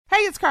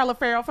It's Carla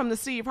Farrell from the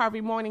Steve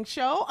Harvey Morning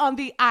Show on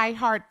the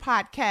iHeart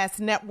Podcast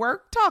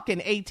Network, talking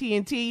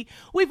AT&T.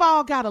 We've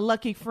all got a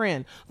lucky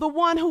friend, the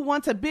one who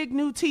wants a big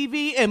new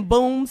TV and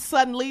boom,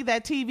 suddenly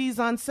that TV's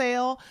on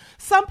sale.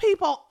 Some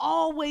people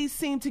always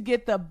seem to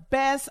get the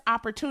best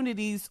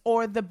opportunities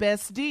or the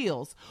best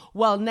deals.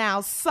 Well, now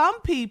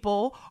some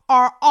people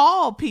are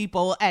all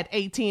people at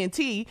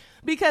AT&T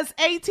because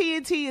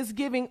AT&T is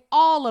giving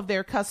all of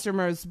their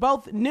customers,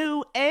 both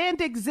new and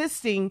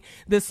existing,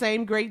 the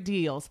same great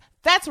deals.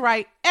 That's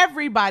right.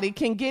 Everybody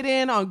can get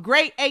in on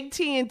great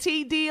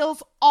AT&T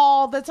deals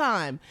all the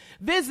time.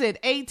 Visit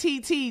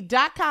att.com/best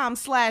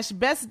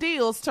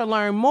deals to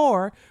learn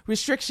more.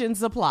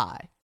 Restrictions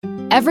apply.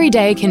 Every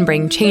day can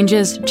bring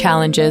changes,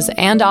 challenges,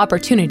 and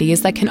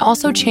opportunities that can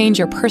also change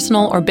your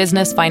personal or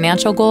business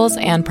financial goals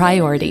and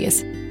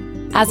priorities.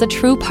 As a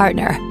true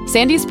partner,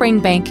 Sandy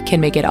Spring Bank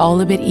can make it all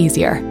a bit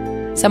easier.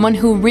 Someone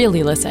who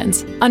really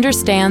listens,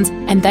 understands,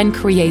 and then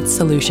creates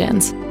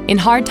solutions in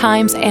hard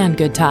times and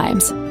good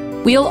times.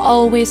 We'll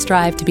always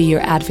strive to be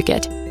your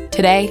advocate,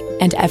 today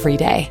and every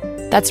day.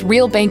 That's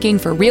real banking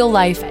for real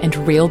life and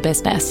real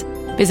business.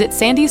 Visit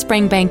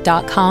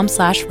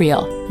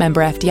sandyspringbank.com/real.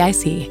 Member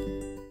FDIC.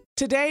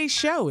 Today's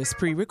show is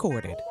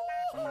pre-recorded.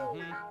 Y'all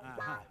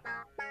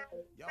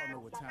know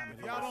what time it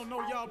is. Y'all don't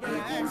know, y'all better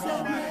ask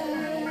somebody.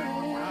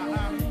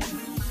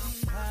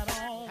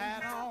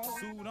 Hat on,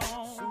 suit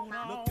on,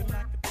 looking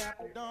like a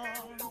dapper dog,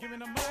 giving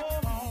them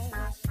all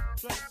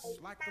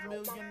dressed like $1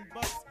 million,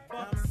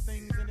 diamond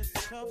things in its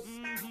cuffs.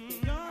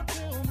 Y'all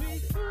tell me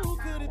who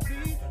could it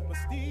be but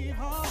Steve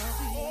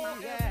Harvey?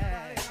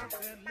 Yeah,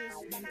 they're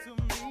listening to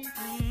me.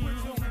 Put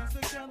your hands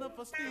together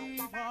for Steve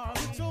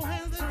Harvey. Put your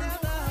hands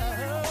together.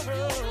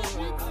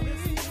 Listen to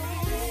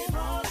Steve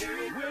Harvey.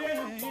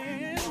 Listen,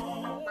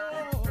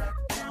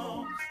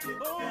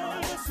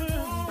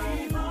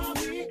 Steve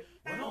Harvey.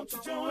 Why don't you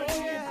join in?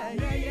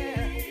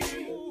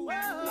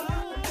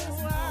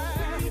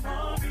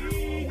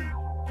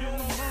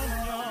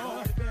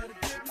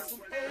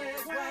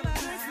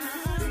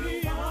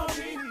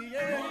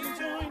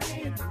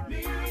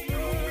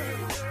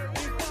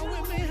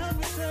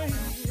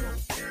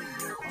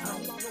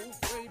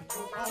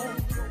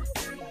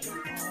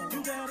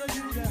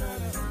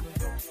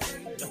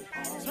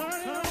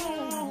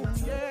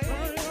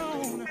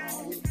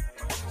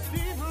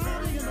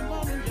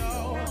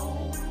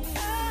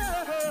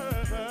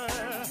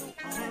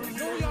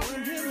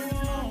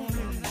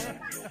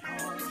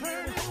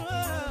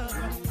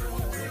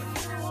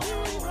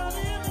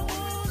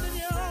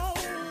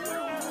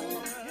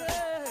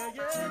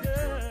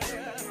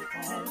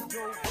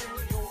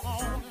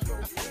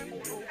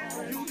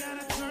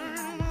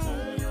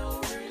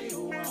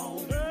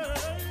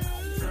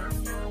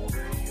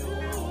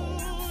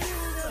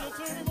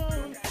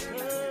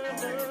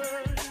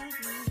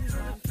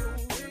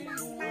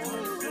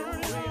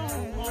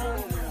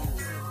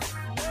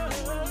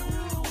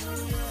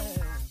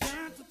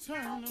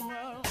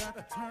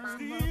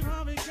 Steve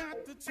Harvey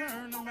got to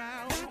turn them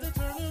out. Got to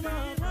turn them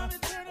out. Harvey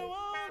turn them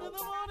on in the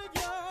morning,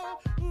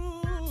 y'all.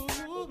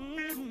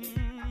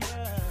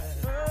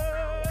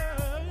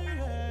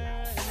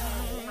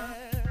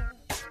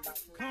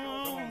 Come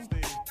on,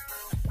 Steve.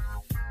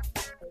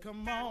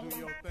 Come on. Do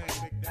your thing,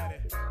 Big Daddy.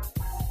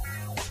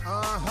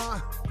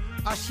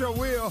 I sure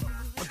will.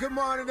 Good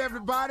morning,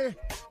 everybody.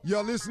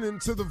 You're listening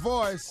to The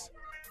Voice.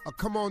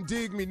 Come on,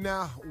 dig me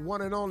now.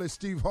 One and only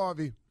Steve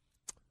Harvey.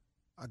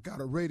 I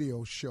got a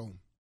radio show.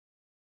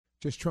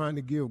 Just trying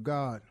to give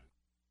God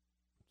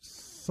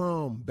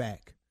some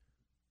back.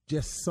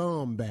 Just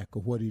some back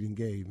of what he done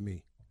gave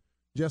me.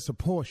 Just a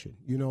portion,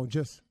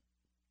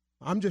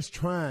 I'm just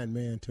trying,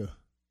 man, to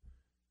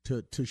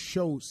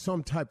show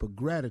some type of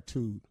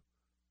gratitude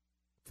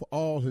for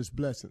all his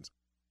blessings.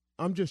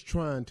 I'm just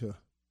trying to,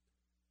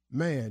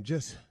 man,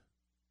 just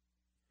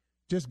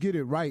get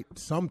it right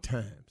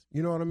sometimes.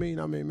 You know what I mean?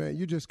 I mean, man,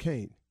 you just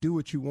can't do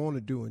what you want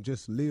to do and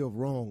just live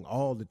wrong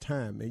all the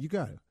time, man. You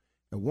got to,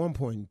 at one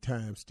point in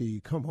time,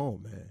 Steve, come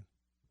on, man.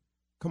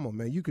 Come on,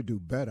 man. You could do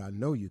better. I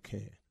know you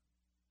can.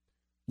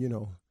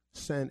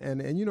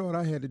 And you know what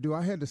I had to do?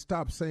 I had to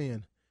stop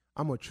saying,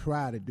 I'm going to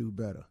try to do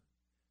better.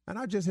 And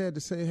I just had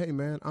to say, hey,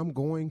 man, I'm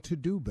going to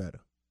do better.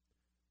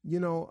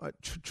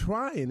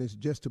 Trying is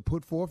just to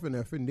put forth an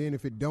effort, and then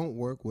if it don't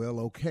work,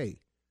 well,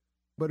 okay.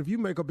 But if you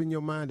make up in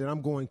your mind that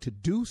I'm going to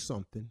do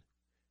something,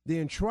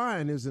 then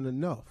trying isn't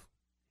enough.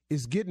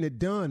 It's getting it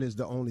done is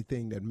the only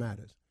thing that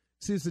matters.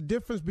 See, it's the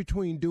difference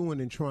between doing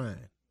and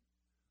trying.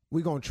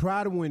 We're going to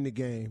try to win the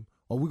game,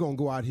 or we're going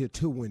to go out here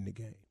to win the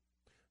game.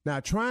 Now,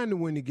 trying to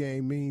win the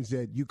game means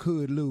that you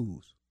could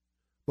lose.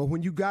 But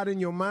when you got in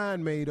your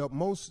mind made up,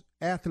 most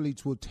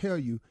athletes will tell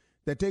you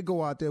that they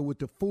go out there with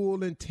the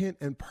full intent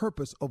and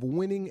purpose of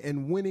winning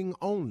and winning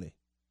only.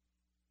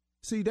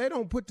 See, they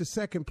don't put the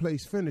second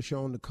place finisher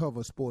on the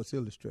cover of Sports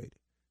Illustrated.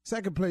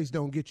 Second place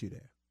don't get you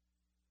there.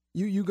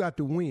 You got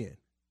to win.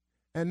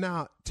 And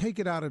now take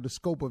it out of the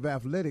scope of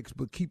athletics,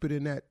 but keep it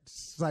in that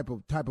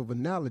type of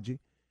analogy.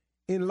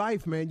 In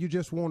life, man, you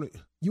want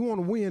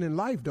to win in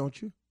life,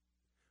 don't you?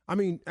 I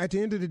mean, at the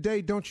end of the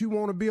day, don't you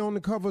want to be on the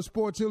cover of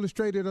Sports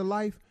Illustrated or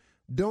Life?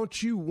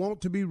 Don't you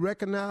want to be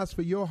recognized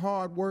for your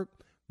hard work?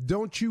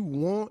 Don't you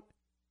want,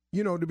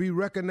 to be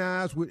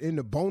recognized in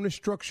the bonus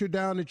structure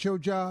down at your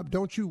job?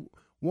 Don't you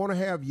want to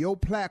have your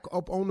plaque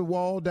up on the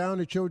wall down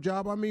at your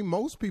job? I mean,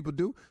 most people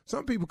do.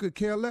 Some people could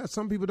care less.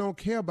 Some people don't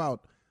care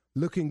about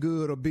looking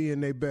good or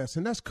being their best.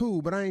 And that's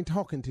cool, but I ain't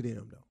talking to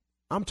them, though.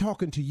 I'm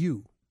talking to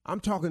you.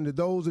 I'm talking to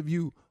those of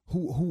you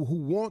who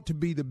want to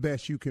be the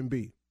best you can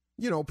be.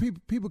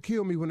 People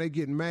kill me when they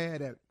get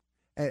mad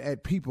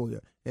at people.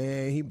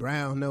 And he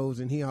brown nose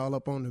and he all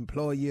up on the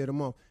employee of the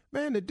month.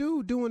 Man, the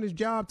dude doing his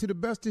job to the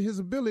best of his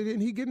ability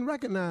and he getting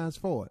recognized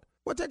for it.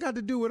 What that got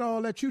to do with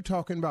all that you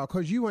talking about?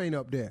 Because you ain't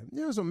up there.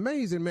 It's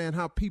amazing, man,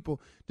 how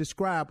people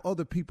describe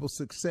other people's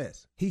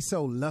success. He's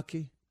so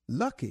lucky.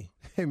 Lucky?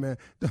 Hey, man,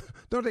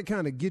 don't they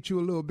kind of get you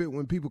a little bit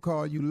when people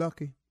call you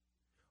lucky?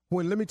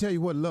 Let me tell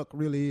you what luck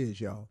really is,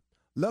 y'all.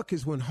 Luck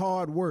is when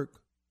hard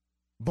work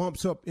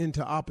bumps up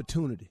into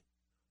opportunity.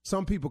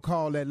 Some people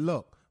call that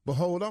luck. But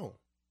hold on.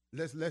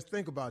 Let's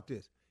think about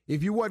this.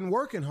 If you wasn't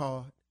working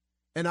hard,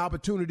 an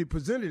opportunity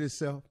presented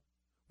itself,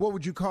 what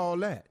would you call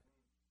that?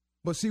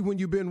 But see, when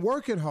you've been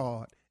working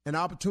hard, an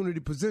opportunity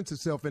presents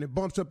itself and it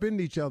bumps up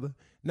into each other,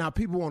 now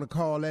people want to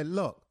call that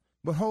luck.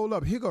 But hold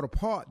up, here go the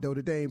part, though,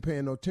 that they ain't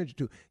paying no attention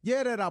to.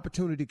 Yeah, that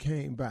opportunity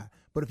came by.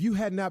 But if you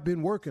had not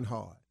been working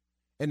hard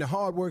and the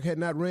hard work had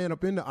not ran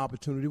up into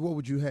opportunity, what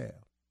would you have?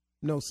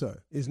 No,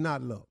 sir, it's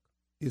not luck.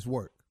 It's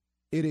work.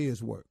 It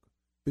is work.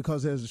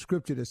 Because there's a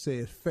scripture that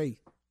says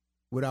faith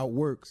without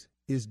works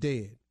is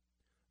dead.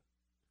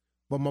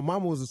 But my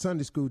mama was a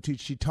Sunday school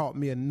teacher. She taught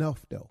me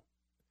enough, though.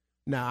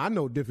 Now, I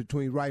know the difference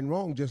between right and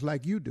wrong just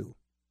like you do.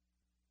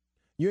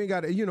 You ain't got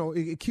to,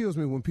 it kills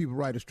me when people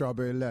write a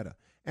strawberry letter.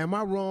 Am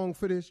I wrong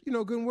for this?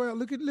 Good and well,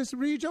 let's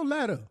read your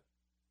letter.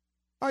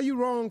 Are you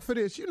wrong for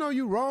this?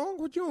 You wrong,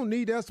 but you don't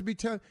need us to be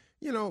telling,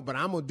 but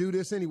I'm going to do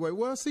this anyway.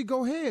 Well, see,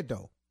 go ahead,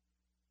 though.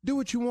 Do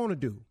what you want to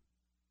do.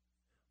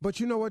 But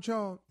you know what,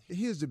 y'all?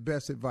 Here's the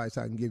best advice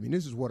I can give you. And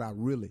this is what I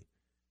really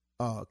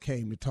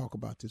came to talk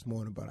about this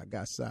morning, but I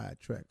got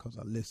sidetracked because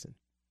I listened.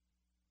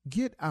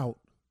 Get out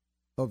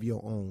of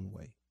your own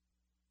way.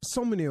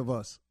 So many of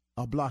us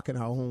are blocking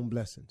our own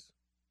blessings.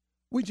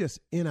 We just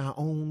in our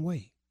own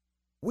way.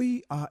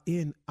 We are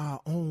in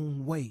our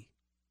own way.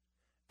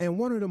 And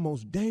one of the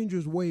most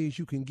dangerous ways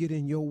you can get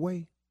in your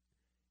way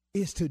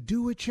is to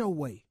do it your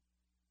way,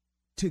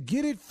 to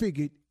get it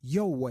figured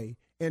your way,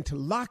 and to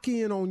lock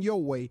in on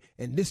your way,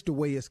 and this the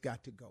way it's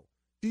got to go.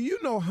 Do you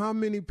know how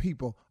many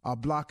people are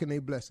blocking their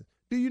blessing?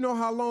 Do you know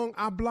how long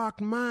I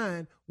blocked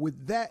mine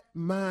with that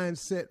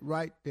mindset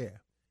right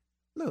there?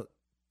 Look,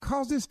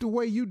 cause this the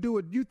way you do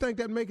it, you think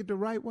that make it the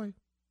right way?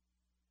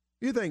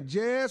 You think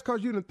just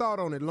because you done thought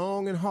on it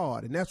long and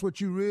hard, and that's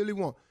what you really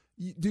want,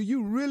 do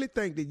you really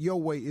think that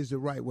your way is the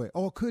right way?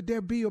 Or could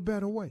there be a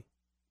better way?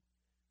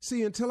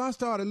 See, until I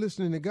started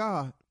listening to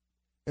God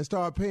and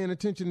started paying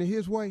attention to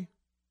his way,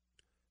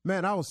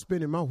 man, I was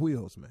spinning my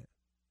wheels, man.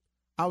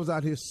 I was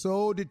out here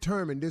so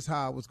determined this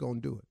how I was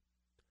going to do it.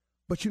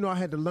 But, I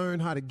had to learn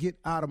how to get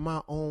out of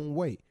my own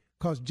way.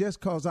 Because just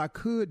because I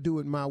could do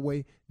it my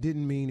way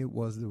didn't mean it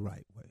was the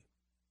right way.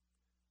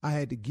 I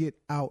had to get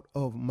out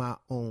of my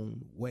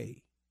own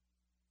way.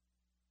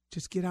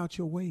 Just get out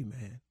your way,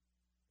 man.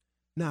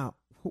 Now,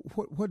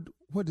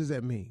 what does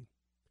that mean?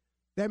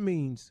 That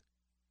means,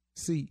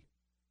 see,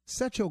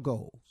 set your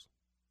goals.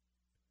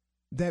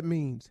 That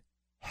means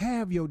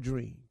have your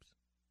dreams.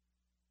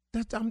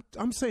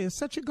 I'm saying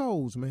set your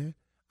goals, man.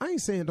 I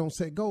ain't saying don't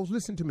set goals.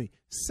 Listen to me.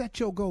 Set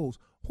your goals.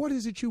 What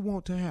is it you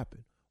want to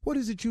happen? What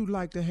is it you'd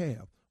like to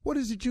have? What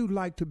is it you'd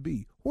like to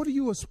be? What do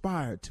you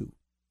aspire to?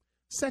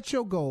 Set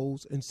your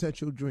goals and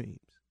set your dreams.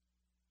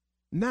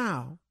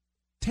 Now,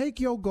 take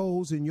your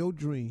goals and your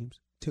dreams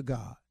to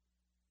God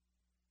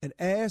and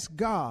ask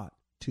God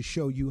to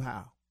show you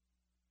how.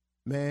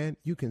 Man,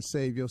 you can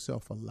save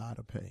yourself a lot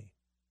of pain.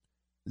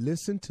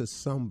 Listen to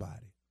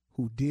somebody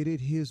who did it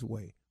his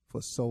way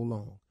for so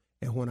long.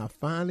 And when I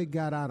finally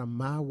got out of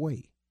my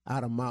way,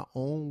 out of my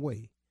own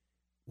way,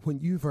 when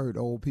you've heard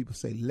old people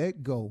say,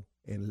 let go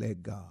and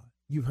let God.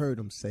 You've heard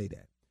them say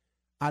that.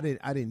 I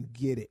didn't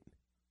get it,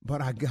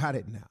 but I got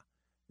it now.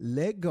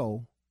 Let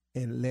go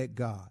and let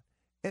God.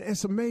 And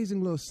it's an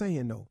amazing little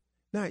saying, though.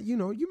 Now,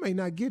 you may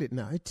not get it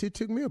now. It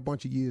took me a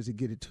bunch of years to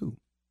get it, too.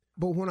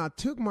 But when I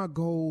took my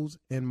goals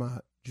and my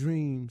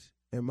dreams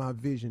and my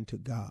vision to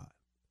God,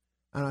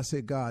 and I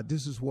said, God,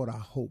 this is what I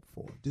hope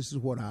for. This is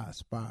what I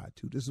aspire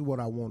to. This is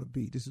what I want to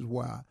be. This is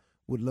where I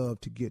would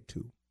love to get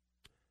to.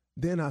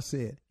 Then I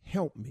said,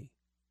 help me.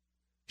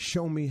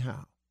 Show me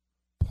how.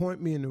 Point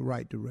me in the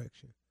right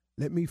direction.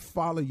 Let me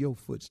follow your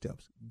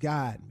footsteps.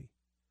 Guide me.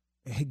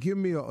 And give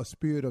me a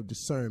spirit of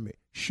discernment.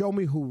 Show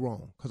me who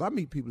wrong. Because I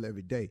meet people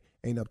every day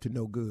ain't up to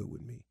no good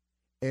with me.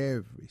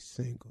 Every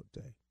single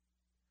day.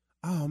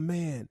 Oh,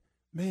 man,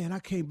 I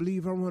can't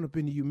believe I run up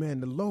into you,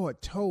 man. The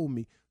Lord told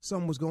me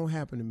something was going to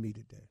happen to me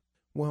today.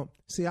 Well,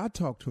 see, I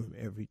talk to him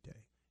every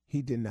day.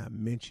 He did not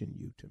mention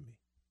you to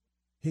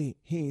me.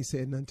 He ain't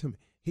said nothing to me.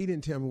 he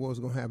didn't tell me what was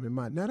going to happen in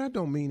mine. Now, that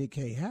don't mean it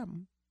can't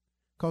happen,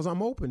 because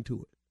I'm open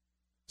to it.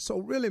 So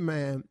really,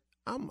 man,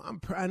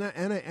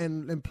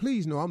 and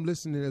please know I'm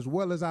listening as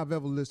well as I've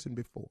ever listened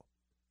before.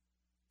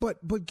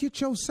 But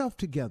get yourself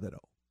together,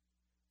 though.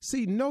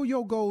 See, know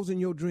your goals and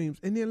your dreams,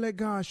 and then let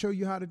God show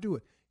you how to do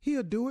it.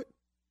 He'll do it.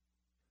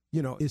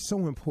 You know, it's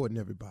so important,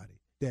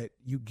 everybody, that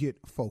you get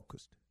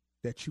focused,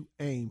 that you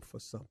aim for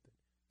something,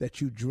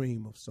 that you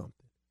dream of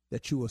something,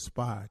 that you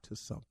aspire to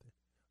something.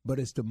 But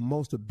it's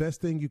the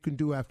best thing you can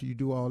do after you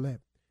do all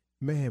that.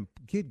 Man,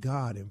 get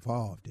God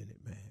involved in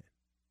it, man.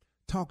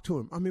 Talk to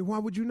him. I mean, why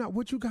would you not?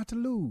 What you got to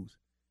lose?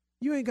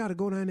 You ain't got to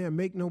go down there and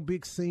make no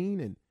big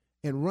scene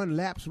and run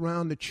laps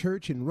around the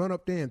church and run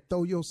up there and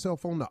throw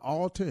yourself on the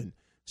altar and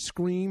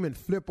scream and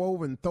flip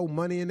over and throw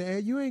money in the air.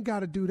 You ain't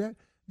got to do that.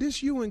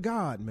 This you and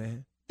God,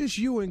 man. This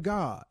you and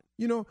God.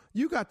 You know,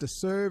 you got to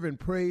serve and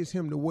praise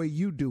him the way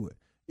you do it.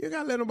 You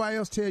got to let nobody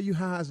else tell you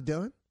how it's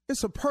done.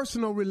 It's a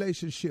personal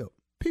relationship.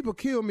 People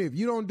kill me if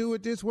you don't do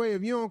it this way,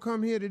 if you don't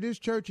come here to this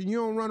church and you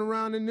don't run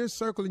around in this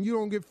circle and you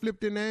don't get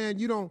flipped in the air and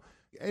you don't,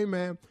 hey,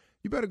 man,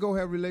 you better go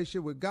have a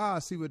relationship with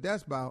God, see what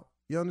that's about.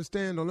 You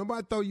understand? Don't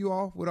nobody throw you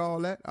off with all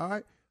that, all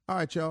right? All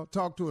right, y'all,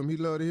 talk to him. He'd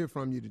love to hear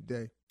from you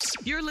today.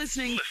 You're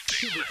listening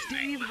to the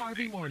Steve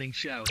Harvey Morning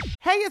Show.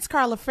 Hey, it's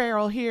Carla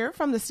Farrell here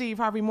from the Steve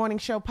Harvey Morning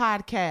Show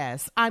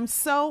podcast. I'm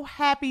so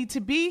happy to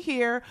be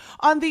here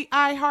on the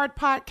iHeart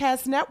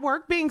Podcast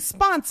Network, being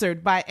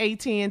sponsored by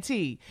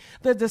AT&T.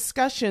 The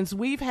discussions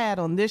we've had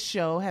on this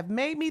show have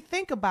made me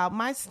think about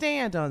my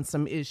stand on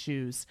some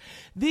issues.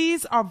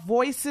 These are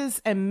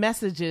voices and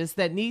messages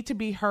that need to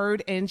be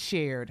heard and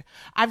shared.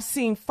 I've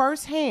seen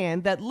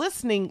firsthand that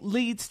listening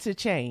leads to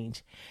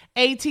change.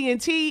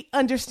 AT&T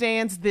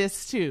understands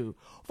this too.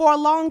 For a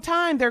long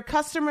time, their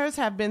customers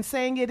have been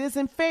saying it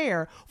isn't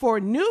fair for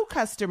new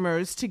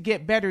customers to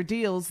get better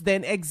deals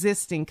than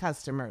existing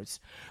customers.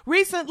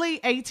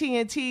 Recently,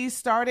 AT&T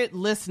started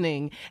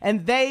listening,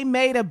 and they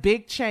made a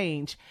big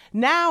change.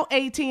 Now,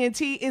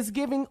 AT&T is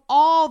giving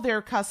all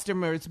their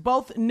customers,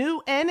 both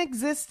new and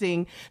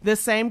existing, the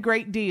same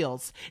great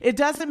deals. It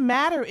doesn't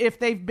matter if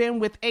they've been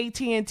with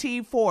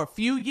AT&T for a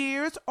few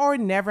years or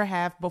never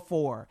have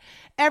before.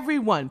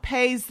 Everyone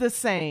pays the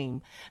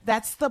same.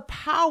 That's the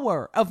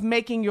power of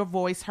making your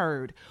voice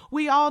heard.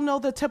 We all know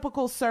the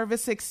typical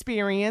service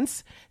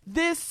experience.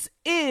 This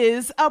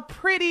is a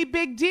pretty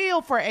big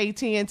deal for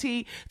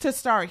AT&T to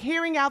start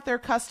hearing out their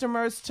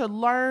customers, to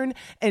learn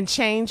and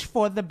change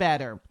for the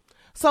better.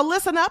 So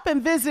listen up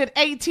and visit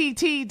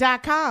att.com/best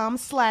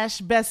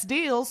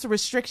deals.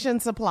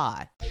 Restrictions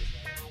apply.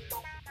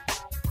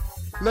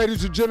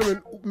 Ladies and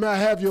gentlemen, may I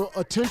have your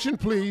attention,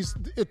 please?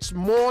 It's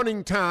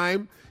morning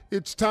time.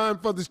 It's time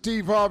for the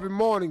Steve Harvey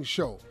Morning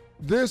Show.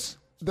 This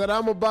that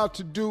I'm about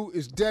to do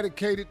is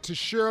dedicated to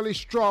Sheryl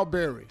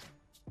Strawberry.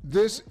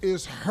 This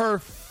is her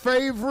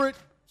favorite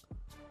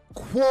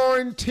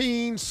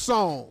quarantine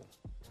song.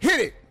 Hit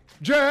it,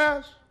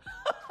 Jazz.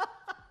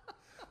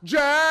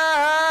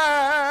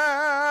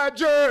 Jazz,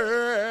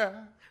 jazz,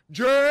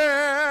 jazz.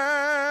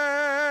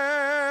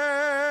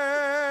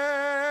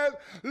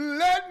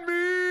 Let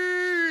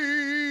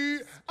me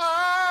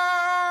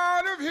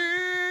out of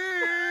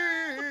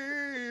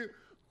here.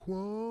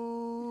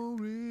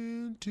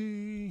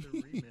 Quarantine.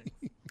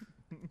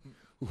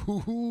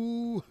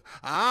 Ooh,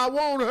 I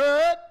won't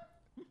hurt.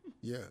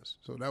 Yes,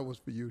 so that was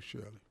for you,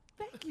 Shirley.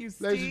 Thank you,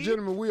 Steve. Ladies and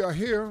gentlemen, we are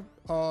here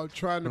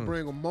trying to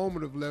bring a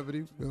moment of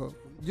levity.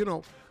 You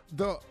know,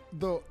 the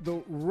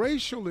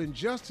racial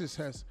injustice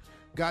has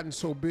gotten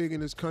so big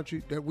in this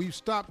country that we've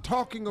stopped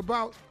talking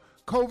about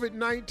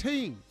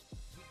COVID-19.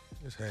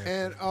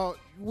 And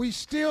we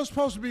still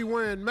supposed to be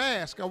wearing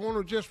masks. I want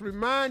to just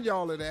remind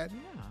y'all of that.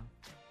 Yeah.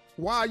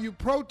 While you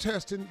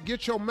protesting,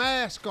 get your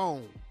mask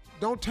on.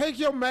 Don't take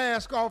your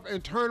mask off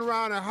and turn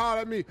around and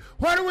holler at me.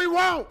 What do we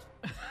want?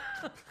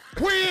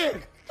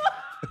 When?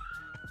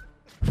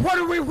 What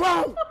do we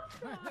want?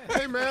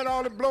 Hey, man,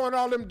 all them blowing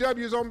all them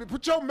W's on me.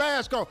 Put your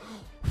mask on.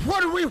 What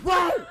do we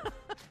want?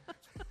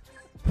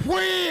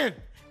 When?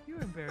 You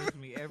embarrass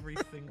me every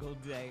single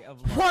day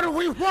of life. What do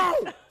we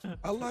want?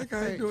 I like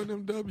how you doing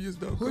them W's,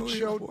 though. Put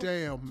your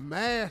damn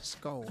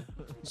mask on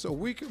so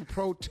we can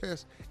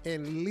protest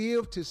and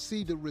live to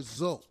see the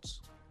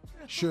results.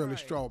 Shirley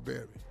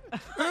Strawberry.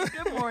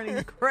 Good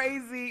morning,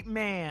 crazy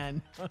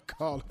man.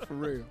 Call it for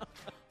real.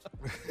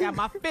 Got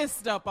my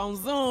fist up on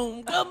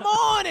Zoom. Good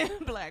morning,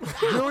 Black.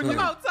 Junior. Come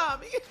on,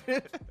 Tommy.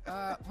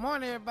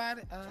 Morning,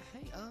 everybody.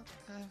 Hey,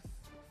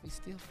 we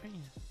still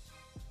friends.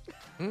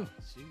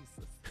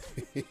 Jesus.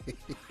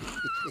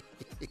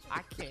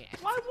 I can't.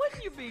 Why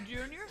wouldn't you be,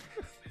 Junior?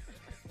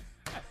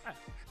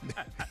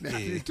 Now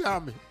you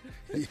tell me.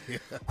 Yeah.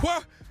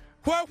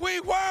 What we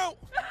want?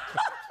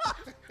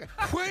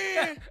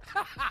 When?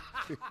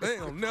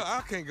 Damn, no,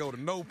 I can't go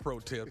to no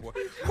protest. What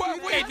we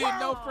Can't do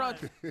want? no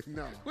protest.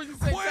 No. What you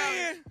say,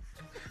 When?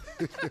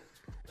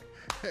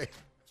 Hey,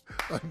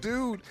 a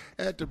dude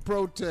at the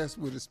protest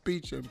with a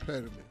speech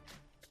impediment.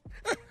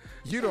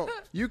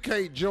 You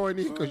can't join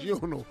in because you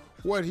don't know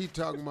what he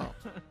talking about.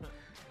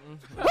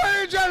 What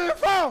are you joining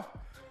for?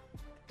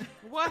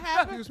 What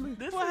happened? Excuse me?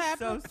 This What is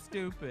happened? so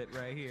stupid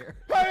right here.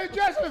 What are you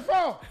dressing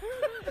for?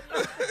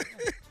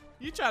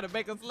 You trying to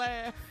make us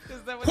laugh?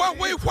 Is that What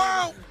it we is?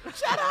 want?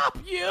 Shut up,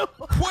 you.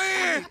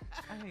 When?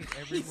 I hate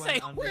everyone say,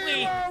 on "We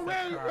this want except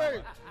Wayne, Carla.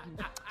 Wayne.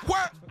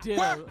 What? Ditto,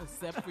 What?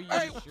 except for you,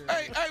 Hey,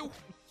 Sheryl. hey,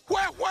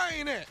 where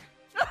Wayne at?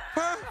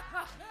 Huh?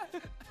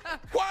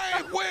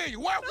 Wayne, where you?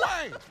 Where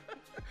Wayne?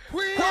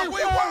 What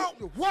we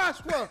want?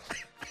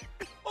 Wadsworth.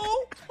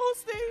 Who,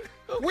 Steve?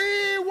 Who?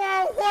 We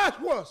want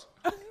Wadsworth.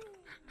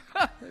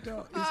 Hey,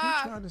 dog, is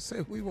he trying to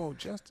say we want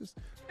justice?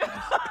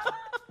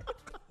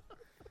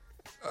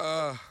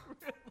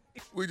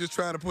 We just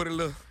trying to put a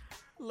little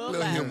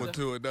Little humor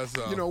laughter. to it. That's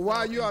all. You know,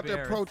 while you out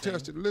there Embarrassing.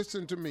 protesting,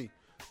 listen to me.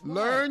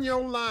 Learn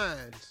your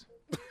lines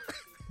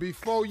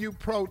before you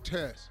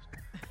protest.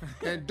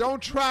 And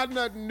don't try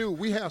nothing new.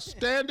 We have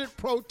standard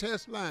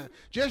protest lines.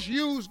 Just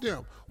use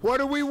them. What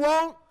do we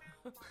want?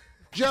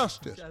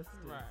 Justice.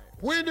 Right.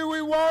 When do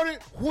we want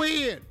it?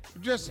 When.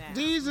 Just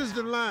these is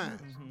the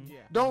lines. Yeah.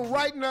 Don't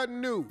write nothing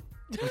new.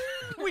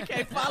 We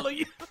can't follow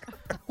you.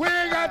 We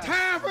ain't got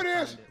time for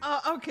this.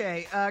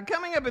 Okay,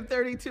 coming up at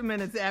 32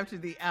 minutes after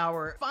the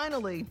hour,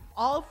 finally,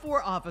 all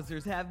 4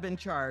 officers have been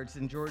charged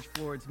in George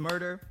Floyd's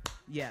murder.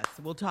 Yes,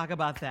 we'll talk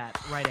about that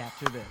right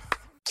after this.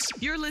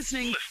 You're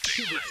listening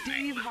to the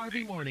Steve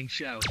Harvey Morning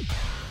Show.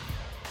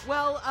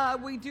 Well,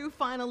 we do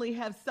finally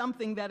have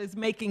something that is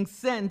making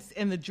sense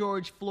in the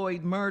George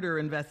Floyd murder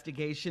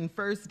investigation.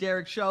 First,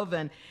 Derek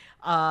Chauvin,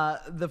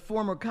 the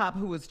former cop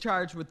who was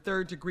charged with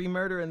third-degree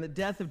murder in the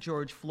death of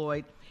George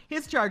Floyd.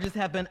 His charges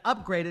have been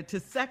upgraded to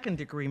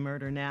second-degree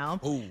murder now.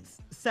 Ooh.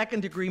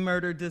 Second-degree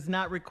murder does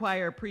not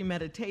require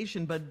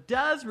premeditation, but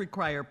does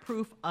require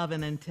proof of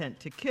an intent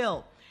to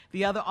kill.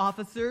 The other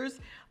officers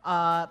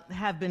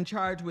have been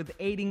charged with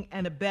aiding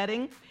and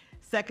abetting.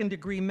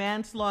 Second-degree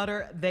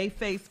manslaughter, they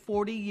face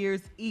 40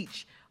 years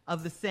each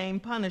of the same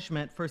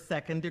punishment for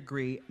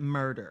second-degree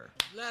murder.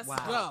 Let's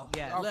Wow. go.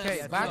 Yeah, Okay,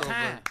 let's by go.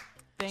 time.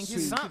 Thank you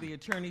to the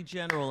Attorney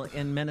General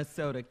in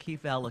Minnesota,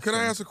 Keith Ellison. Can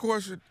I ask a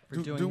question? for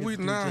Do doing we his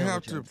due now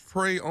have to diligence.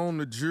 pray on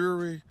the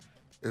jury?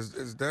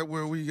 Is that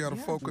where we got to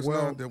focus now?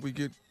 Well- That we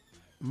get.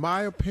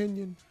 My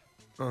opinion,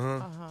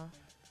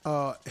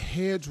 Uh-huh.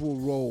 heads will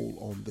roll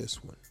on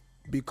this one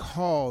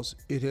because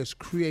it has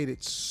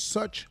created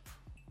such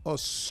a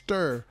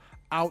stir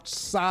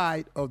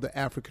outside of the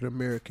African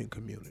American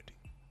community.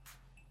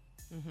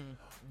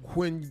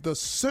 When the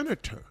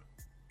senator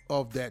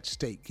of that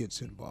state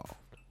gets involved,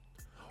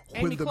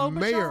 when Amy the Klobuchar?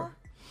 mayor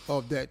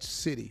of that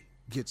city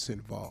gets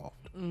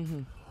involved,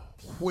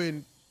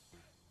 when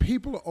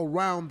people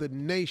around the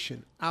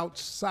nation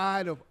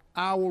outside of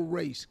our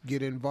race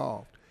get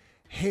involved,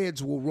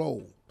 heads will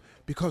roll.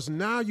 Because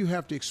now you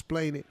have to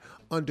explain it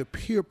under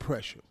peer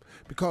pressure.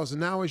 Because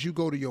now as you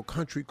go to your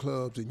country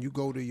clubs and you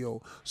go to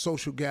your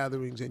social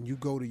gatherings and you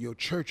go to your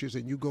churches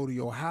and you go to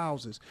your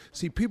houses,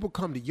 see, people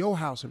come to your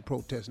house and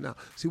protest now.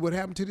 See what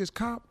happened to this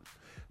cop?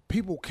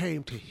 People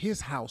came to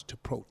his house to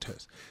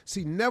protest.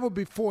 See, never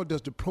before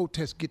does the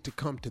protest get to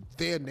come to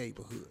their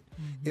neighborhood.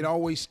 It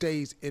always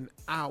stays in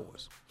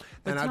ours.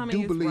 But And I Tommy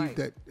do is believe right.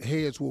 that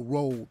heads will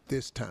roll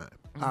this time.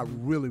 I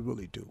really,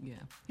 really do. Yeah,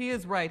 he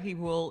is right. He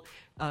will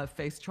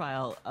face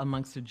trial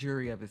amongst a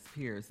jury of his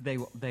peers.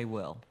 They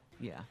will.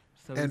 Yeah.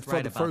 So And he's for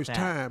right the about first that.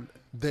 time,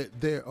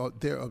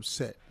 they're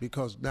upset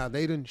because now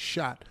they done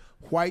shot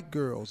white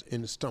girls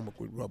in the stomach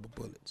with rubber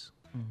bullets.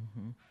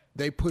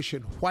 They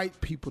pushing white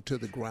people to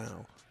the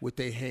ground with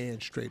their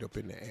hands straight up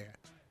in the air.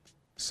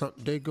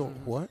 They go,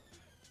 what?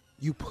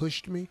 You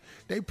pushed me?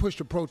 They pushed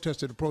the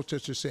protester. The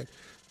protester said,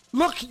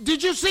 "Look,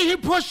 did you see he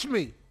pushed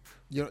me?"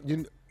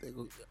 And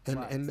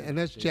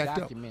that's They're jacked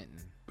up. documenting.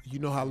 You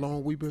know how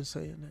long we've been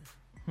saying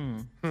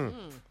that?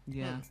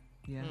 Yeah.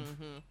 Yeah.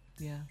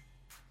 Yeah.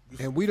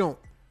 And we don't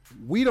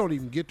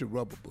even get the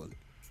rubber bullet.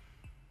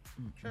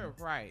 Sure,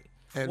 right.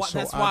 And Why- so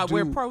that's I why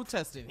we're do-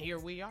 protesting. Here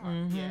we are.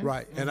 Yeah.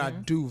 Right. And I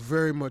do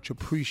very much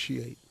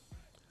appreciate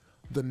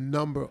the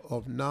number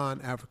of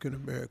non-African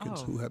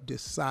Americans who have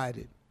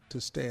decided to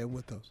stand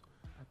with us.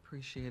 I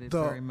appreciate it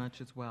The- very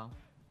much as well.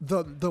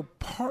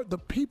 The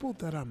people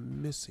that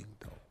I'm missing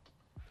though,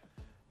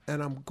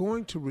 and I'm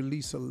going to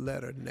release a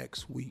letter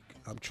next week.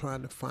 I'm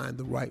trying to find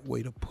the right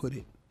way to put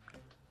it.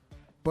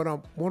 But I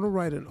want to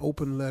write an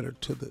open letter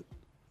to the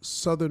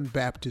Southern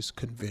Baptist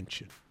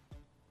Convention,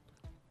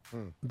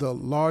 the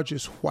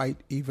largest white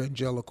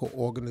evangelical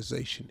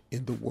organization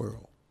in the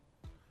world.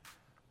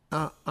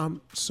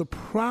 I'm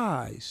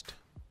surprised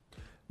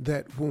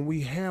that when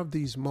we have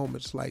these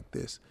moments like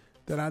this,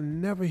 that I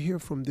never hear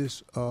from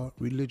this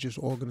religious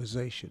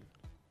organization,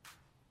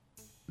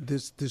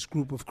 this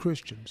group of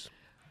Christians.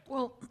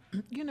 Well,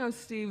 you know,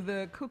 Steve,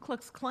 the Ku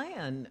Klux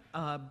Klan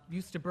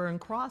used to burn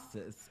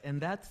crosses,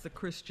 and that's the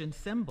Christian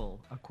symbol,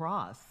 a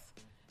cross.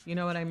 You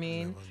know what I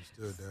mean?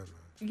 Understood that,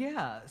 man.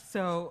 Yeah,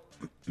 so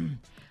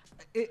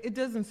it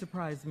doesn't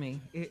surprise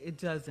me. It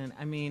doesn't.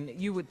 I mean,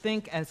 you would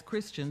think as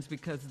Christians,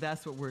 because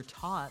that's what we're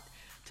taught,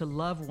 to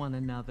love one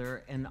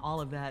another and all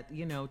of that,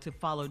 to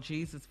follow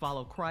Jesus,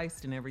 follow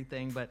Christ and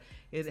everything. But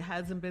it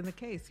hasn't been the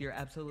case. You're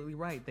absolutely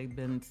right. They've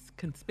been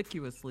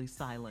conspicuously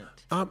silent.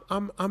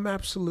 I'm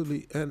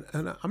absolutely,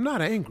 and I'm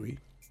not angry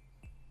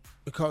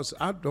because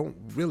I don't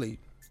really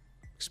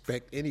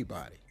expect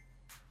anybody.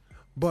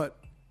 But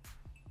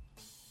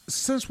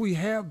since we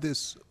have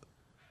this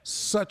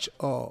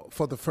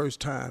for the first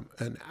time,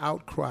 an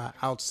outcry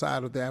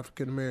outside of the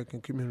African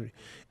American community,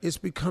 it's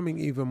becoming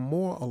even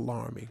more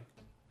alarming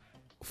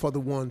for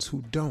the ones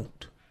who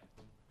don't.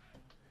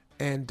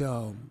 And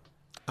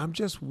I'm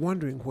just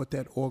wondering what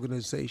that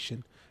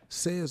organization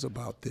says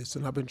about this.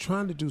 And I've been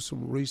trying to do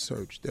some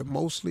research. They're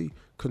mostly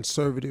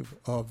conservative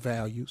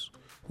values,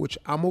 which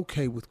I'm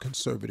okay with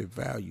conservative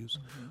values.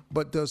 Mm-hmm.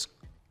 But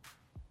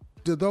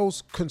do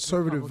those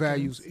conservative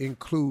values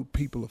include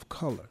people of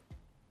color?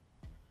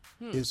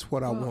 Is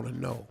what I want to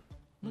know.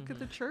 Look at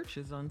the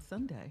churches on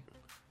Sunday.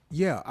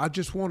 Yeah, I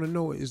just want to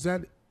know, is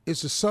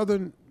the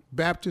Southern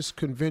Baptist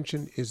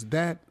Convention, is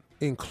that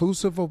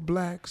inclusive of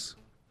blacks?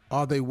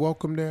 Are they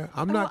welcome there?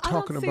 I'm not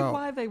talking about. I don't see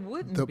why they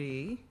wouldn't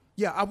be.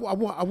 Yeah, I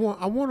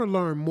want to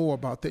learn more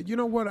about that. You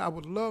know what? I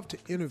would love to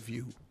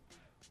interview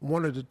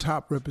one of the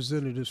top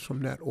representatives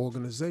from that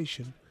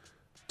organization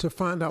to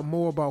find out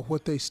more about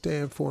what they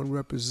stand for and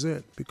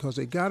represent, because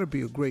they got to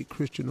be a great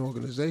Christian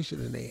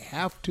organization, and they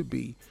have to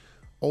be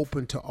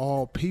open to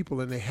all people,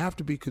 and they have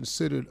to be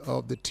considered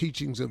of the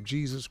teachings of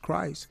Jesus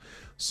Christ.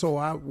 So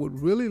I would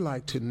really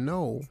like to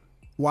know,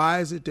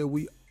 why is it that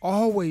we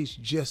always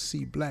just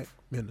see black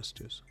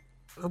ministers?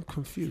 I'm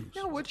confused.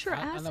 No, what you're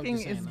asking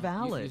is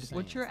valid.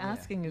 What you're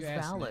asking is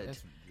valid.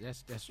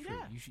 That's true.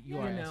 Yeah. You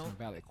are asking a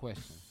valid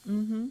question.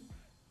 Mm-hmm.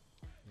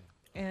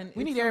 And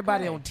we need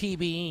everybody on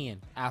TBN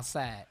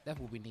outside. That's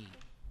what we need.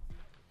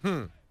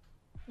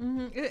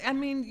 Mm-hmm. I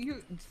mean,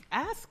 you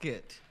ask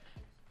it.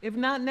 If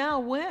not now,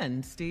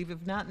 when, Steve?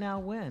 If not now,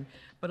 when?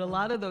 But a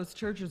lot of those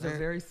churches are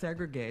very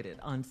segregated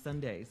on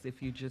Sundays.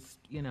 If you just,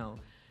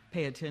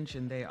 pay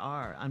attention, they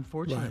are.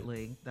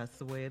 Unfortunately, that's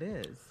the way it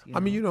is. I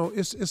mean,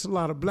 it's a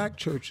lot of black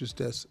churches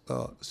that's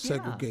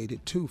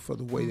segregated, too, for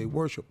the way they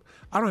worship.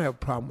 I don't have a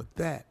problem with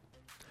that.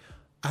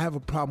 I have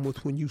a problem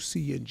with when you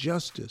see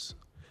injustice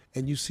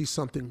and you see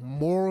something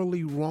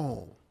morally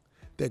wrong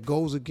that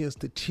goes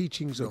against the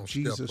teachings of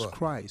Jesus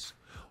Christ.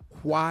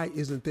 Why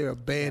isn't there a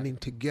banding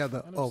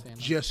together of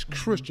just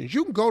Christians?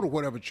 You can go to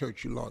whatever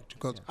church you like,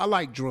 because I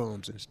like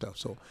drums and stuff,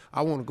 so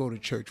I want to go to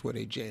church where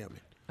they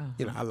jamming.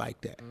 I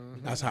like that.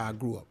 That's how I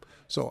grew up.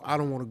 So I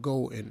don't want to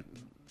go and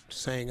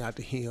sing out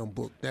the hymn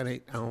book. I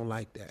don't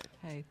like that.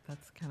 Hey,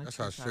 that's kind of That's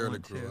how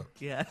Sheryl grew up.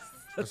 Yes.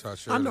 That's how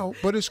Sheryl. I know,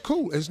 but it's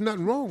cool. There's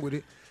nothing wrong with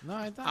it. No,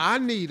 I don't. I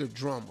need a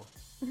drummer.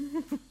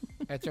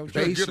 At your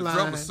Get church. a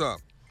drummer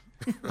something.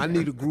 I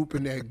need a group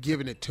in there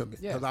giving it to me,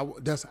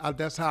 because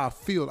that's how I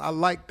feel. I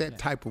like that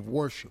type of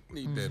worship.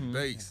 Need that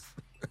bass.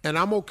 And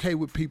I'm okay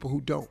with people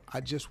who don't. I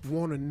just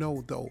want to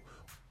know, though,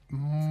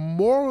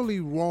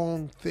 morally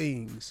wrong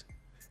things,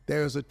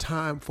 there's a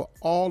time for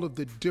all of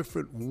the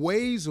different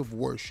ways of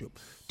worship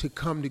to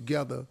come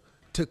together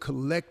to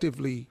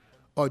collectively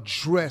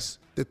address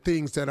the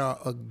things that are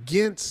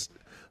against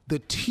the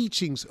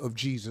teachings of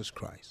Jesus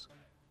Christ.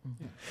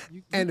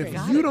 And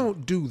if you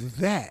don't do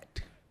that,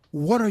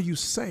 what are you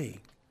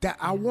saying? That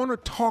I want to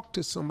talk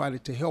to somebody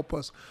to help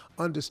us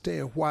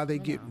understand why they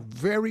get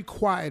very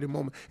quiet in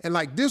moment. And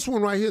like this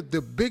one right here,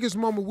 the biggest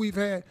moment we've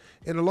had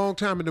in a long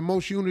time, and the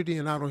most unity,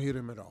 and I don't hear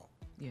them at all.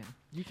 Yeah.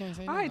 You can't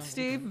say all right,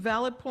 Steve,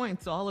 valid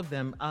points, all of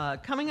them.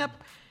 Coming up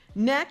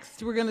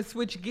next, we're going to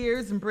switch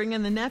gears and bring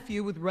in the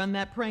nephew with Run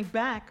That Prank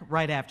Back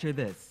right after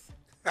this.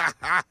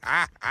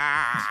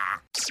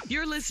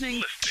 You're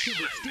listening to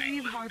the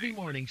Steve Harvey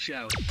Morning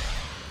Show.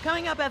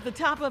 Coming up at the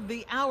top of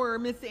the hour,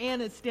 Miss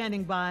Ann is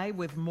standing by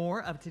with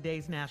more of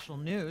today's national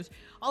news.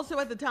 Also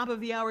at the top of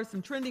the hour,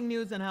 some trending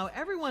news on how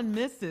everyone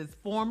misses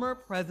former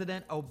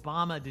President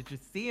Obama. Did you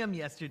see him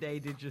yesterday?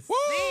 Did you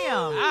see him?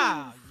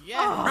 Ah,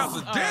 yeah.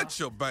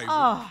 Presidential, baby.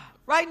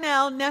 Right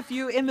now,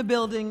 nephew in the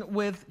building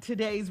with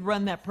today's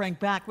Run That Prank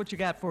Back. What you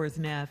got for us,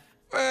 Neff?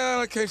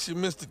 Well, in case you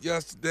missed it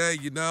yesterday,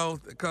 there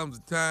comes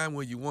a time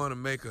when you want to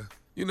make a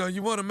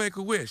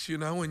wish,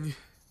 when you...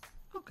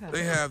 Okay.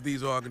 They have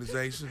these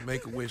organizations,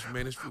 Make-A-Wish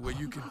Ministry, where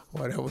you can...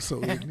 Boy, that was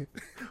so ignorant.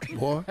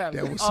 Boy,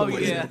 that was so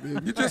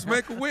ignorant. You just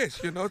make a wish,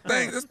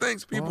 There's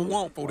things people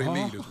want for they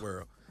leave this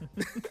world.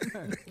 It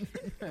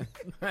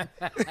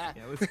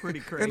was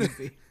pretty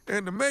crazy.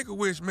 And the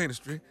Make-A-Wish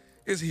Ministry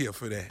is here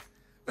for that.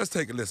 Let's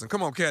take a listen.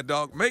 Come on, cat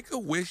dog.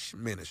 Make-A-Wish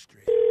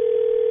Ministry.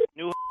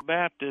 New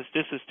Baptist,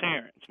 this is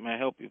Terrence. May I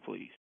help you,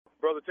 please?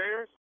 Brother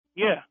Terrence?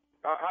 Yeah.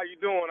 How you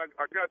doing?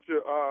 I got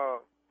your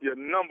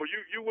number.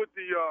 You with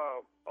the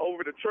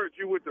over the church?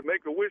 You with the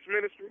Make-A-Wish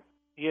Ministry?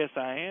 Yes,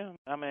 I am.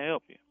 I may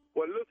help you.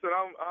 Well, listen,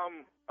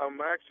 I'm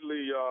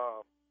actually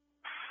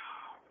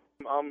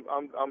I'm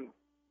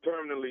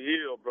terminally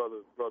ill,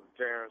 brother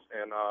Terrence,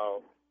 and I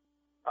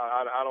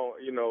don't,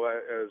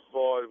 as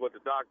far as what the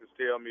doctors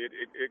tell me,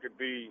 it could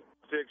be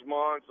 6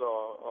 months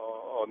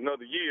or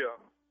another year,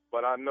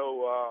 but I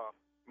know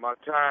my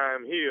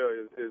time here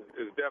is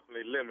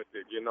definitely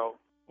limited, you know.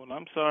 Well,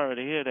 I'm sorry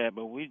to hear that,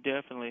 but we're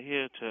definitely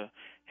here to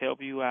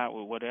help you out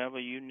with whatever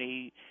you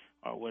need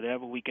or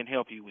whatever we can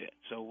help you with.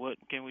 So what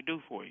can we do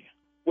for you?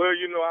 Well,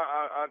 you know,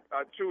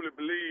 I truly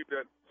believe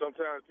that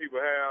sometimes people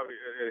have,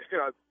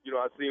 you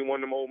know, I seen one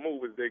of them old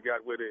movies they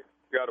got where they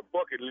got a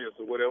bucket list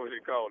or whatever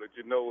they call it,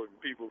 you know, and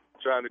people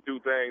trying to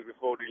do things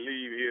before they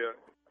leave here.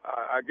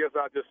 I guess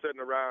I just sitting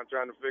around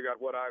trying to figure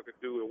out what I could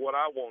do and what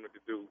I wanted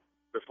to do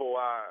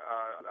before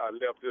I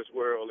left this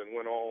world and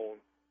went on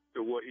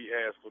to what he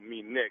has for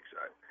me next.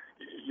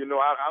 You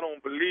know, I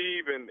don't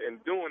believe in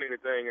doing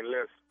anything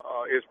unless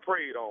it's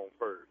prayed on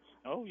first.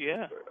 Oh,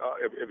 yeah.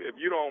 If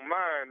you don't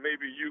mind,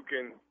 maybe you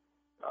can,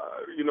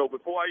 you know,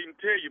 before I even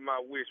tell you my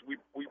wish,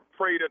 we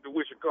pray that the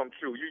wish will come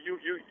true.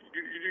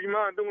 You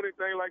mind doing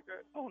anything like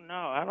that? Oh,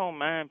 no, I don't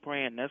mind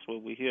praying. That's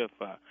what we're here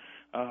for.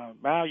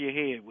 Bow your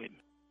head with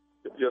me.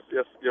 Yes,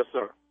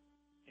 sir.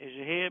 Is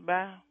your head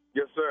bowed?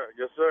 Yes, sir.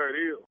 Yes, sir, it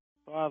is.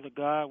 Father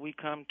God, we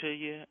come to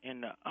you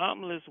in the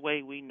humblest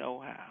way we know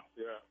how.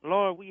 Yeah.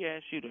 Lord, we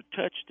ask you to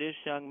touch this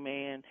young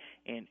man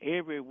in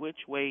every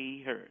which way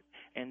he hurt.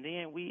 And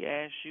then we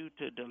ask you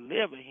to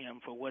deliver him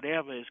for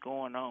whatever is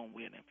going on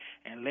with him.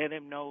 And let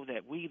him know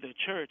that we, the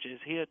church, is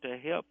here to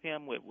help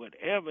him with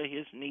whatever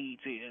his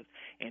needs is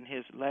in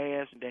his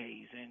last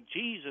days. In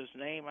Jesus'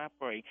 name I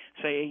pray.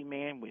 Say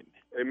amen with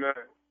me. Amen.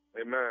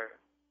 Amen.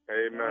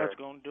 Amen. God's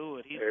going to do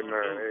it. He's going to do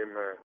it.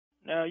 Amen.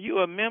 Now, you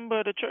a member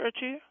of the church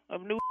here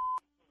of New?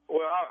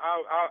 Well,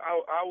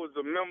 I was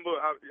a member.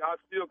 I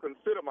still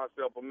consider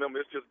myself a member.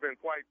 It's just been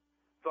quite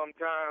some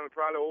time,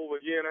 probably over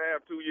a year and a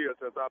half, 2 years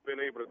since I've been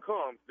able to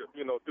come,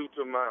 you know, due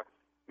to my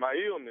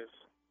illness.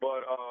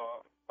 But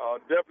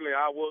definitely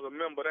I was a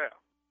member there.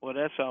 Well,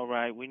 that's all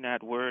right. We're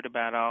not worried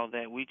about all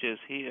that. We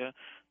just here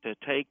to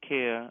take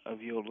care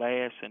of your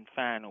last and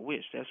final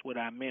wish. That's what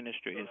our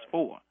ministry is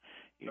for.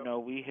 You know,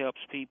 we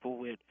helps people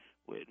with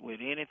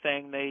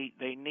anything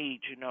they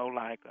need, you know,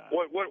 like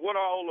what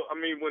all, I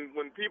mean,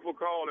 when people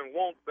call and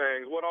want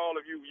things, what all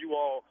of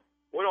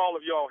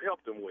y'all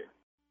help them with?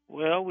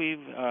 Well,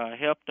 we've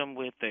helped them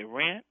with their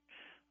rent,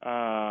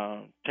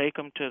 take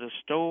them to the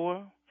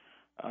store,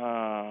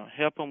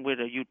 help them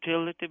with a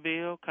utility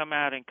bill, come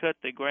out and cut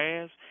the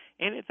grass,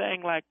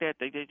 anything like that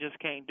they just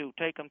can't do.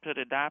 Take them to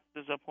the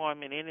doctor's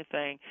appointment,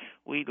 anything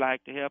we'd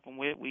like to help them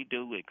with, we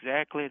do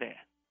exactly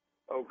that.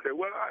 Okay,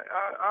 well,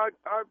 I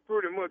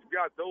pretty much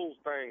got those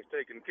things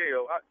taken care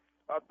of.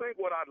 I think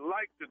what I'd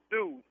like to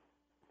do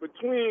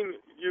between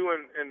you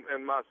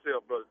and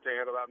myself, Brother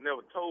Tan, that I've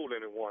never told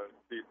anyone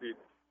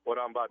what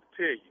I'm about to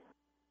tell you.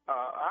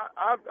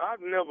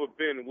 I've never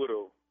been with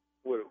a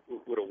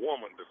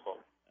woman before.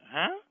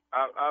 Huh?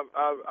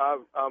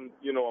 I'm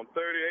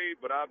 38,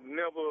 but I've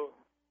never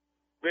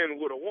been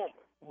with a woman.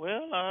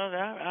 Well,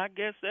 I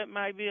guess that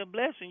might be a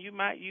blessing. You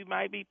might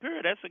be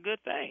pure. That's a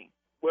good thing.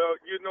 Well,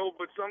 you know,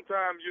 but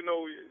sometimes, you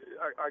know,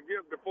 I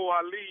guess before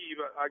I leave,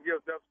 I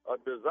guess that's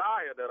a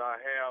desire that I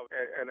have.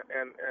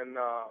 And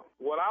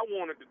what I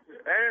wanted to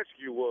ask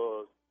you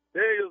was,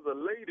 there is a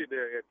lady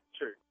there at the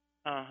church.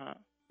 Uh-huh.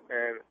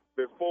 And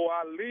before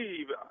I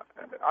leave,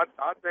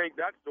 I think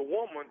that's the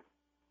woman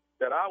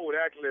that I would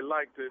actually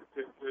like to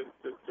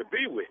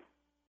be with.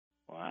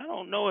 Well, I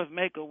don't know if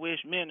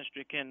Make-A-Wish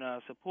Ministry can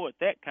support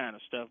that kind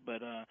of stuff, but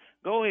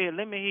go ahead,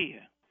 let me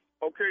hear.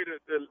 Okay,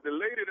 the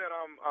lady that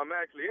I'm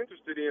actually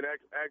interested in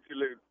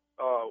actually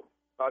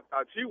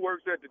she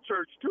works at the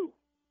church too.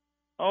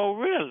 Oh,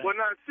 really? Well,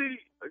 now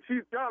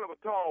she's kind of a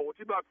tall one.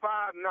 She's about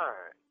 5'9",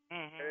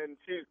 and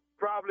she's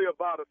probably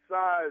about a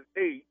size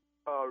 8.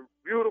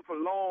 Beautiful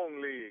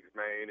long legs,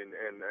 man,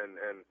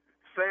 and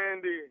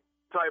sandy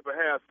type of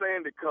hair,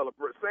 sandy color,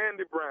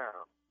 sandy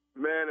brown,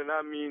 man. And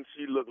I mean,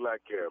 she looked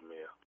like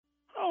caramel.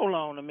 Hold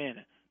on a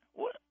minute.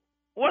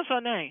 What's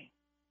her name?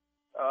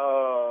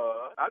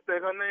 I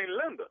think her name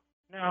Linda.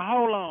 Now,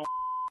 hold on.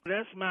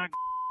 That's my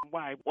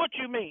wife. What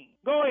you mean?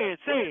 Go ahead,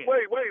 say it.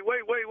 Wait.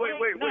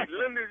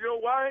 Linda's your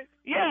wife?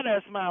 Yeah,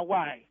 that's my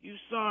wife. You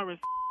sorry.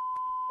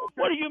 Okay.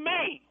 What do you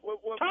mean?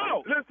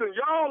 Talk. Listen,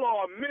 y'all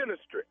are a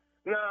ministry.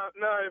 Now,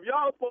 if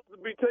y'all supposed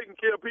to be taking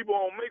care of people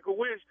on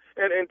Make-A-Wish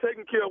and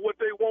taking care of what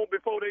they want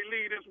before they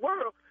leave this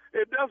world,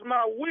 if that's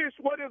my wish,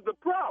 what is the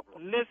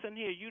problem? Listen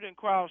here, you done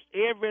crossed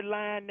every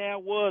line there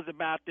was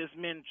about this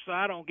ministry, so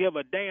I don't give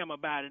a damn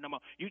about it no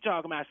more. You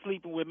talking about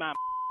sleeping with my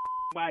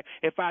wife.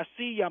 If I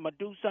see you, I'm going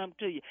to do something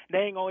to you.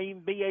 They ain't going to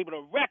even be able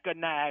to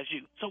recognize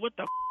you. So what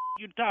the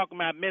you talking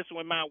about messing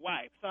with my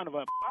wife, son of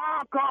a...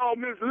 I'll call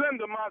Miss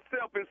Linda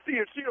myself and see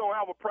if she don't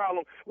have a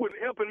problem with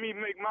helping me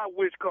make my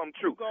wish come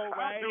true. You go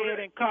right ahead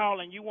and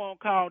call, and you won't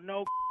call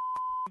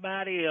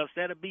nobody else.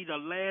 That'll be the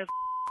last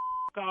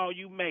call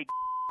you make.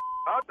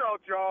 I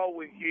thought y'all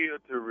were here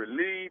to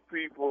relieve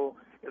people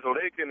so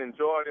they can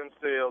enjoy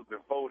themselves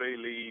before they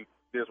leave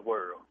this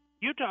world.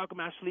 You talking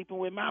about sleeping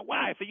with my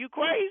wife. Are you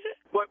crazy?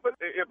 But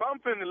if I'm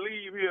finna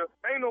leave here,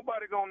 ain't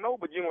nobody gonna know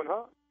but you and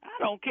her. I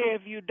don't care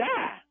if you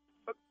die.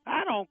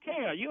 I don't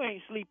care. You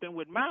ain't sleeping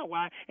with my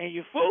wife, and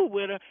you fool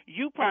with her,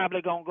 you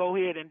probably gonna go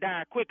ahead and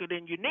die quicker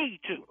than you need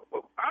to.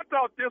 I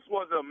thought this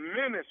was a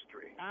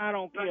ministry. I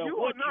don't care you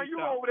what now you you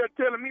thought. over there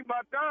telling me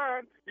about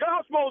dying. Y'all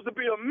supposed to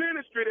be a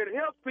ministry that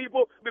helps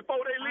people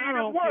before they leave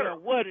I don't this care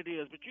world. what it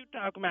is, but you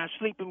talking about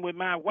sleeping with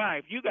my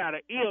wife. You got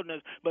an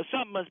illness, but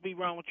something must be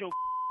wrong with your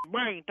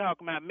brain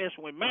talking about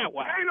messing with my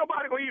wife. Ain't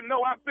nobody gonna even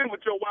know I've been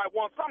with your wife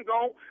once I'm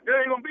gone. There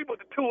ain't gonna be but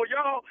the two of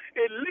y'all.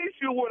 At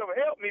least you would have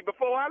helped me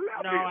before I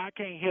left No, here. I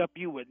can't help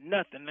you with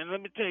nothing. And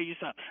let me tell you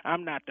something.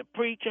 I'm not the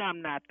preacher.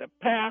 I'm not the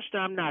pastor.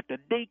 I'm not the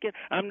deacon.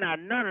 I'm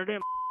not none of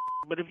them.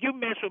 But if you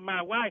mess with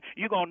my wife,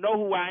 you're going to know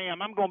who I am.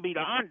 I'm going to be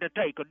the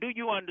Undertaker. Do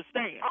you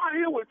understand? I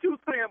hear what you're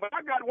saying, but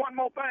I got one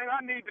more thing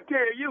I need to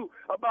tell you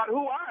about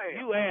who I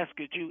am. You ask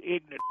it, you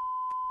ignorant.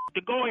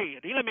 Go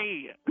ahead. Let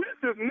me hear. This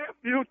is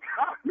nephew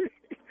Tommy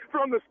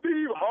from the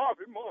Steve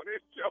Harvey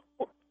Morning Show.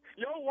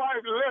 Your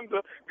wife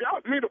Linda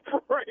got me to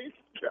praise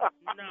God.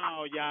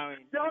 No, y'all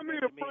ain't Y'all doing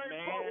need that to to me, pray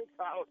man.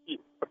 for you.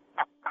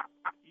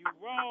 You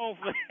wrong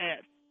for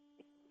that.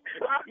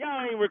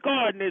 Y'all ain't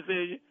recording this,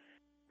 is you?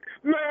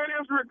 Man,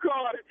 it's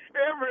recorded.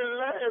 Every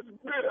last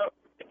bit of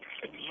it.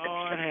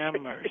 Lord have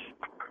mercy.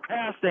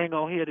 Pastor ain't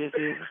going to hear this, is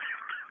he?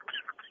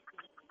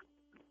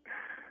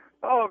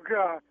 Oh,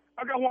 God.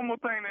 I got one more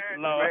thing to ask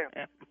Lord. you,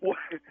 man.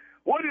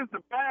 What is the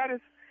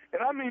baddest,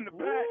 and I mean the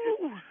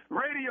baddest,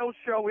 radio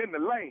show in the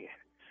land?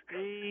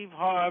 Steve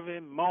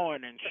Harvey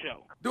Morning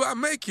Show. Do I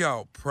make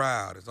y'all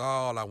proud? Is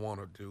all I want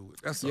to do.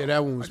 That's Yeah, all.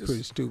 that one was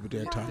pretty stupid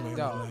that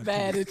time.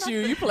 Bad at you.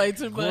 You play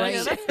too much.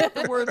 Yeah, that's not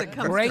the word that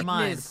comes to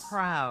mind. Greatness.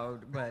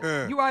 Proud, but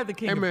you are the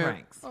king Hey, of man,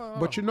 pranks.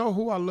 but you know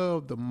who I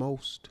love the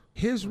most?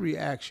 His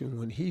reaction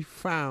when he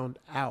found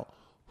out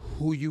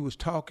who you was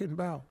talking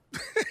about.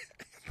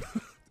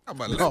 I'm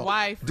a No,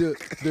 wife.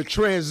 The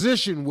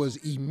transition was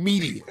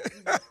immediate.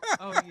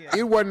 Oh, yeah.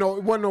 It wasn't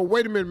no,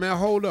 wait a minute, man,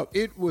 hold up.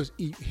 It was,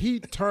 he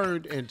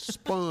turned and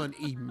spun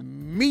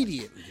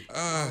immediately.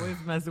 Always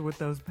messing with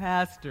those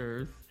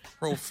pastors.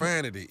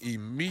 Profanity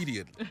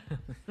immediately.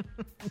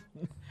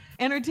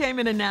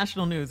 Entertainment and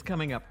national news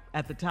coming up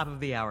at the top of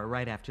the hour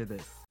right after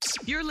this.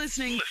 You're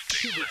listening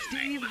to the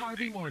Steve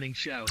Harvey Morning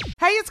Show.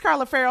 Hey, it's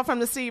Carla Farrell from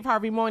the Steve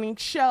Harvey Morning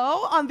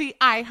Show on the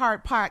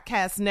iHeart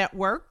Podcast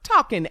Network,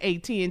 talking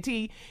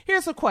AT&T.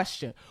 Here's a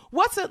question.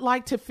 What's it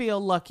like to feel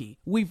lucky?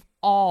 We've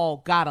all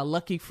got a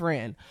lucky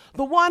friend.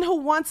 The one who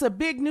wants a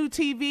big new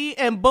TV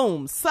and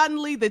boom,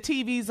 suddenly the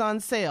TV's on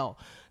sale.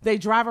 They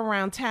drive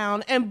around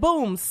town and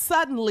boom,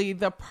 suddenly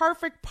the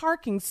perfect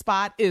parking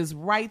spot is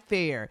right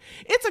there.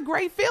 It's a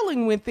great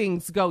feeling when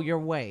things go your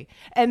way.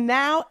 And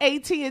now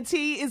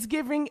AT&T is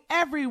giving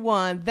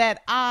everyone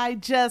that I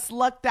just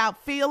lucked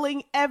out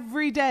feeling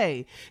every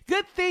day.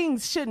 Good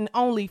things shouldn't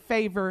only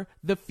favor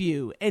the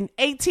few, and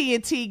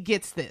AT&T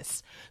gets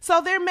this. So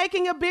they're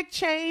making a big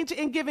change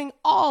in giving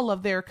all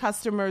of their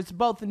customers,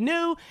 both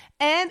new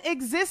and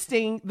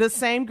existing, the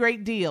same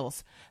great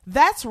deals.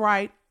 That's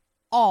right,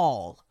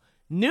 all.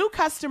 New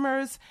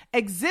customers,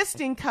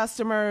 existing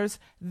customers,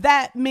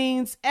 that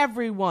means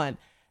everyone,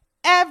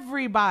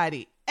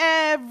 everybody.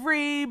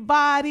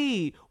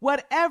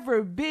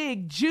 Whatever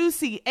big,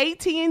 juicy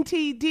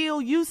AT&T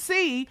deal you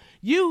see,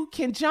 you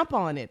can jump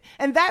on it.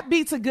 And that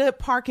beats a good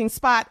parking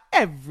spot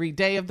every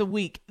day of the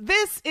week.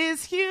 This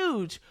is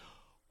huge.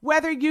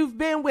 Whether you've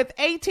been with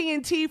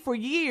AT&T for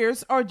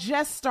years or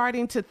just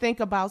starting to think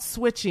about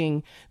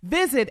switching,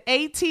 visit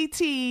att.com/best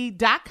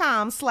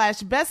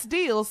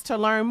deals to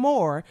learn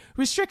more.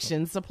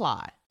 Restrictions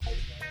apply.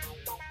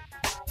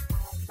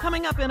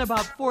 Coming up in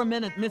about 4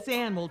 minutes, Miss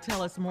Ann will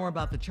tell us more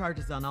about the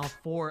charges on all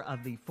 4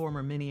 of the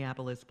former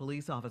Minneapolis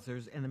police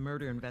officers in the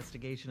murder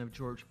investigation of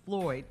George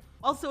Floyd.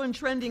 Also in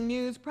trending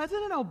news,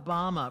 President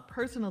Obama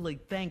personally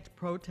thanked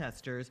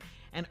protesters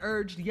and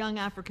urged young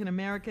African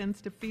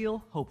Americans to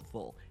feel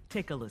hopeful.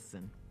 Take a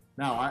listen.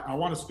 Now, I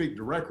want to speak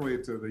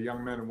directly to the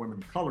young men and women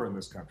of color in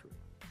this country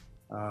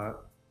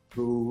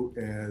who,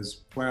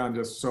 as Cleon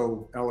just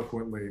so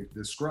eloquently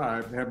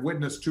described, have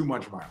witnessed too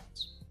much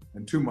violence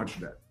and too much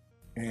death.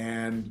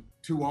 And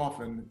too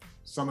often,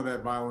 some of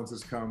that violence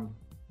has come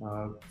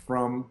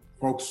from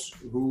folks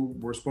who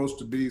were supposed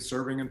to be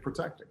serving and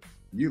protecting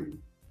you.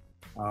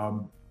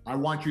 I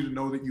want you to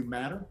know that you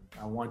matter.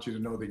 I want you to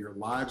know that your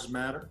lives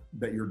matter,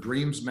 that your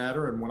dreams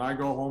matter. And when I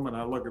go home and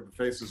I look at the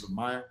faces of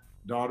my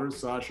daughters,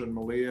 Sasha and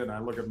Malia, and I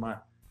look at my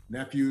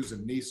nephews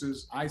and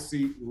nieces, I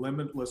see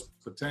limitless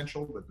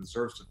potential that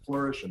deserves to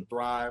flourish and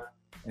thrive.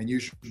 And you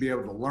should be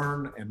able to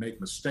learn and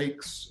make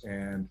mistakes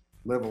and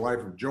live a life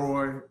of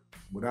joy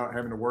without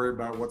having to worry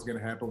about what's going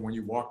to happen when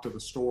you walk to the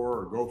store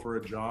or go for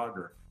a jog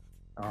or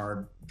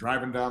are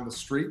driving down the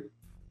street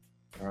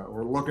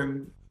or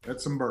looking at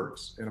some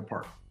birds in a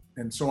park.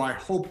 And so I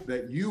hope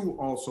that you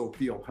also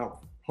feel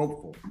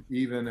hopeful,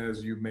 even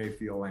as you may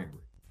feel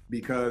angry,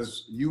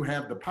 because you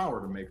have the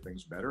power to make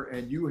things better,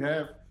 and you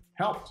have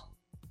helped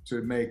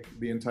to make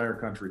the entire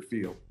country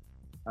feel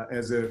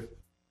as if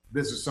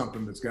this is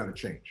something that's got to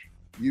change.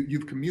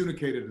 You've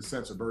communicated a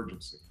sense of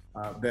urgency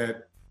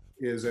that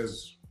is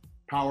as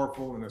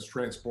powerful and as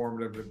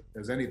transformative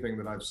as anything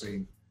that I've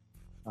seen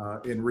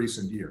in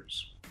recent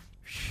years.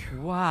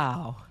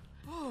 Wow.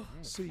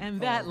 See,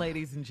 And that,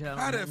 ladies and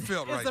gentlemen, How that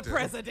felt It's right the there?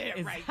 president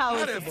is right how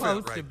How it's that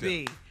supposed felt to right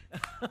be.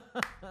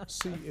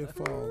 see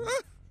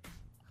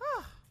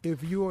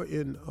if you're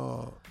in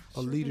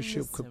a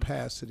leadership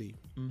capacity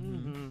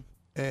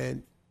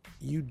and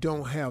you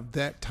don't have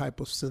that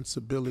type of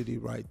sensibility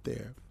right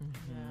there,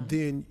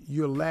 then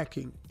you're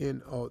lacking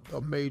in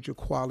a major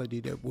quality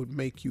that would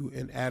make you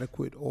an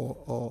adequate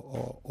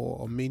or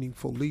a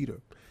meaningful leader.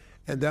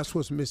 And that's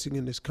what's missing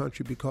in this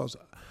country, because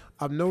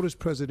I've noticed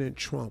President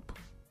Trump,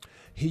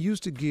 he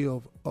used to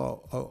give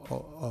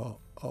a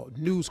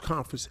news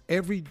conference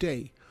every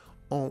day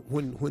on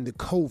when the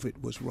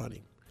COVID was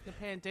running. The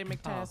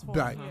pandemic task force.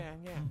 Right.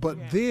 But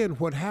then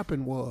what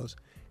happened was,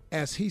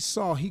 as he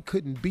saw he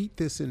couldn't beat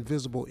this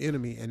invisible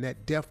enemy and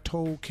that death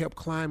toll kept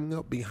climbing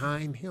up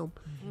behind him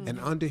and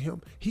under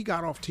him, he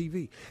got off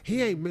TV.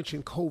 He ain't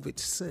mentioned COVID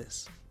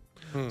since.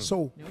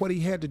 So what he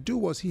had to do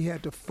was he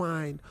had to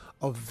find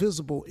a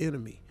visible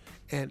enemy.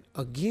 And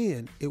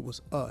again, it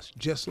was us,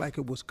 just like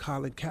it was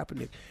Colin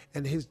Kaepernick.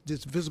 And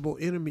this visible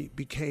enemy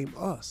became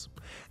us.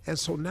 And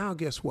so now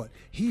guess what?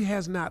 He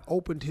has not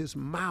opened his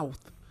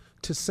mouth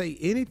to say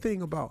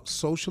anything about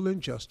social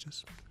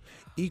injustice,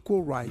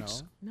 equal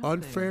rights,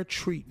 unfair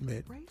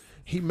treatment.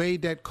 He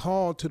made that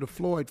call to the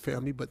Floyd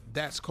family, but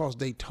that's because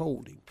they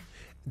told him.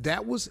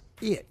 That was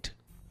it.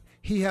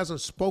 He hasn't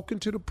spoken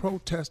to the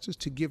protesters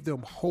to give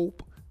them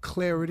hope,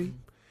 clarity.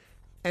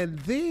 And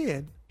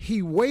then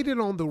he waited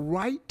on the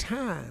right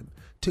time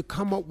to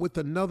come up with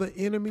another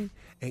enemy.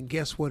 And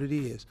guess what it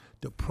is?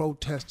 The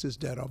protesters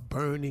that are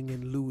burning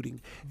and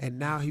looting. And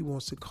now he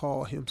wants to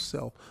call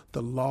himself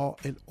the law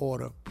and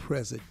order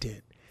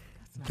president.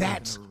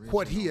 That's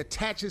what he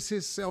attaches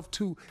himself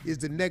to, is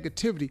the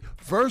negativity,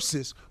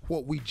 versus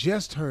what we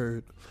just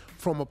heard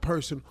from a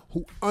person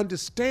who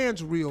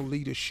understands real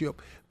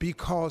leadership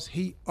because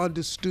he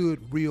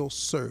understood real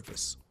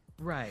service.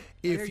 Right.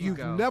 If you've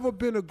never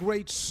been a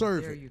great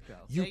servant, you There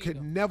you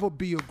can never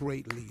be a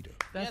great leader.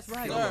 That's Yes,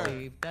 right, sir.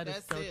 Steve. That is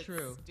That's so it,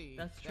 true. Steve.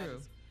 That's That true.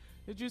 is-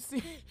 Did you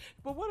see?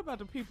 But what about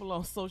the people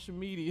on social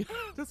media?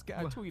 This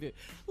guy tweeted,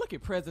 "Look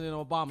at President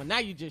Obama. Now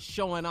you're just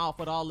showing off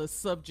with all this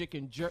subject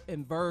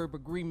and verb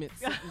agreement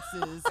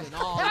sentences and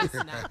all this.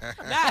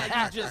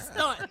 Now you just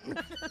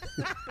stunned."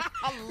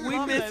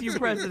 We miss you,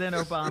 President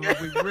Obama.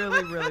 We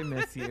really, really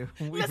miss you.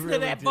 We Listen really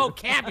to that do.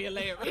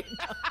 vocabulary.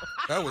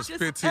 That was Just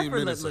 15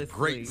 minutes of effortlessly.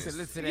 greatness.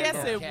 Listen to that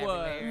Yes, it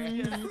vocabulary. was.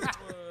 Yes,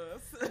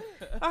 it was.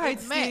 All right,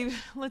 Good match.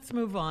 Steve, let's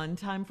move on.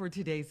 Time for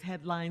today's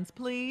headlines,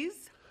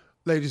 please.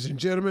 Ladies and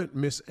gentlemen,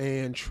 Miss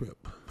Ann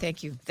Tripp.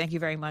 Thank you. Thank you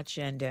very much.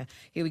 And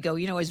here we go.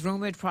 You know, as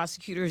rumored,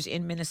 prosecutors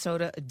in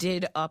Minnesota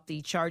did up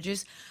the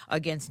charges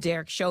against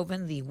Derek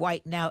Chauvin, the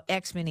white, now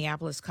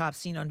ex-Minneapolis cop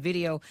seen on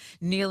video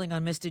kneeling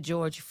on Mr.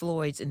 George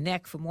Floyd's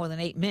neck for more than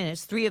 8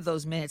 minutes, 3 of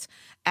those minutes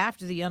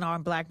after the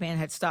unarmed black man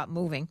had stopped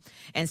moving.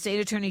 And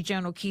State Attorney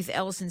General Keith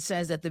Ellison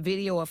says that the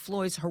video of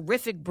Floyd's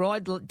horrific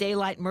broad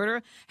daylight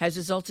murder has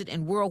resulted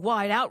in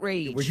worldwide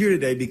outrage. We're here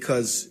today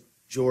because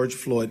George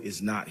Floyd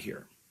is not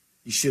here.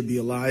 He should be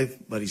alive,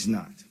 but he's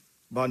not.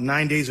 About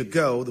 9 days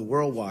ago, the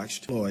world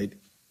watched Floyd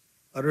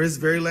utter his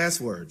very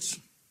last words,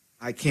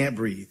 "I can't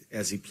breathe,"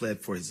 as he pled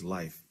for his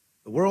life.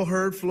 The world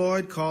heard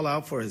Floyd call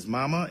out for his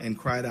mama and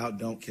cried out,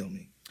 "Don't kill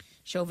me."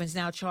 Chauvin's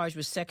now charged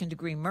with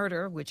second-degree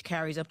murder, which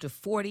carries up to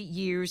 40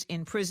 years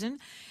in prison.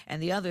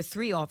 And the other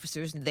 3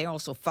 officers, they're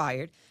also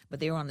fired, but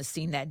they were on the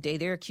scene that day.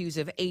 They're accused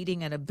of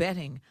aiding and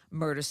abetting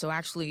murder. So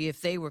actually,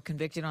 if they were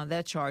convicted on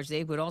that charge,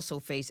 they would also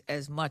face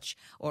as much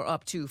or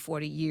up to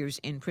 40 years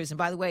in prison.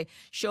 By the way,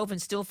 Chauvin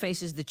still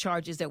faces the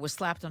charges that were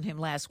slapped on him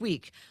last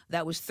week.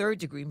 That was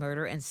third-degree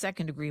murder and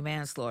second-degree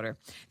manslaughter.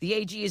 The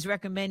AG is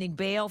recommending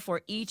bail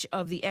for each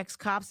of the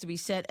ex-cops to be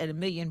set at $1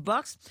 million.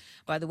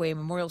 By the way, a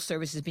memorial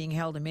service is being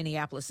held in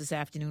Minneapolis this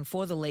afternoon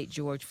for the late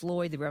George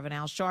Floyd. The Reverend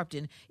Al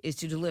Sharpton is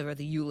to deliver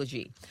the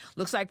eulogy.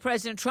 Looks like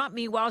President Trump,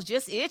 meanwhile, is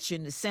just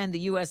itching to send the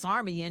U.S.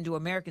 Army into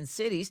American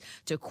cities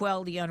to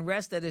quell the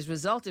unrest that has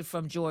resulted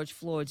from George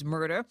Floyd's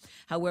murder.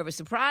 However,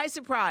 surprise,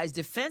 surprise,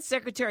 Defense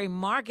Secretary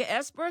Mark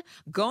Esper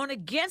going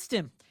against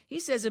him. He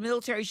says the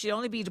military should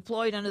only be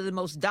deployed under the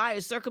most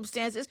dire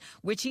circumstances,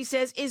 which he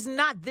says is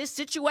not this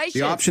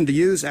situation. The option to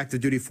use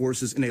active duty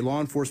forces in a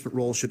law enforcement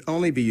role should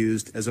only be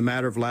used as a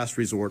matter of last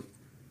resort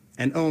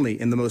and only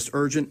in the most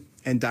urgent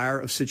and dire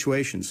of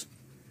situations.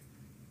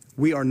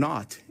 We are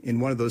not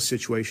in one of those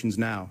situations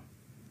now.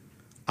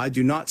 I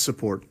do not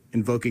support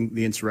invoking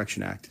the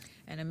Insurrection Act.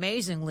 And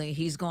amazingly,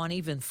 he's gone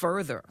even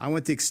further. I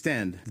want to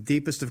extend the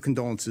deepest of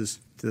condolences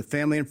to the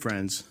family and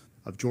friends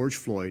of George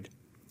Floyd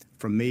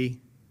from me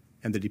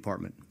and the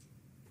department.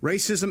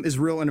 Racism is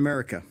real in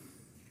America,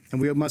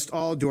 and we must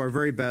all do our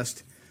very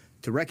best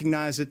to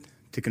recognize it,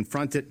 to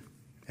confront it,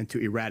 and to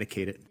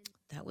eradicate it.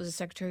 That was the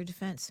Secretary of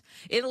Defense.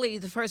 Italy,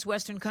 the first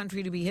Western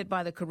country to be hit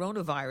by the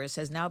coronavirus,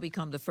 has now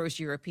become the first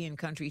European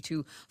country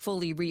to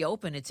fully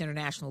reopen its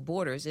international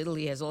borders.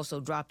 Italy has also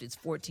dropped its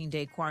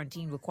 14-day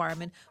quarantine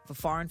requirement for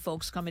foreign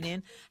folks coming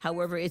in.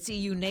 However, its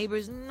EU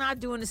neighbors not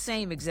doing the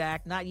same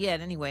not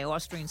yet anyway.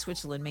 Austria and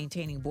Switzerland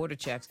maintaining border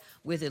checks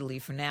with Italy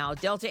for now.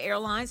 Delta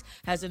Airlines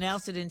has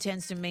announced it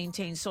intends to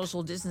maintain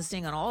social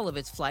distancing on all of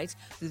its flights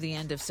through the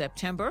end of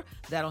September.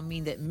 That'll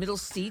mean that middle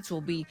seats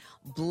will be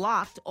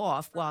blocked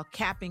off while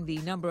capping the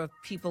number of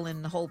people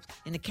in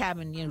the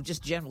cabin,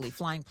 just generally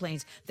flying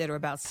planes that are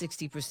about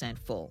 60%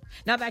 full.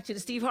 Now back to the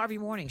Steve Harvey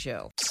Morning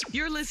Show.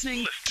 You're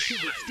listening to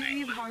the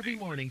Steve Harvey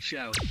Morning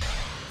Show.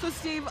 So,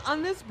 Steve,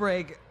 on this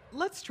break,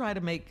 let's try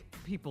to make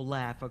people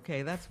laugh,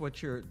 okay? That's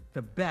what you're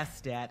the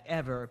best at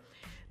ever.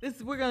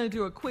 We're going to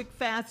do a quick,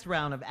 fast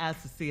round of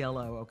Ask the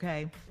CLO,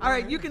 okay? All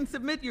right, you can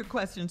submit your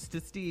questions to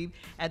Steve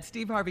at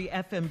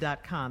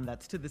steveharveyfm.com.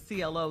 That's to the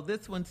CLO.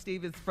 This one,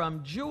 Steve, is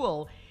from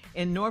Jewel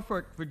in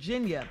Norfolk,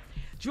 Virginia.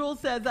 Jewel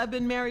says, I've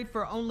been married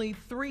for only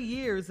 3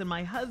 years and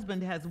my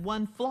husband has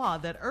one flaw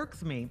that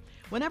irks me.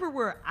 Whenever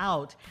we're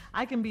out,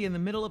 I can be in the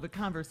middle of a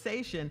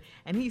conversation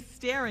and he's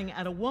staring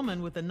at a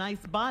woman with a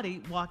nice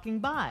body walking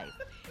by.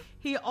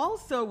 He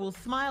also will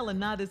smile and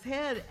nod his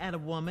head at a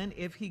woman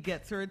if he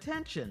gets her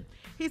attention.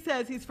 He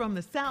says he's from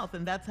the South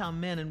and that's how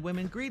men and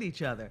women greet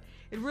each other.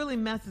 It really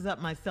messes up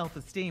my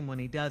self-esteem when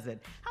he does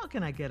it. How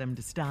can I get him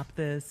to stop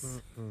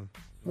this?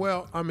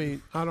 Well, I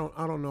mean, I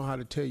don't know how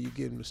to tell you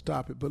get him to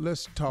stop it, but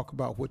let's talk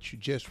about what you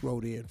just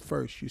wrote in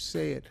first. You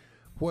said,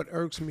 what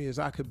irks me is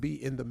I could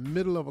be in the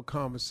middle of a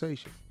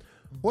conversation.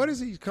 What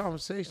is these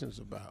conversations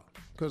about?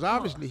 Because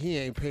obviously he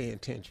ain't paying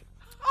attention.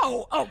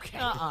 Oh, okay.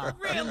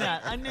 Really?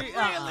 I knew,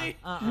 Really?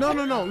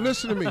 No.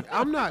 Listen to me.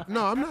 I'm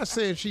not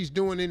saying she's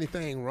doing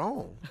anything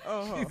wrong.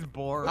 She's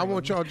boring. I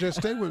want y'all to just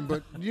stay with me,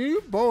 but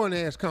you boring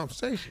ass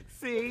conversation.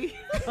 See?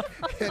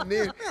 And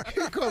then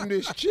here come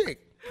this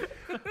chick.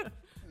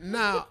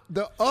 Now,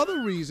 the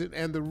other reason,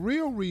 and the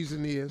real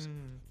reason is,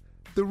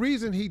 the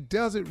reason he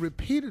does it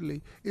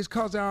repeatedly is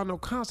because there are no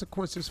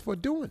consequences for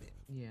doing it.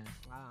 Yeah.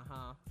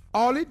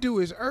 All it do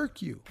is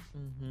irk you.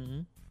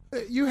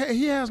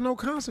 He has no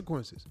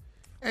consequences.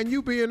 And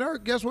you being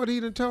irked, guess what he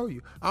done told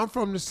you? I'm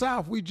from the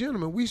South. We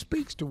gentlemen. We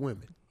speaks to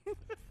women.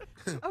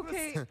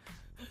 Okay.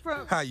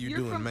 How you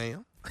doing,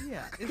 ma'am?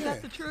 Yeah. Is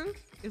that the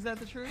truth? Is that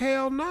the truth?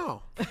 Hell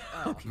no.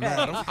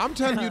 Madam. I'm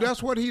telling you,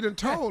 that's what he done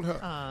told her.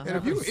 And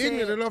if you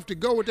ignorant enough to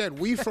go with that,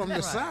 we from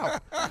the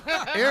South.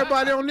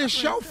 Everybody on this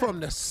show from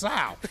the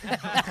South.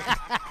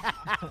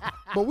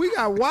 But we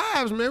got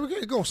wives, man. We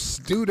can't go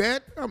do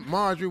that.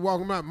 Marjorie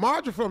walking around.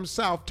 Marjorie from the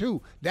South,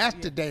 too. That's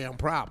the damn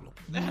problem.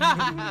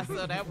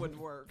 So that wouldn't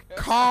work.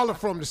 Carla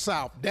from the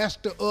South. That's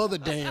the other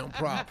damn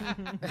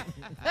problem.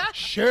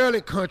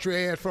 Shirley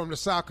country ass from the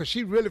South, because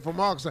she really from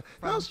Arkansas.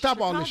 Don't stop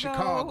all this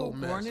Chicago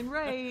mess. Born and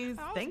raised.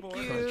 Thank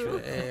you.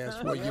 Country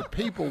ass. Well, your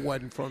people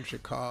wasn't from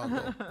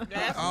Chicago.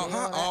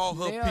 All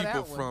her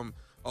people from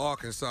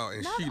Arkansas,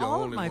 and Not she the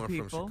all only my one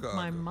people. from Chicago.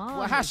 My mom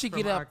Well, how is she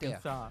from get up there?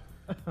 Arkansas.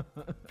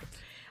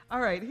 All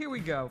right, here we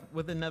go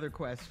with another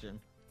question.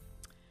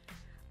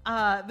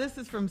 This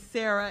is from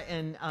Sarah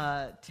in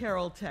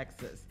Terrell,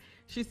 Texas.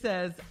 She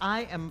says,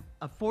 I am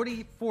a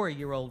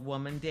 44-year-old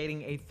woman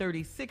dating a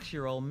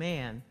 36-year-old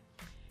man.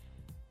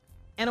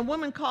 And a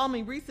woman called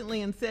me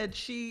recently and said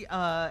she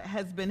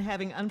has been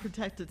having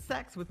unprotected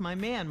sex with my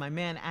man. My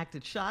man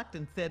acted shocked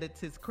and said it's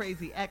his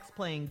crazy ex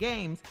playing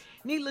games.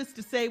 Needless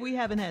to say, we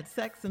haven't had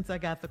sex since I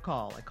got the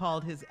call. I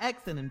called his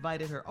ex and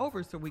invited her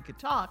over so we could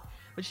talk,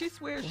 but she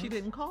swears she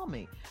didn't call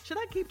me. Should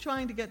I keep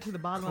trying to get to the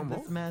bottom of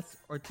this mess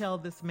or tell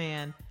this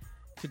man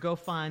to go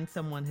find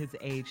someone his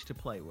age to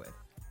play with?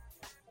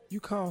 You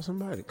call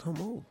somebody, come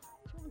over.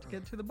 She wants to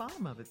get to the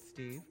bottom of it,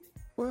 Steve.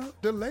 Well,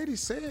 the lady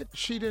said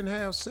she didn't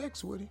have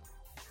sex with him.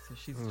 So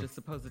she's just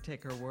supposed to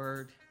take her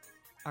word.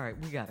 All right,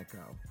 we gotta go.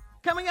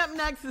 Coming up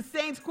next, the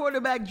Saints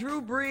quarterback Drew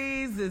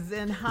Brees is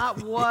in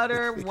hot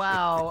water.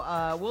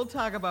 Wow. We'll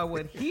talk about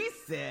what he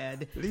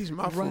said. At least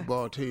my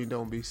football team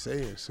don't be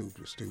saying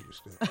super stupid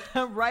stuff.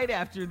 Right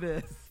after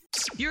this.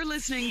 You're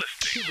listening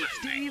to the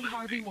Steve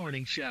Harvey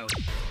Morning Show.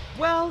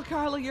 Well,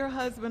 Carla, your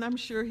husband, I'm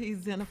sure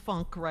he's in a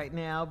funk right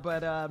now,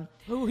 but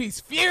he's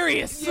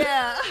furious.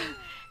 Yeah.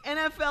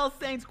 NFL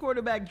Saints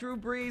quarterback Drew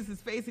Brees is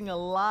facing a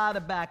lot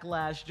of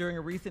backlash during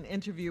a recent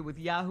interview with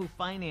Yahoo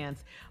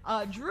Finance.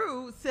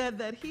 Drew said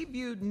that he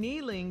viewed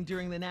kneeling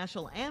during the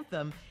national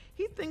anthem.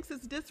 He thinks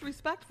it's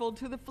disrespectful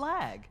to the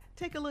flag.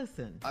 Take a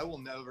listen. I will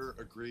never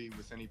agree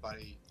with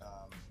anybody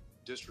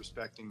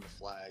disrespecting the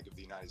flag of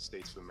the United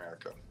States of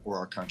America or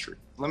our country.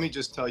 Let me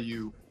just tell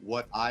you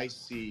what I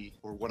see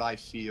or what I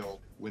feel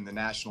when the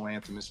national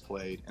anthem is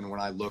played and when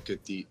I look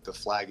at the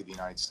flag of the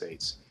United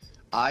States.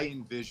 I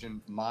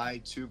envision my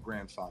two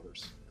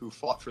grandfathers who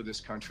fought for this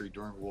country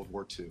during World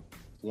War II,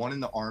 one in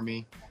the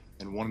Army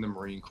and one in the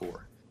Marine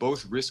Corps.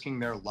 both risking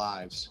their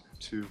lives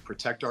to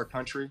protect our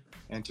country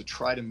and to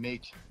try to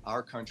make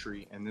our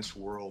country and this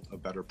world a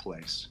better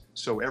place.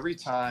 So every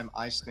time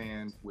I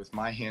stand with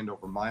my hand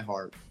over my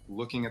heart,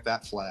 looking at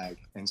that flag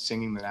and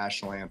singing the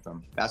national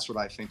anthem, that's what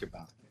I think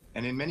about.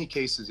 And in many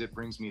cases, it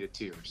brings me to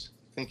tears,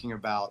 thinking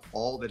about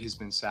all that has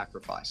been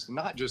sacrificed,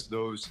 not just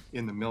those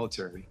in the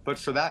military, but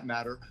for that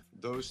matter,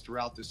 those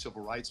throughout the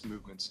civil rights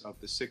movements of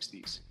the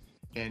 60s,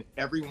 and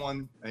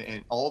everyone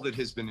and all that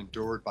has been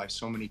endured by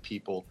so many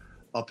people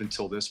up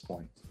until this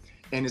point.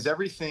 And is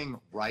everything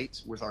right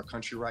with our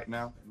country right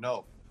now?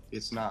 No,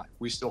 it's not.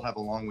 We still have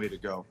a long way to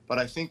go. But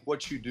I think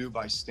what you do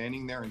by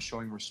standing there and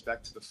showing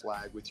respect to the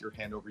flag with your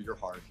hand over your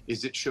heart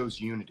is it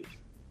shows unity.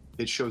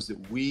 It shows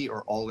that we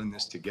are all in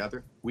this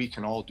together. We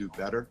can all do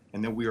better,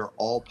 and that we are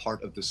all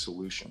part of the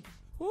solution.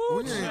 We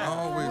ain't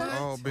always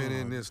all been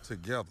in this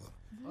together.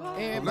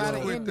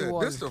 Everybody in New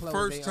Orleans This is the closed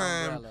first their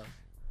time umbrella.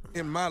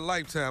 in my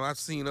lifetime I've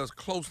seen us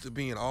close to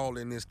being all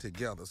in this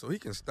together. So he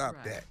can stop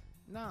that.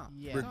 No.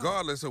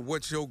 Regardless of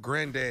what your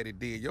granddaddy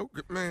did.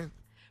 Man.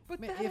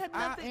 But Man, that if had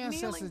our nothing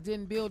ancestors kneeling.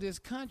 didn't build this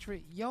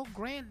country, your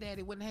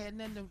granddaddy wouldn't have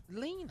nothing to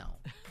lean on.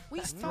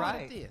 We started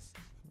Right. this.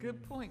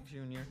 Good point,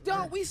 Junior.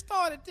 We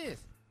started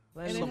this.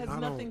 And it has I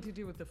nothing don't- to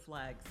do with the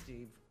flag,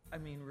 Steve. I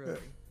mean,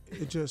 really.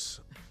 It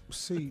just,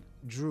 see,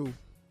 Drew,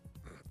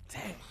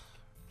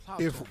 Talk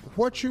if to 'em.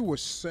 what you were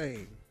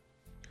saying,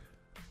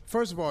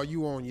 first of all,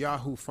 you on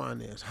Yahoo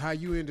Finance, how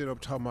you ended up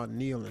talking about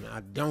kneeling,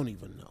 I don't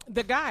even know.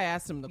 The guy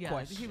asked him the Yeah,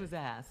 question. he was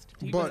asked.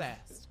 He But- was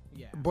asked.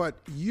 Yeah. But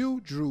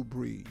you, Drew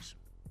Brees,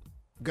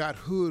 got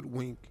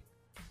hoodwinked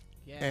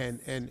Yes.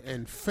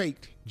 and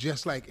faked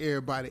just like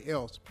everybody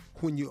else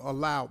when you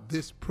allowed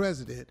this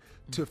president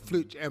to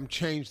flip and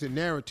change the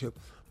narrative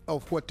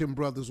of what them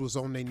brothers was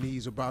on their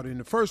knees about in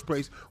the first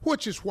place,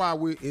 which is why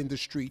we're in the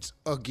streets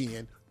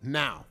again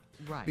now.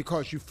 Right.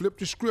 Because you flipped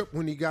the script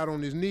when he got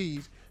on his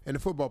knees and the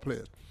football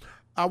players.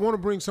 I want to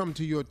bring something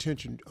to your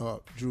attention,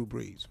 Drew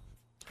Brees.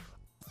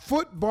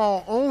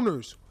 Football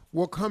owners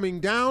were coming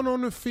down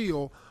on the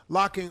field,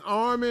 locking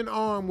arm in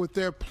arm with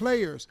their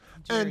players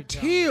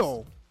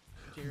until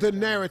the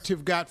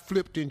narrative got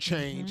flipped and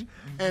changed.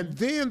 And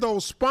then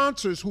those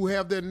sponsors who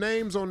have their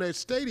names on their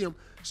stadium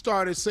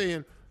started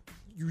saying,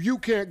 you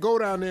can't go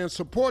down there and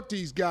support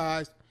these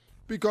guys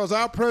because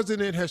our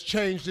president has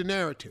changed the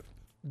narrative.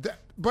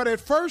 But at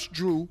first,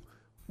 Drew,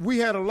 we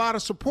had a lot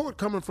of support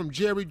coming from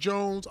Jerry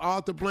Jones,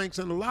 Arthur Blanks,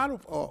 and a lot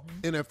of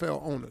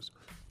NFL owners.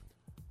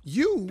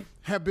 You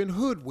have been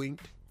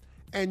hoodwinked,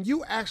 and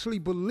you actually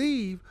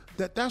believe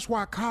that that's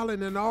why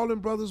Colin and all them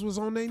brothers was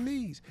on their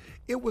knees.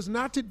 It was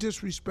not to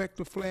disrespect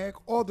the flag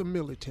or the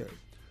military.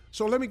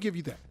 So let me give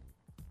you that.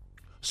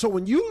 So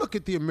when you look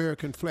at the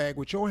American flag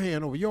with your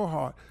hand over your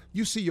heart,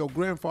 you see your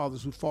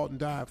grandfathers who fought and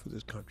died for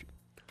this country.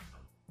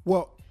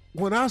 Well,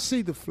 when I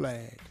see the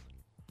flag,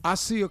 I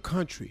see a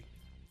country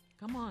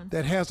Come on.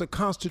 that has a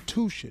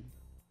constitution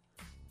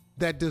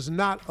that does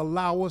not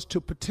allow us to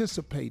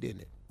participate in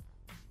it.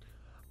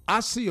 I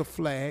see a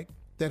flag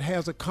that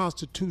has a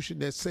constitution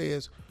that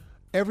says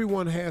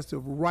everyone has the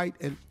right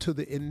and to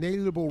the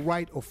inalienable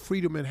right of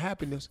freedom and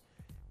happiness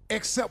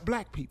except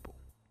black people.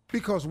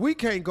 Because we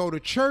can't go to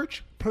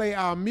church, play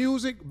our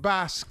music,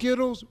 buy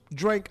Skittles,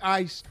 drink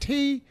iced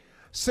tea,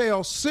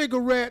 sell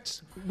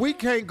cigarettes. We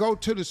can't go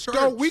to the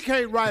store. We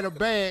can't write a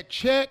bad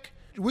check.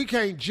 We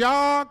can't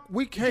jog.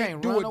 We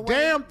can't do a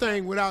damn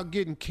thing without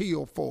getting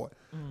killed for it.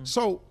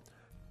 So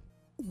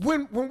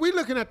when we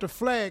looking at the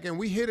flag and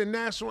we hear the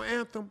national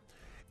anthem,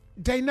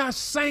 they not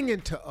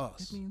singing to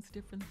us. It means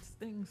different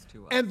things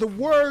to us. And the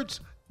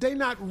words, they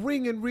not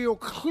ringing real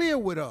clear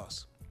with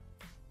us.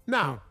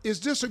 Now, is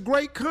this a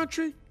great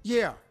country?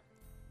 Yeah.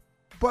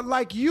 But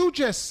like you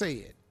just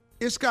said,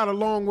 it's got a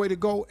long way to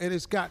go and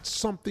it's got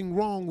something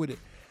wrong with it.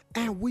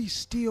 And we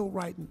still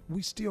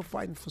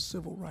fighting for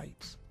civil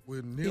rights.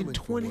 We're kneeling in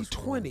for what's wrong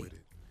 2020. with it.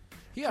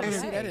 You ought to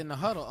see that in the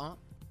huddle, huh?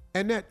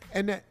 And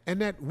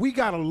that we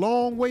got a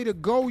long way to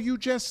go, you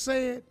just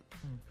said.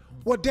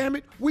 Well, damn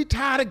it, we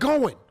tired of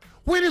going.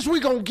 When is we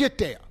gonna get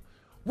there?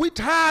 We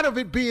tired of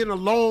it being a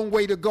long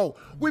way to go.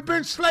 We've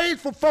been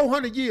slaves for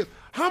 400 years.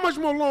 How much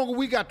more longer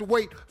we got to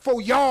wait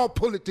for y'all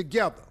pull it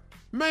together?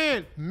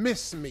 Man,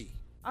 miss me.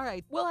 All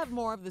right, we'll have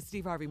more of the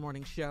Steve Harvey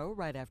Morning Show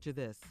right after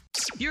this.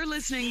 You're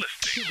listening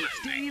to the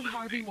Steve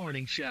Harvey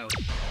Morning Show.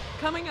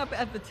 Coming up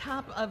at the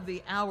top of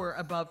the hour,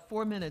 about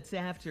 4 minutes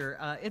after,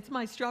 it's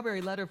my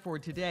strawberry letter for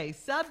today.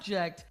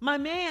 Subject, my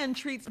man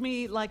treats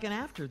me like an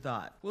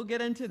afterthought. We'll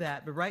get into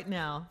that, but right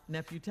now,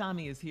 Nephew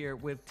Tommy is here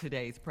with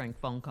today's prank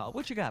phone call.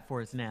 What you got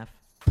for us, Neff?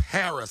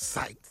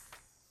 Parasites.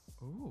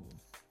 Ooh.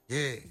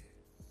 Yeah.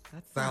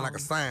 That sound like a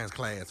science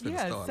class.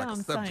 Yeah, start, it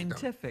sounds like a subject,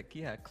 scientific.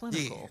 Yeah,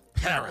 clinical. Yeah,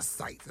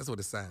 parasites. That's what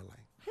it sounds like.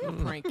 He'll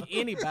prank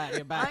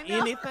anybody about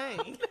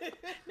anything.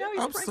 No,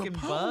 he's pranking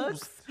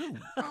Buzz.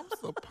 I'm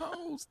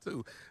supposed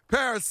to.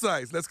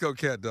 Parasites. Let's go,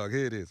 cat dog.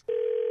 Here it is.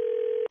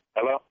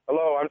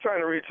 Hello, I'm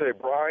trying to reach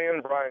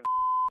Brian.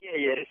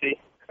 Yeah, this is.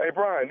 Hey,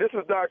 Brian, this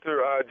is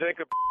Dr.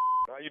 Jacob.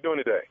 How you doing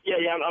today? Yeah,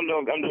 I'm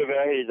doing good.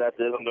 Hey, that's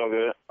it. I'm doing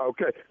good.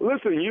 Okay.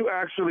 Listen, you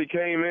actually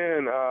came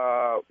in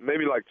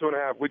maybe like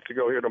 2.5 weeks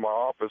ago here to my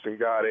office and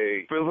got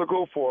a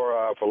physical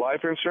for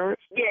life insurance.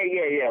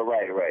 Yeah.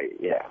 Right.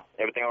 Yeah.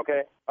 Everything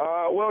okay?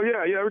 Well,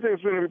 yeah.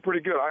 Everything's going to be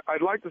pretty good.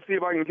 I'd like to see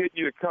if I can get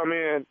you to come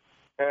in,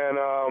 and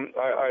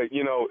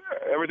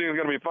everything's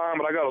going to be fine.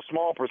 But I got a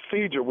small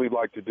procedure we'd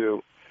like to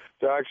do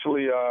to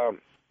actually,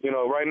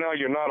 right now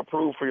you're not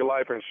approved for your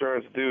life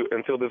insurance due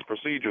until this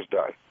procedure's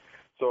done.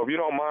 So if you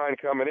don't mind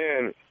coming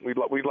in,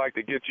 we'd like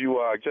to get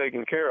you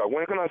taken care of.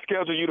 When can I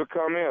schedule you to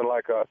come in?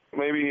 Like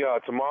maybe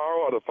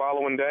tomorrow or the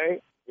following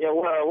day? Yeah.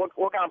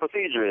 What kind of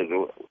procedure is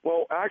it?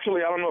 Well,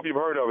 actually, I don't know if you've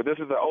heard of it. This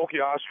is the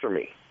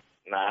osteotomy.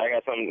 Nah, I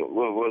got something.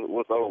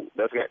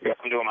 That's got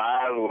something to do with my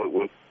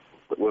eyes.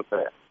 What's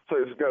that? So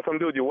it's got something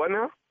to do with your what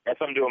now? That's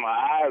something to do with my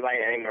eyes.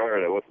 I ain't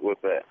heard of it.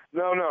 What's that?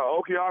 No.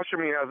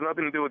 Osteotomy has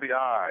nothing to do with the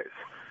eyes.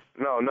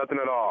 No, nothing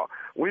at all.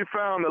 We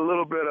found a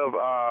little bit of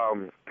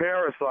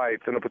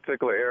parasites in a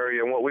particular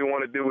area, and what we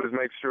want to do is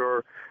make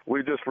sure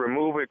we just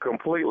remove it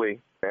completely,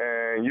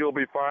 and you'll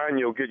be fine.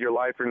 You'll get your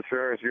life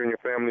insurance. You and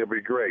your family will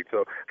be great.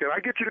 So can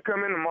I get you to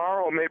come in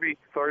tomorrow or maybe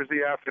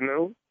Thursday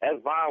afternoon? That's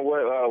fine.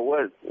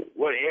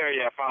 What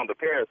area I found the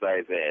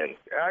parasites in?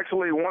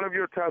 Actually, one of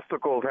your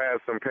testicles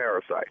has some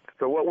parasites.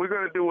 So what we're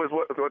going to do is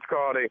what's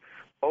called a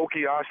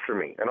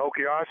osteotomy. An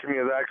osteotomy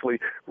is actually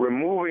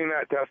removing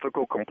that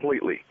testicle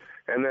completely,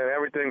 and then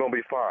everything will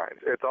be fine.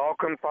 It's all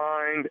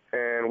confined,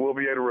 and we'll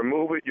be able to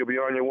remove it. You'll be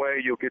on your way.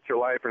 You'll get your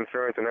life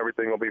insurance, and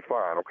everything will be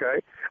fine.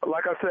 Okay?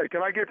 Like I said,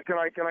 can I get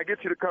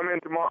you to come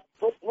in tomorrow?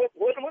 What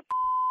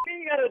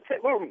you got to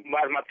take?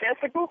 My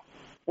testicle?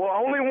 Well,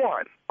 only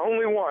one,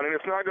 and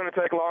it's not going to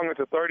take long. It's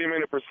a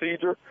 30-minute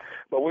procedure,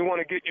 but we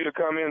want to get you to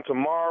come in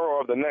tomorrow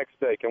or the next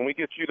day. Can we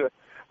get you to?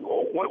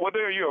 What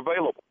day are you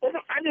available?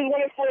 I just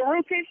wanted for a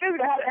routine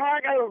physical. How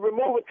I got to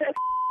remove a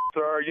testicle?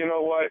 Sir, you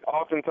know what?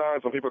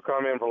 Oftentimes when people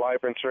come in for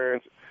life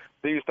insurance,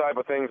 these type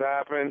of things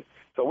happen.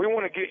 So we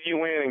want to get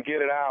you in and get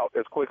it out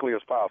as quickly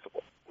as possible.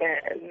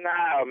 Man,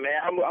 nah,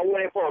 man. I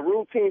went in for a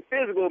routine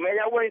physical,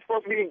 man. Y'all wasn't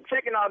supposed to be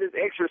checking all this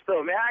extra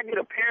stuff, man. I get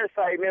a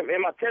parasite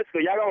in my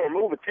testicle. Y'all gonna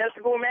remove a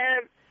testicle,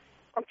 man?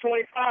 I'm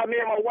 25, me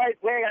and my wife,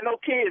 we ain't got no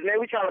kids, man.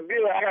 We trying to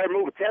build. I got to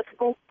remove a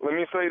testicle. Let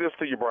me say this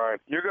to you, Brian.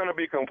 You're going to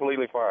be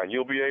completely fine.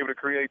 You'll be able to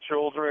create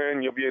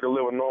children. You'll be able to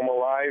live a normal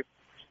life.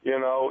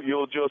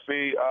 You'll just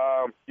be,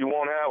 you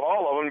won't have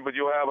all of them, but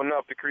you'll have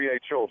enough to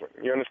create children.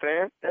 You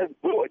understand? That's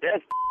good.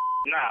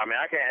 Nah, man,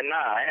 I can't,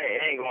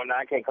 I ain't going,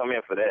 I can't come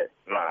in for that.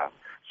 Nah.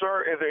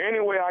 Sir, is there any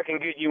way I can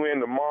get you in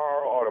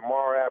tomorrow or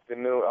tomorrow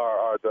afternoon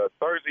or the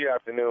Thursday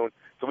afternoon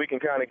so we can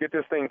kind of get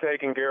this thing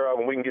taken care of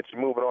and we can get you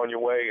moving on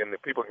your way and the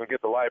people can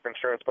get the life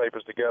insurance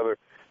papers together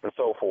and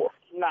so forth?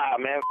 Nah,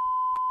 man.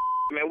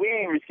 Man, we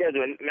ain't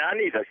rescheduling. Man, I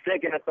need a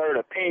second or third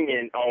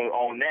opinion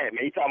on that,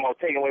 man. You talking about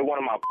taking away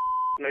one of my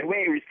man,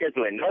 we ain't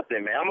rescheduling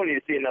nothing, man. I'm going to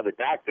need to see another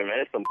doctor,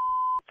 man. That's some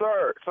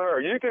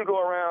Sir, you can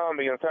go around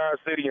the entire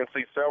city and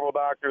see several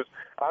doctors.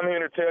 I'm here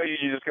to tell you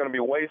you're just going to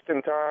be wasting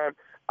time.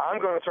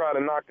 I'm going to try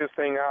to knock this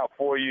thing out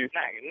for you.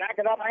 Knock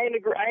it off. I ain't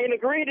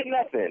agreed to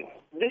nothing.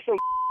 This some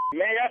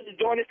man, y'all just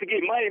doing this to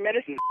get money, man.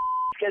 This is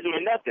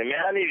scheduling nothing,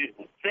 man. I need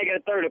a second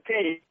or third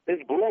opinion.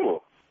 This is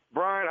brutal.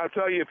 Brian, I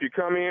tell you, if you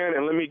come in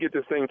and let me get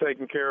this thing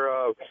taken care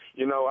of,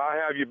 I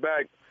have you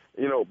back,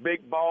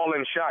 big ball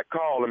and shot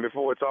calling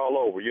before it's all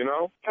over, And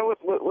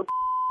what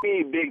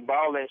mean big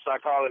ball and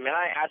shot calling, man?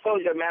 I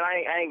told you, man,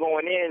 I ain't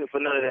going in for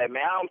none of that,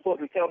 man. I'm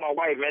supposed to tell my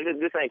wife, man,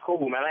 this ain't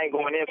cool, man. I ain't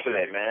going in for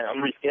that, man. I'm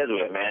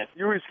rescheduling, man.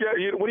 You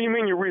reschedule? What do you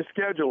mean you're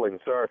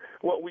rescheduling, sir?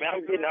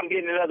 Man, I'm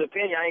getting another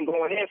opinion. I ain't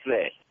going in for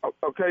that.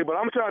 Okay, but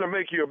I'm trying to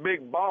make you a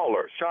big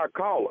baller, shot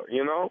caller,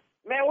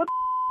 Man,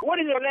 what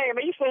is your name,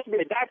 man? You supposed to be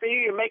a doctor.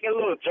 You're making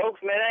little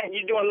jokes, man.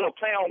 You doing a little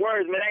play on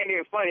words, man. That ain't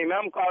even funny,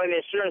 man. I'm calling the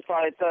insurance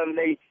party telling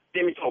them they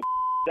send me to a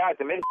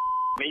doctor, man.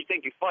 Man, you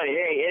think you're funny.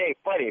 It ain't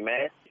funny,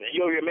 man.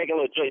 You over here making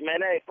a little joke.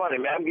 Man, that ain't funny,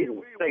 man. I'm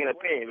getting second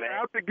opinion, man.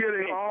 After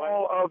getting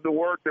all of the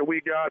work that we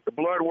got, the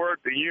blood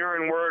work, the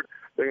urine work,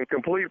 the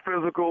complete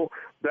physical,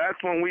 that's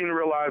when we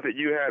realized that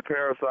you had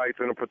parasites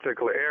in a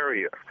particular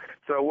area.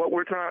 So what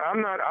we're trying,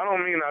 I'm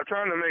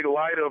trying to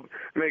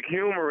make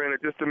humor in it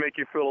just to make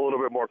you feel a little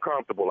bit more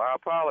comfortable. I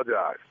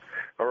apologize.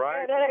 All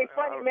right? Man, that ain't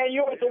funny, man.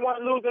 You ain't the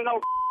one losing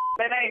no.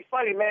 Man, that ain't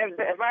funny, man.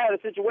 If I had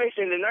a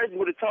situation, the nurse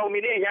would have told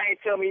me then. Y'all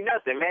ain't tell me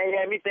nothing, man. You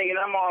had me thinking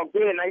I'm all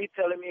good. Now you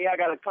telling me I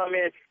got to come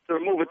in to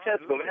remove a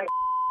testicle, man.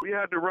 We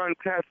had to run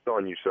tests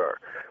on you, sir.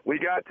 We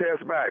got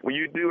tests back. Well,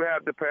 you do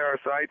have the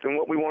parasites, and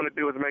what we want to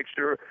do is make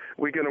sure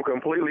we get them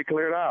completely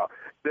cleared out.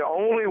 The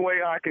only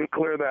way I can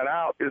clear that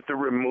out is to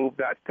remove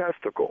that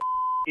testicle.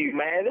 You,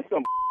 man, this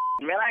some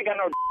man, I ain't got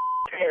no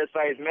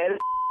parasites, man.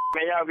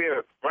 Man, y'all be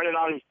running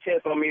all these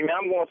tests on me, man.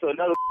 I'm going to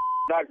another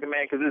doctor,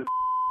 man, because this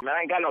man,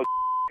 I ain't got no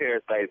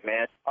parasites,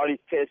 man. All these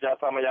tests y'all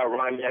talking about y'all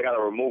running me, I got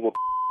to remove a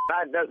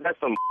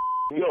that's some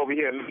you over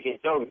here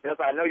making jokes.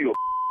 That's how I know you a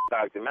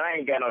doctor, man. I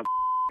ain't got no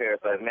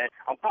parasites, man.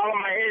 I'm calling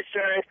my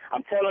insurance.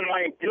 I'm telling them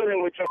I ain't dealing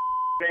with your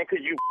man,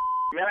 because you,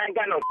 man, I ain't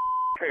got no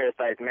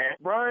parasites, man.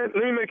 Brian,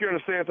 let me make you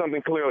understand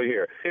something clearly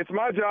here. It's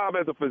my job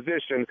as a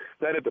physician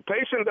that if the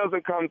patient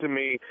doesn't come to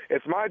me,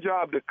 it's my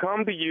job to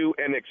come to you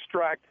and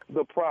extract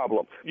the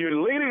problem. You're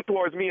leaning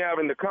towards me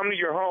having to come to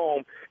your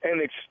home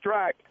and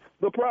extract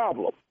the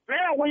problem.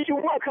 Man, when you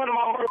want to come to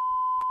my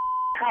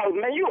house,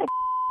 man, you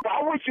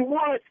I wish you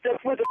would step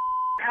with the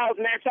house,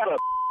 man, try to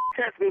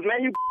testicles,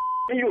 man. You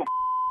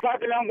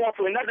doctor, I'm going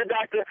to another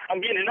doctor,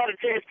 I'm getting another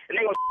test, and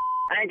they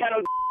I ain't got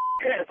no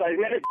parasites,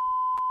 man.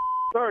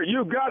 Sir,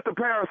 you got the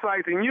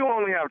parasites, and you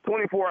only have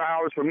 24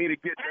 hours for me to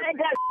get I ain't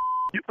got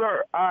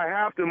Sir, I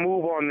have to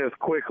move on this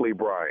quickly,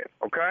 Brian,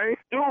 okay?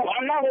 Dude,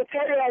 I'm not going to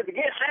tell you that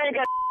again. I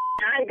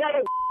ain't got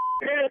no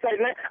parasites,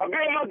 man. I've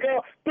been with my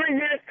girl 3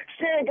 years.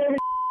 She ain't got no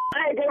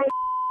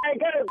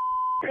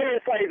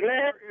parasites,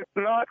 man. It's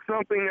not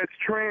something that's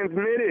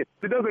transmitted.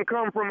 It doesn't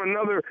come from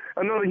another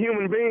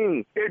human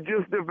being. It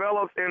just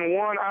develops in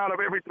 1 out of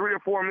every 3 or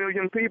 4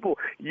 million people.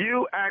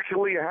 You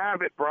actually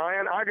have it,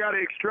 Brian. I got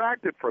to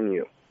extract it from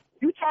you.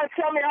 You trying to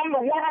tell me I'm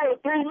the 1 out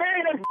of 3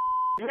 million?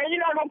 Man,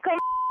 you're not going to come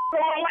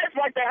my life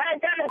like that. I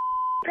ain't got no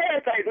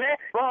parasites, man.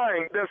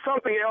 Brian, there's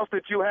something else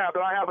that you have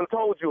that I haven't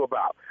told you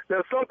about.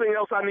 There's something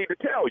else I need to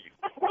tell you.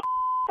 What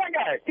I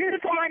got? You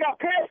just told me I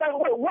got parasites.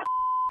 What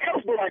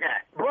else do I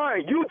got?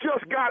 Brian, you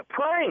just got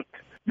pranked.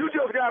 You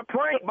just got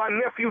pranked by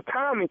nephew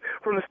Tommy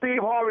from the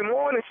Steve Harvey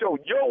Morning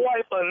Show. Your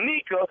wife,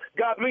 Anika,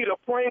 got me to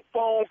prank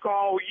phone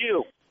call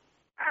you.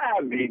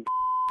 I'll be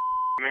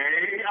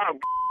man.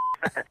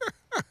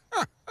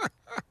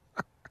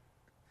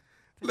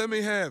 Let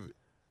me have it.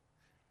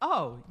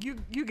 Oh,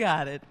 you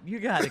got it. You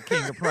got it,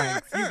 King of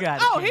Pranks. You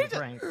got it, King of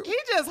Pranks. He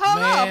just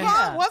hung up,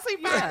 huh? Yeah. Once he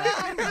found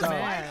out.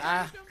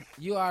 Man,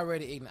 you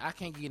already ignorant. I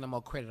can't give you no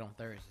more credit on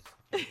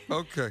Thursdays.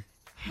 Okay.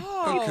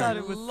 Oh, he thought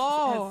it was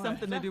Lord. had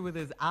something to do with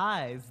his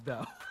eyes,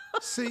 though.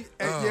 See,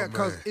 yeah,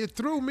 because it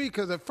threw me,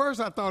 because at first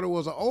I thought it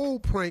was an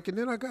old prank, and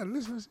then I got,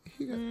 listen,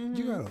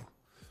 you got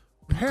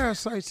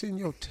parasites in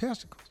your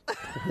testicles.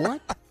 What?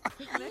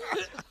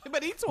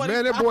 But he's 25.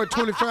 Man, that boy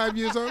 25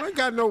 years old. I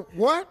got no,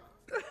 what?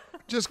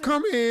 Just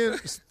come in,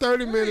 it's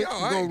 30 minutes, I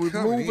you're going ain't to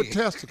remove a coming in.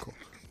 testicle.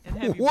 And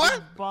have you What?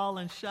 been ball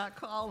and shot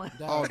calling.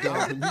 Oh,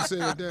 dog, you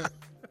said that.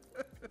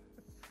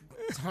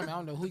 Tommy, I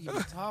don't know who you be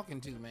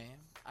talking to, man.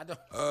 I don't.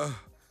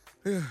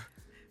 Yeah.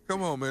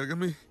 Come on, man.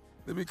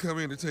 Let me come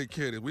in and take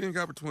care of this. We ain't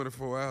got but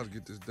 24 hours to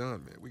get this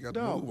done, man. We got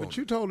to No, move on. but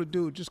you told the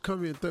dude, just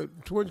come in,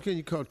 when can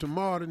you come?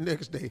 Tomorrow, the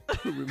next day,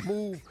 to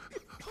remove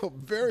a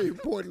very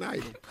important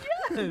item.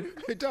 Yes.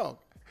 Hey, dog,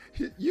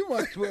 you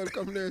might as well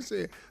come there and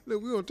say,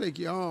 look, we're going to take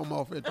your arm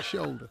off at the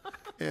shoulder,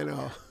 and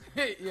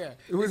Yeah.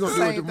 we're going to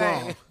do it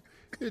tomorrow.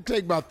 It'll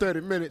take about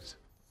 30 minutes.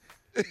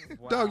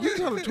 Wow. Dog, you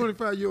tell a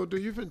 25-year-old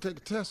dude you finna take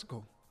a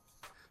testicle.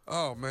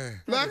 Oh,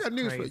 man. Look, I got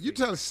news for you. You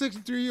tell a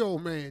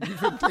 63-year-old man you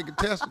finna take a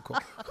testicle.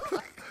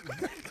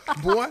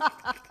 Boy.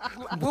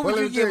 What would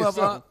you give up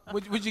on?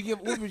 What would you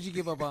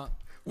give up on?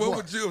 What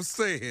would you have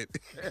said?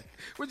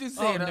 What you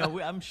say? Oh,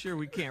 no, I'm sure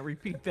we can't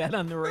repeat that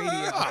on the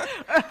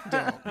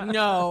radio.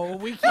 No,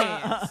 we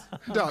can't.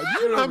 Dog,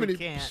 you know how many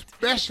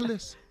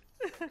specialists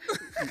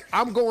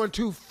I'm going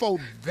to for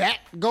that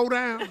go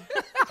down?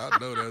 I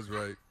know that's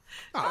right.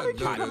 How did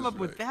you come up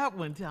with that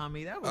one,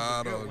 Tommy? That was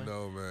I a good don't one.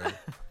 know, man.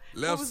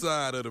 Left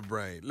side of the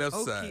brain. Left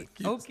side.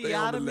 Stay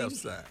on the left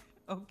side.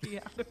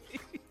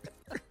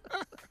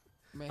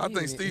 Man, I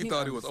think Steve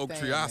thought it was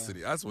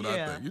Oaktriosity. That's what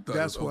I think. You thought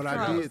That's it was what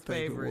I did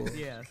think favorite, it was.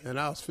 yes. And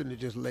I was finna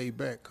just lay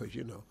back because,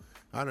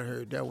 I done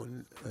heard that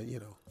one, a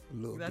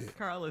little That's bit.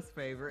 Carla's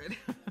favorite.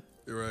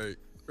 Right.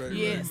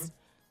 Yes.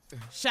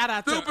 Shout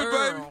out Stupid, to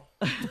Earl.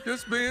 baby.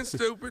 Just being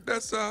stupid,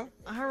 that's all.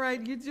 All right,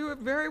 you do it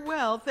very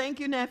well. Thank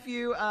you,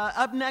 nephew.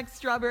 Up next,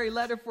 Strawberry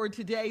Letter for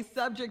today.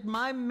 Subject,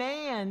 my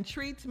man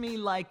treats me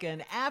like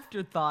an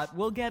afterthought.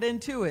 We'll get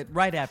into it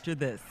right after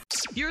this.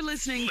 You're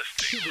listening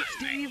to the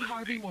Steve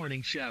Harvey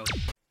Morning Show.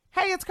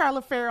 Hey, it's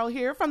Carla Farrell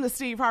here from the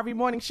Steve Harvey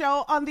Morning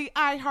Show on the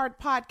iHeart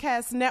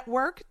Podcast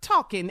Network,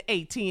 talking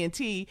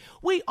AT&T.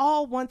 We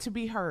all want to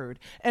be heard,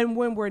 and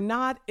when we're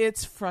not,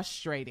 it's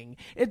frustrating.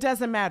 It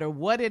doesn't matter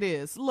what it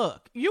is.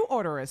 Look, you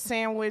order a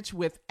sandwich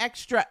with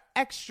extra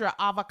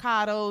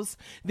avocados,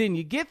 then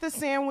you get the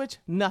sandwich,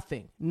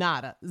 nothing,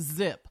 nada,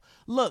 zip.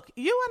 Look,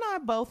 you and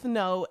I both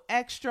know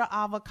extra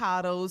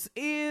avocados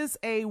is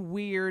a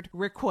weird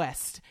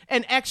request.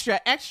 And extra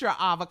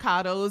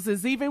avocados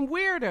is even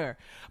weirder.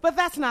 But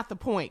that's not the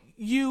point.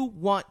 You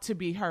want to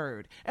be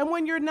heard. And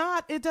when you're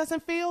not, it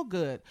doesn't feel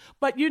good.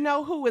 But you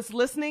know who is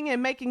listening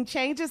and making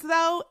changes,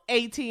 though?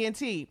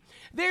 AT&T.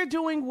 They're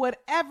doing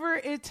whatever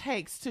it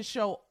takes to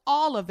show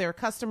all of their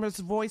customers'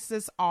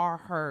 voices are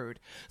heard.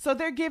 So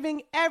they're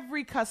giving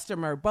every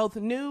customer, both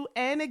new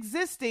and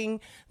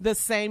existing, the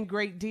same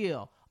great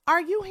deal. Are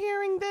you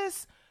hearing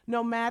this?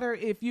 No matter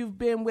if you've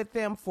been with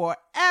them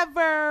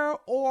forever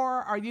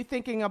or are you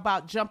thinking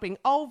about jumping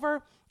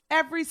over,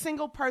 every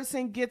single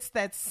person gets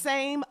that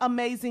same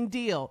amazing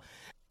deal.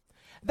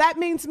 That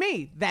means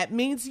me. That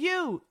means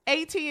you.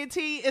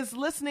 AT&T is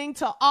listening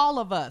to all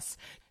of us.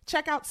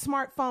 Check out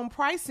smartphone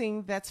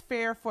pricing that's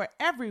fair for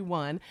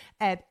everyone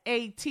at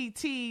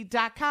att.com/best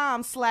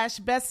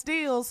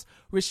deals.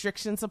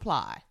 Restrictions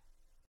apply.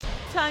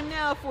 Time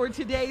now for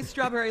today's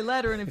Strawberry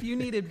Letter. And if you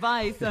need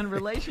advice on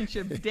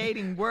relationships,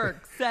 dating,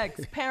 work,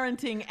 sex,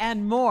 parenting,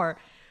 and more,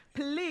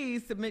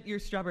 please submit your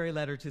Strawberry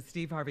Letter to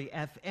Steve Harvey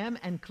FM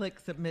and click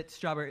Submit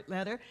Strawberry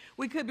Letter.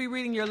 We could be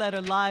reading your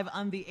letter live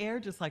on the air,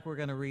 just like we're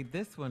going to read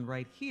this one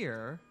right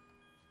here,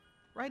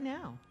 right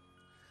now.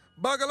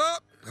 Buckle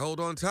up. Hold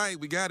on tight.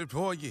 We got it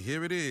for you.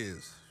 Here it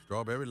is.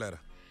 Strawberry Letter.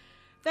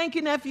 Thank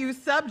you, nephew.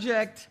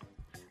 Subject: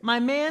 my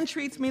man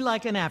treats me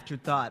like an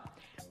afterthought.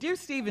 Dear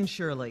Steve and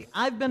Shirley,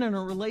 I've been in a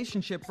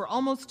relationship for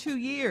almost 2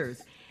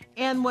 years,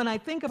 and when I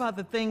think about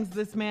the things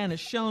this man has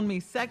shown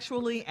me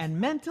sexually and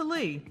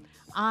mentally,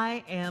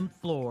 I am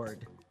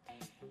floored.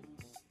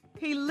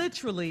 He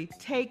literally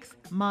takes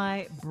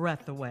my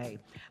breath away.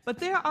 But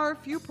there are a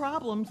few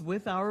problems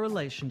with our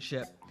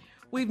relationship.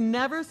 We've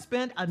never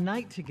spent a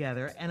night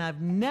together, and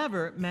I've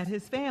never met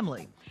his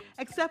family,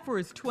 except for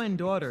his twin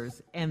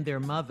daughters and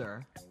their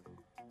mother.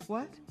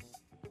 What?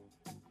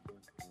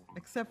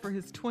 Except for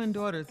his twin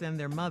daughters and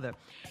their mother.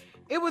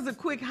 It was a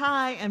quick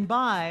hi and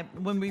bye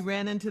when we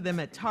ran into them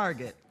at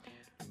Target.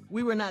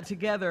 We were not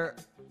together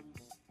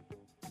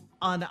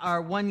on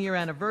our 1-year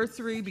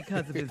anniversary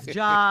because of his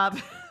job.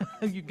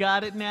 You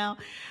got it now?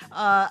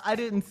 I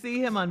didn't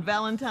see him on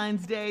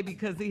Valentine's Day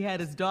because he had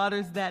his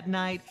daughters that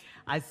night.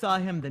 I saw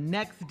him the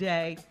next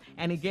day,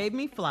 and he gave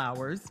me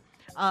flowers.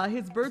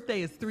 His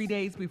birthday is 3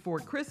 days before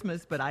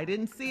Christmas, but I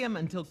didn't see him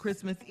until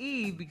Christmas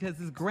Eve because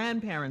his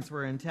grandparents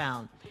were in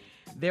town.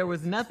 There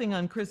was nothing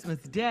on Christmas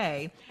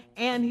Day,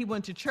 and he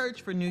went to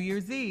church for New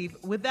Year's Eve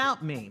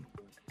without me.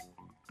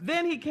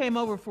 Then he came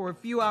over for a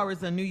few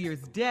hours on New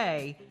Year's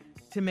Day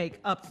to make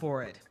up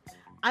for it.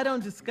 I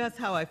don't discuss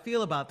how I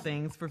feel about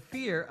things for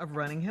fear of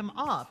running him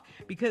off,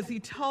 because he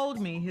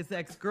told me his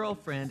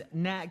ex-girlfriend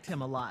nagged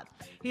him a lot.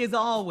 He is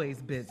always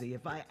busy.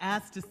 If I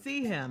ask to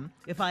see him,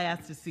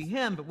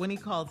 but when he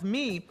calls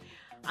me,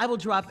 I will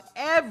drop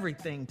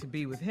everything to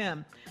be with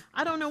him.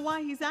 I don't know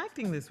why he's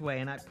acting this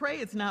way, and I pray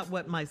it's not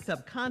what my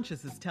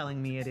subconscious is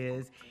telling me it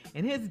is.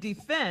 In his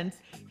defense,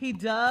 he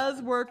does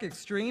work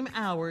extreme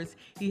hours,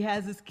 he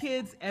has his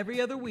kids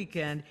every other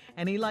weekend,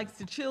 and he likes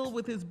to chill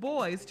with his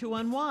boys to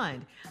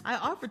unwind. I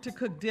offered to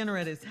cook dinner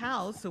at his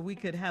house so we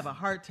could have a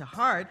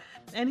heart-to-heart,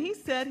 and he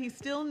said he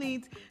still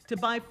needs to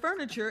buy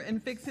furniture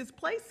and fix his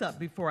place up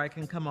before I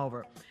can come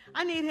over.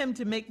 I need him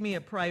to make me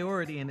a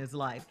priority in his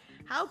life.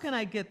 How can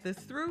I get this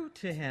through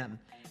to him?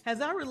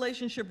 Has our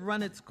relationship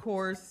run its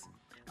course?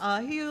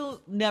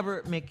 He'll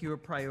never make you a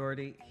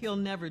priority. He'll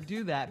never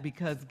do that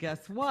because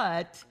guess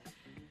what?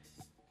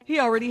 He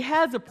already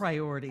has a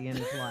priority in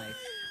his life.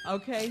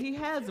 Okay, he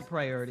has a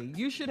priority.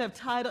 You should have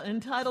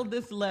entitled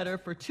this letter,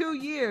 "For 2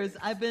 years,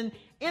 I've been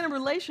in a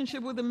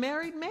relationship with a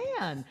married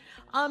man,"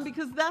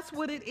 because that's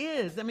what it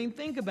is. I mean,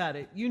 think about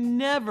it. You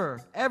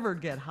never, ever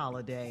get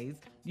holidays.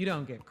 You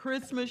don't get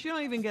Christmas. You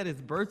don't even get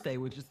his birthday,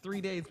 which is 3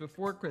 days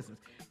before Christmas.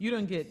 You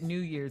don't get New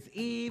Year's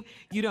Eve.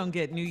 You don't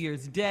get New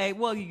Year's Day.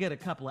 Well, you get a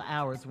couple of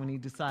hours when he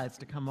decides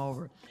to come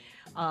over.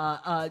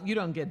 You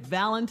don't get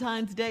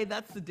Valentine's Day.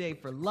 That's the day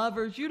for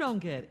lovers. You don't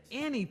get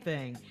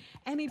anything.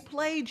 And he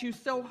played you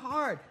so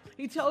hard.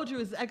 He told you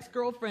his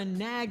ex-girlfriend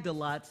nagged a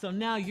lot, so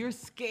now you're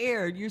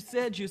scared. You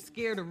said you're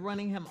scared of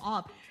running him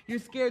off. You're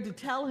scared to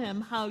tell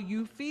him how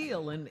you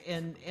feel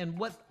and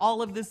what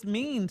all of this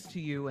means to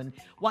you and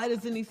why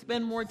doesn't he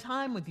spend more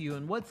time with you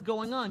and what's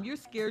going on. You're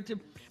scared to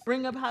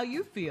bring up how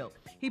you feel.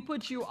 He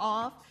puts you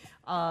off.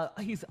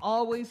 He's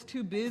always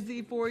too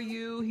busy for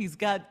you. He's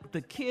got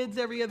the kids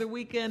every other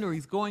weekend, or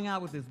he's going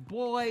out with his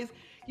boys.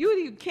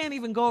 You can't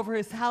even go over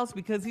his house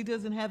because he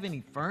doesn't have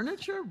any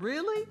furniture,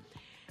 really?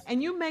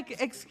 And you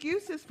make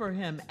excuses for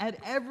him at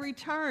every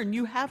turn.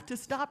 You have to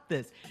stop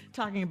this.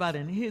 Talking about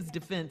in his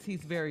defense,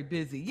 he's very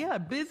busy. Yeah,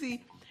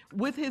 busy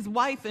with his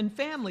wife and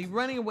family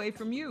running away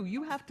from you.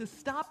 You have to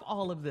stop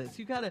all of this.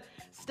 You got to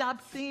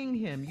stop seeing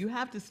him. You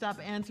have to stop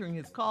answering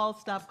his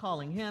calls, stop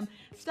calling him,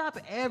 stop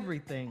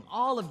everything,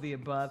 all of the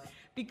above,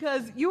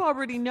 because you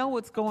already know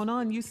what's going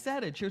on. You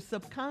said it. Your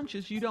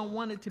subconscious, you don't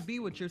want it to be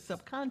what your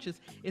subconscious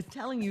is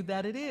telling you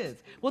that it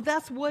is. Well,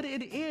 that's what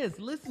it is.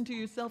 Listen to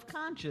your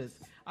self-conscious,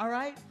 all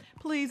right?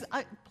 Please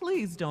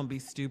don't be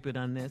stupid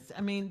on this.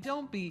 I mean,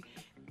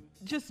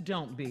 just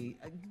don't be.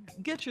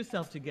 Get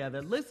yourself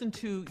together. Listen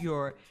to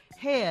your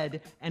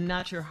head and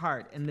not your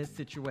heart in this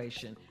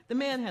situation. The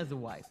man has a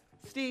wife.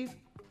 Steve?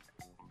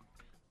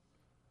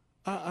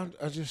 I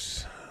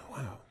just,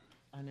 wow.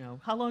 I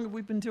know. How long have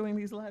we been doing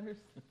these letters?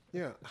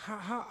 Yeah.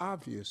 How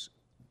obvious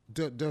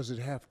does it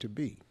have to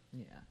be?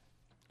 Yeah.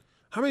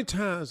 How many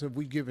times have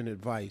we given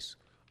advice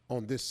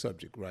on this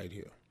subject right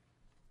here?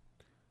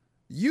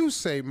 You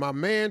say, my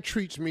man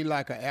treats me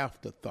like an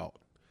afterthought.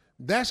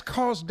 That's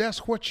 'cause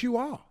that's what you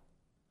are.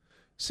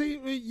 See,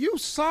 you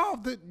saw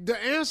the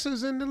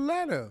answers in the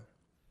letter.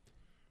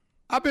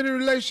 I've been in a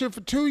relationship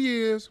for 2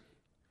 years,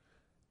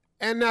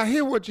 and now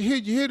hear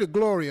the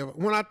glory of it.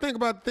 When I think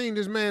about the thing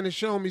this man has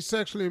shown me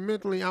sexually and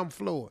mentally, I'm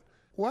floored.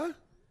 What?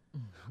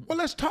 Well,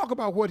 let's talk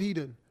about what he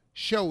done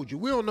showed you.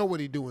 We don't know what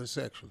he doing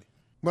sexually.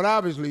 But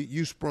obviously,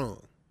 you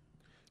sprung.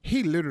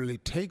 He literally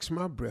takes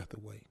my breath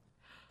away.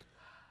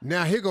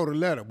 Now, here go the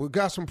letter. We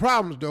got some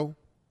problems, though.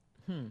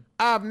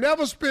 We've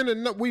never spent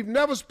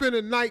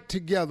a night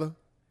together,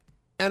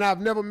 and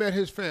I've never met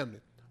his family.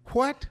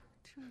 What?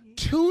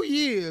 2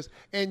 years,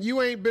 and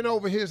you ain't been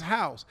over his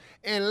house.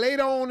 And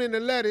later on in the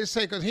letter, it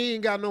say, because he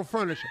ain't got no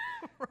furniture.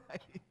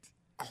 Right.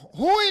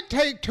 Who it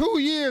take 2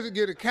 years to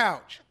get a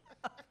couch?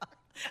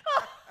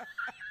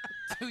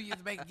 2 years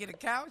to make it get a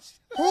couch?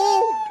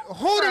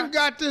 Who done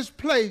got this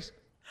place,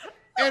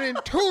 and in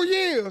 2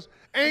 years,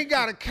 ain't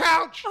got a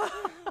couch,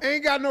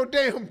 ain't got no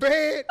damn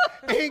bed,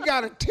 ain't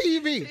got a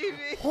TV.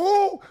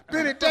 Who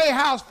been at their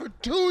house for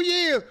 2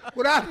 years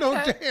without no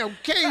damn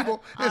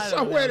cable and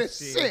somewhere to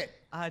sit?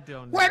 I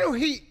don't know. Where do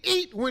he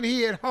eat when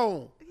he at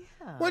home?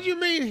 Yeah. What do you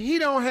mean he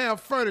don't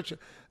have furniture?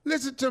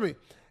 Listen to me.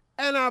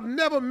 And I've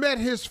never met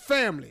his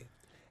family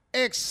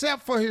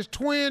except for his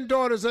twin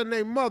daughters and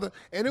their mother,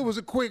 and it was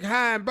a quick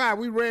high and by.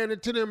 We ran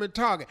into them in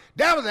Target.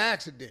 That was an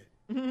accident.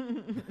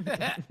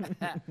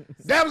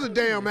 That was a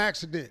damn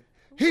accident.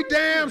 He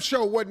damn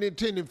sure wasn't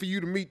intending for you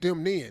to meet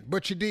them then,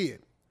 but you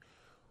did.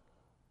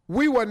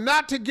 We were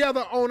not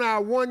together on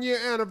our 1 year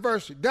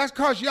anniversary. That's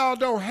because y'all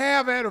don't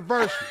have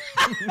anniversaries.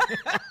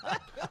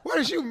 What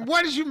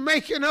is you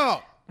making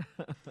up?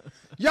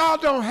 Y'all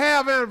don't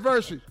have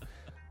anniversaries.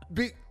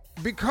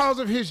 Because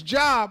of his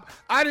job,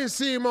 I didn't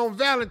see him on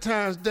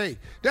Valentine's Day.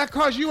 That's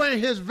because you ain't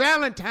his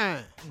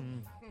Valentine.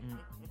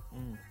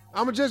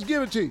 I'm going to just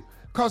give it to you.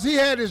 Because he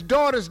had his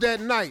daughters that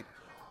night.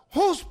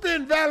 Who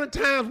spend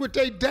Valentine's with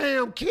their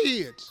damn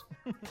kids?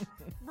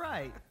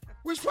 Right.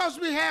 We're supposed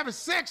to be having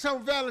sex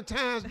on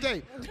Valentine's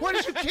Day. What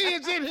is your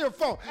kids in here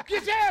for?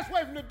 Get your ass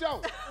away from the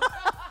door.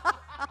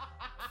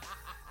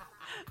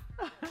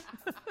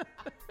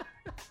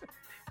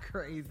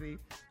 Crazy.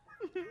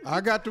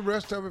 I got the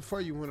rest of it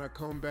for you when I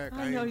come back.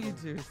 I know you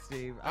do,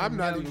 Steve. I'm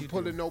not even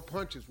pulling no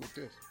punches with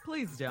this.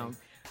 Please don't.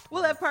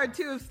 We'll have part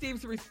 2 of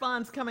Steve's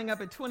response coming up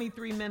at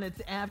 23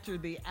 minutes after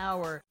the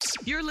hour.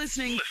 You're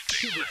listening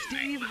to the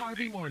Steve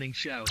Harvey Morning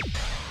Show.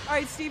 All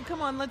right, Steve,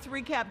 come on. Let's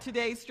recap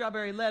today's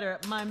Strawberry Letter.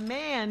 My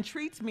man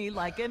treats me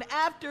like an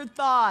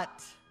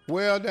afterthought.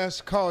 Well,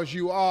 that's because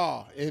you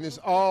are, and it's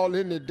all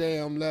in the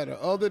damn letter.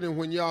 Other than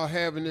when y'all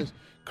having this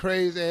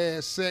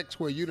crazy-ass sex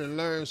where you done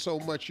learned so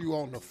much you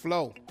on the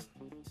floor.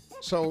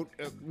 So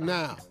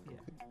now,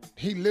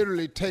 he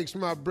literally takes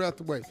my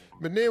breath away.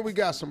 But then we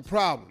got some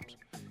problems.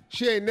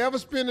 She ain't never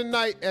spent a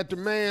night at the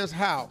man's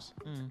house.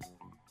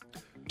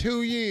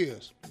 2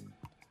 years.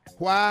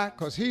 Why?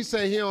 Because he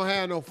say he don't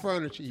have no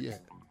furniture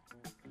yet.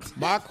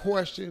 My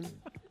question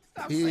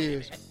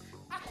is,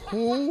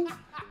 who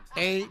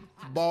ain't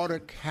bought a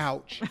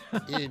couch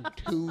in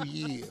 2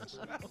 years?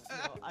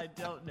 I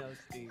don't know,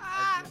 Steve.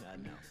 I do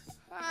not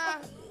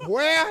know.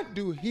 Where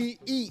do he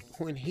eat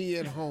when he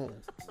at home?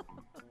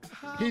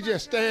 He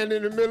just stand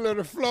in the middle of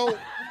the floor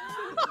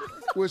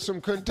with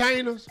some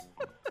containers.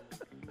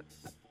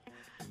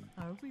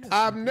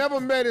 I've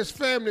never met his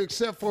family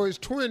except for his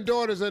twin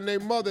daughters and their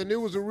mother, and it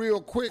was a real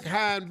quick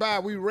high and by.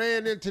 We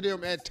ran into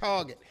them at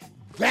Target.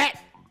 That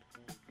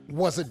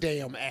was a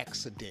damn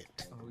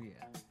accident. Oh, yeah.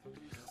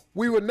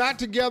 We were not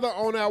together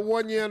on our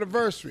 1 year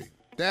anniversary.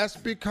 That's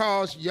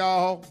because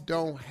y'all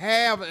don't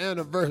have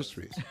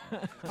anniversaries.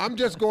 I'm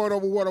just going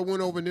over what I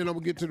went over, and then I'm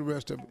going to get to the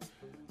rest of it.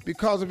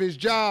 Because of his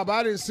job,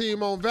 I didn't see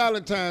him on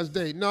Valentine's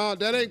Day. No,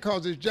 that ain't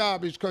because his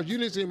job. It's because you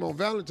didn't see him on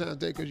Valentine's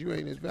Day because you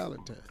ain't his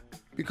Valentine.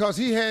 Because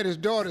he had his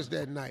daughters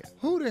that night.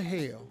 Who the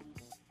hell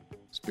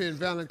spend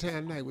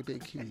Valentine's night with their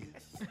kids?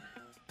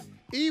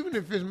 Even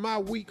if it's my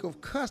week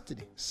of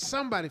custody,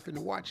 somebody finna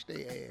watch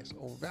their ass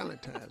on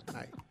Valentine's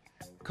night.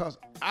 Because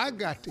I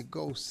got to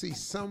go see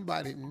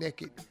somebody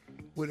naked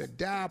with a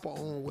diaper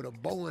on with a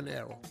bow and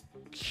arrow.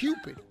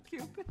 Cupid.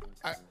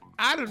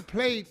 I done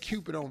played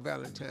Cupid on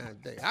Valentine's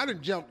Day. I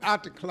done jumped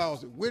out the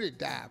closet with a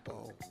diaper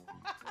on.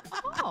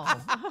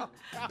 Oh.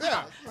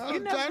 Yeah. You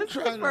never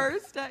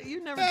first.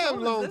 You never a told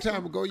us long this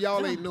time one. ago.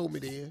 Y'all ain't know me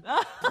then.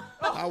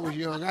 I was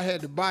young. I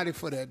had the body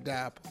for that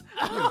diaper.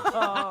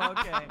 Oh,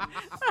 okay.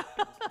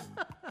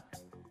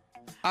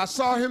 I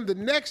saw him the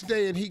next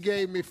day and he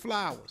gave me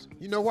flowers.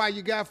 You know why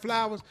you got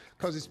flowers?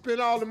 Because he spent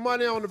all the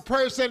money on the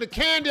purse and the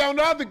candy on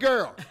the other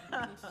girl.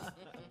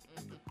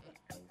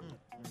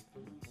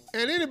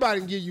 And anybody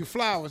can give you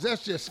flowers.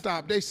 That's just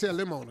stop. They sell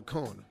them on the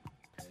corner.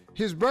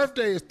 His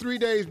birthday is 3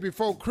 days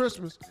before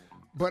Christmas,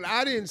 but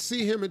I didn't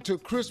see him until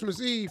Christmas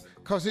Eve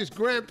because his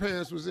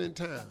grandparents was in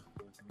town.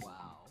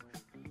 Wow.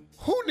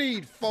 Who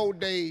need 4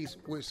 days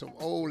with some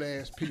old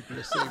ass people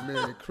to say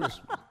Merry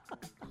Christmas?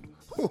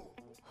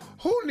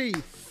 Who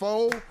need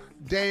 4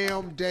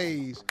 damn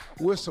days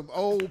with some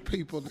old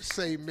people to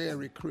say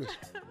Merry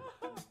Christmas?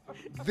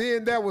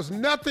 Then there was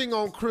nothing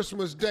on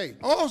Christmas Day.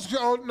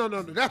 Oh, no,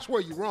 that's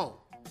where you're wrong.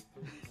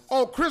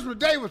 On Christmas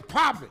Day was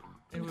popping.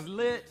 It was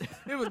lit.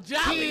 It was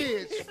jolly.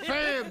 Kids,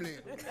 family,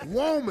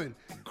 woman.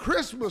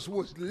 Christmas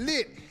was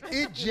lit.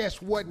 It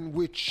just wasn't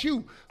with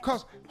you.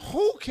 Because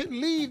who can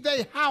leave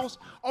their house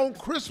on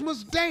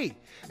Christmas Day?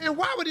 And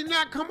why would he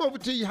not come over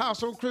to your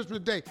house on Christmas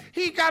Day?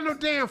 He ain't got no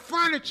damn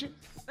furniture.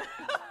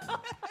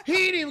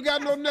 He ain't even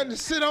got nothing to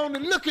sit on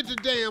and look at the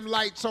damn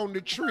lights on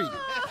the tree.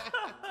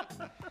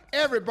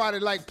 Everybody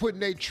like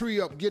putting their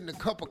tree up, getting a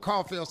cup of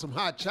coffee or some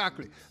hot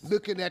chocolate,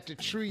 looking at the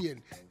tree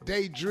and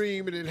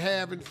daydreaming and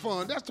having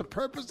fun. That's the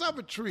purpose of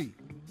a tree.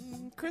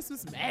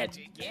 Christmas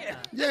magic, yeah.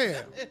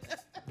 Yeah.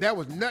 That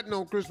was nothing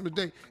on Christmas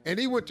Day. And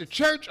he went to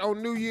church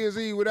on New Year's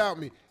Eve without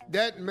me.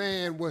 That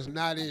man was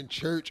not in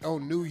church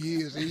on New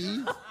Year's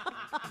Eve.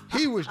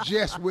 He was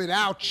just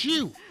without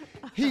you.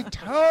 He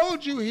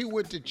told you he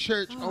went to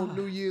church on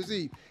New Year's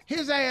Eve.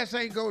 His ass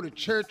ain't go to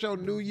church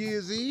on New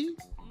Year's Eve.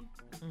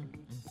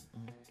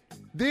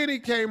 Then he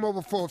came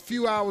over for a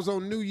few hours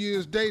on New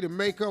Year's Day to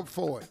make up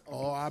for it.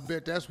 Oh, I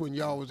bet that's when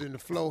y'all was in the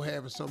flow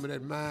having some of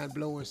that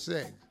mind-blowing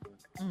sex.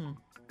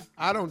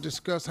 I don't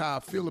discuss how I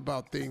feel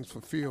about things for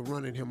fear of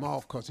running him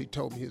off because he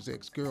told me his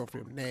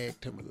ex-girlfriend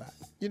nagged him a lot.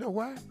 You know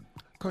why?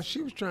 Because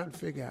she was trying to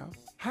figure out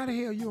how the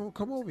hell you don't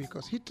come over here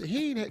because he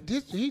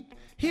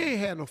ain't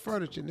had no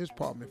furniture in this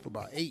apartment for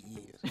about 8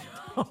 years.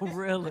 Oh,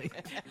 really?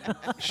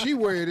 She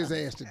worried his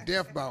ass to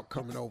death about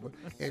coming over,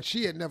 and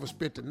she had never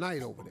spent the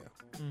night over there.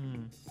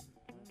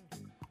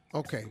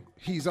 Okay,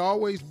 he's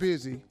always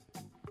busy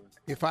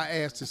if I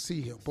ask to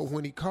see him, but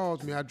when he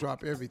calls me, I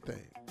drop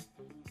everything.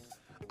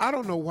 I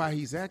don't know why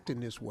he's acting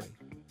this way.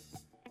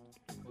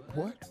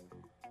 What?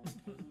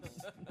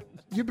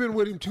 You've been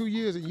with him 2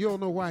 years and you don't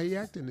know why he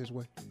acting this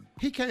way.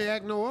 He can't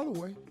act no other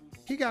way.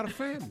 He got a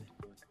family.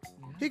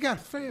 He got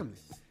a family.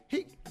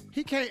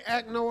 He can't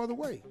act no other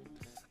way.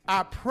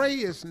 I pray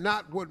it's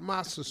not what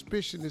my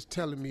suspicion is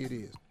telling me it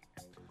is.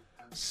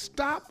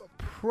 Stop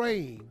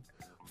praying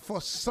for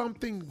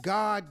something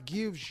God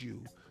gives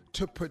you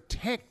to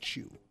protect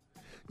you.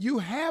 You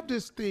have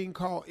this thing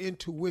called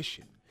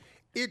intuition.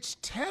 It's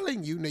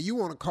telling you, now you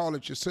want to call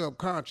it your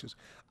subconscious.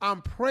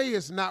 I'm praying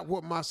it's not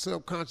what my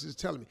subconscious is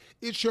telling me.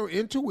 It's your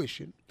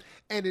intuition,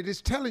 and it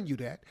is telling you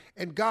that,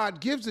 and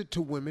God gives it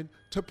to women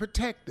to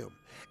protect them.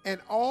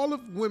 And all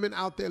of women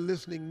out there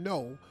listening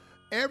know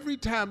every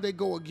time they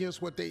go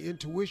against what their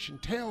intuition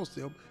tells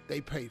them,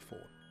 they pay for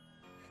it.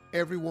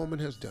 Every woman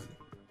has done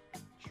it.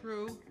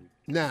 True.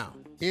 Now,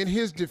 in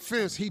his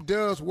defense, he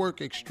does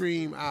work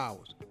extreme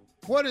hours.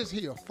 What is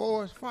he, a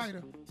forest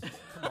fighter?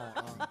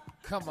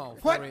 Come on,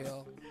 for What?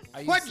 real.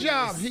 Are you What serious?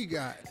 job he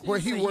got where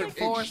he say he worked a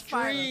forest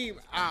extreme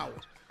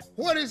hours?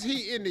 What is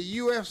he in the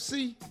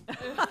UFC?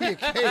 He a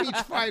cage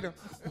fighter.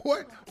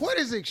 What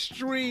is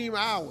extreme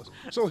hours?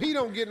 So he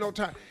don't get no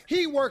time.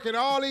 He working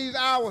all these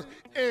hours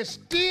and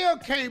still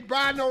can't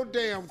buy no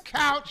damn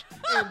couch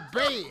and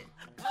bed.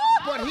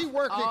 But he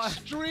work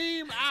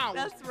extreme hours.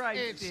 That's right,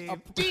 and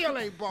Steve. still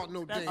ain't bought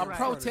no damn A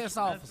protest That's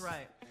officer.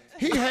 right.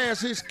 He has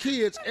his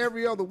kids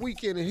every other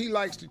weekend, and he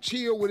likes to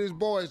chill with his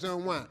boys and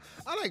unwind.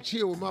 I like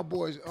chill with my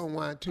boys and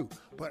unwind too,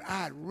 but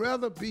I'd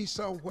rather be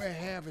somewhere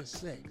having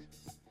sex.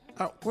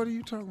 What are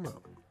you talking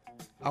about?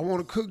 I want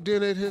to cook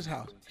dinner at his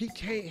house. He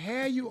can't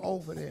have you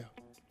over there.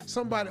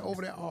 Somebody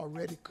over there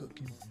already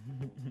cooking.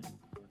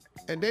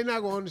 And they're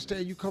not going to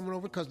understand you coming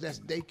over because that's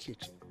their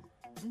kitchen.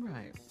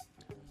 Right.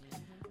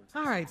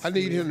 All right, I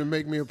need Steve. him to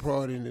make me a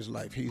priority in his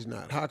life. He's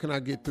not. How can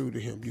I get through to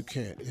him? You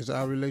can't. Is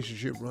our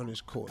relationship run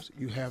its course?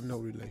 You have no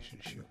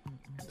relationship.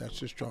 That's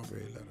the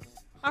strawberry letter.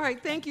 All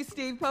right, thank you,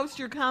 Steve. Post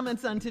your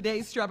comments on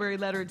today's Strawberry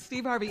Letter at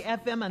Steve Harvey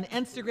FM on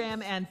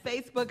Instagram and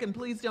Facebook. And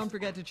please don't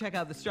forget to check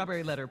out the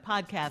Strawberry Letter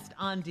podcast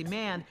on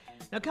demand.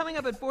 Now, coming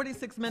up at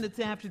 46 minutes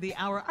after the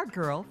hour, our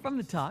girl from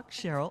the talk,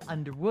 Sheryl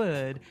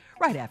Underwood,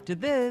 right after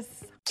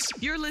this.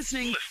 You're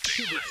listening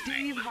to the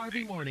Steve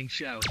Harvey Morning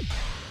Show.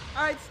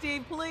 All right,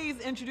 Steve, please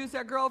introduce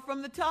our girl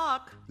from the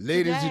talk.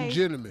 Ladies today. and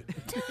gentlemen,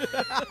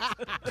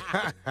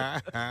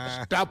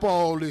 stop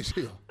all this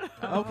here.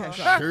 Okay.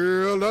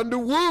 Sheryl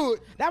Underwood.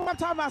 That's what I'm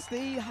talking about,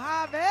 Steve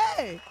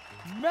Harvey.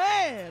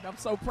 Man, I'm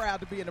so proud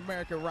to be in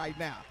America right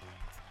now.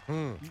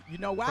 You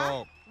know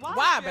why?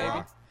 Why,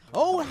 baby?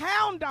 Old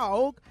hound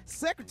dog,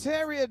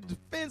 Secretary of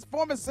Defense,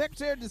 former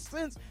Secretary of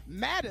Defense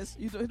Mattis.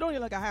 He don't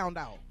even like a hound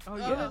dog. Oh,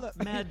 yeah.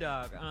 Mad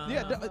Dog.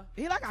 Yeah,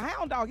 he like a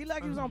hound dog. He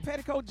like he was on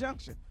Petticoat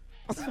Junction.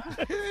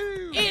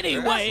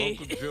 Anyway.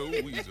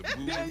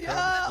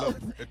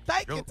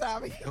 Thank you,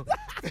 Tommy.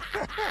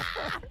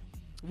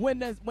 When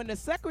the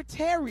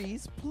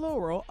secretaries,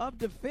 plural, of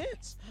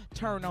defense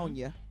turn on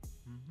you,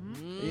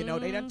 you know,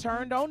 they done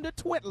turned on the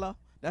Twitler.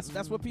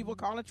 That's what people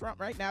calling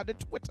Trump right now, the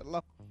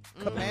Twitler.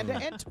 Commander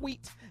and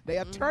tweet. They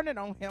are turning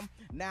on him.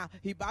 Now,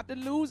 he about to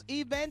lose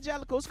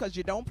evangelicals because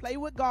you don't play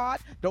with God.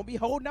 Don't be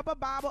holding up a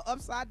Bible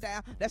upside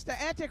down. That's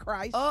the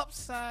Antichrist.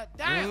 Upside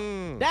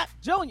down. That,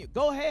 Junior,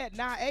 go ahead.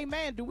 Now,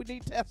 amen. Do we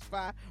need to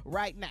testify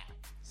right now?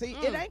 See,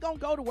 it ain't going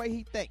to go the way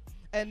he think.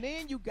 And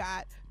then you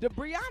got the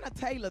Breonna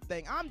Taylor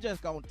thing. I'm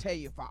just going to tell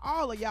you, for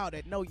all of y'all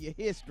that know your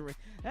history,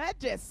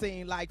 that just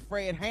seemed like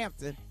Fred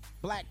Hampton,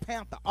 Black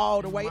Panther,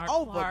 all the way Mark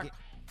over Clark. again.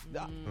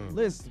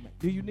 Listen to me.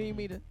 Do you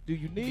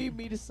need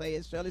me to say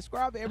it, Shirley?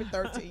 Strawberry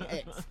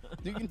 13X.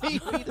 Do you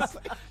need me to say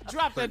it?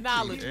 Drop the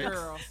knowledge,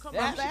 girl. Come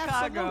on,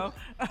 Chicago.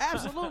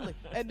 Absolutely.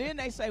 And then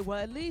they say, well,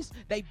 at least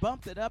they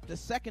bumped it up to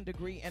second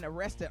degree and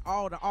arrested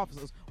all the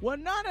officers. Well,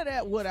 none of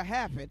that would have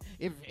happened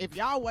if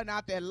y'all wasn't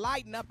out there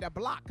lighting up the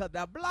block, because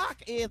the block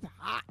is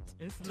hot.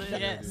 It's lit.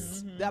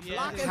 Yes. The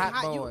block is Hot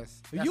hot.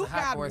 boys. That's You a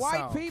hot got boy white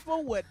song.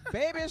 people with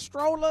baby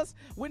strollers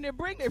when they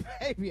bring their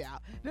baby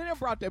out. Then they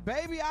brought their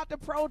baby out to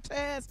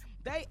protest.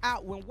 They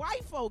out when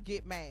white folk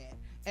get mad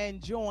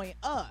and join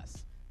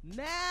us.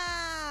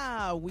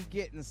 Now we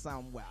getting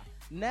somewhere.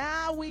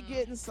 Now we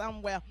getting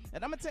somewhere.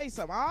 And I'm going to tell you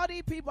something. All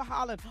these people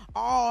hollering,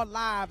 all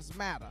lives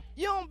matter.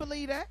 You don't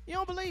believe that. You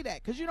don't believe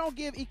that because you don't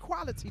give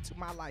equality to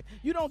my life.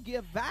 You don't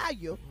give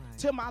value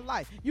to my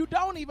life. You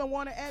don't even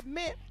want to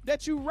admit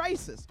that you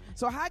racist.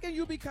 So how can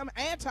you become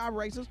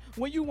anti-racist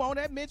when you won't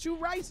admit you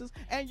racist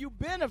and you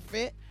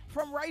benefit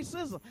from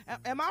racism?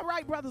 Am I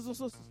right, brothers and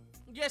sisters?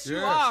 Yes, you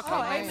are.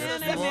 Oh,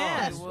 amen, amen.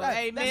 amen.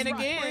 Amen That's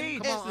again.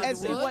 right. Come on, And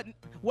see,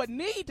 what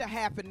need to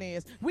happen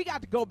is we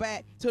got to go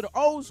back to the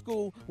old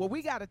school where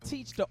we got to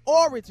teach the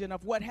origin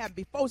of what happened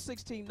before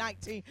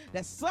 1619,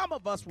 that some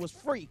of us was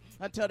free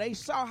until they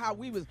saw how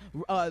we was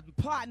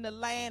plotting the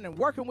land and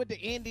working with the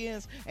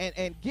Indians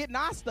and getting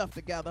our stuff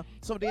together.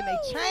 So then they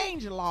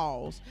changed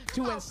laws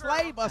to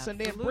enslave us and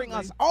then bring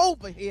us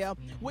over here,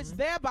 which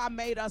thereby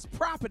made us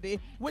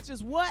property, which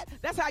is what?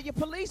 That's how your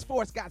police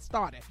force got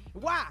started.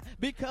 Why?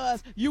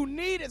 Because you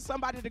needed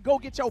somebody to go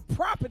get your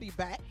property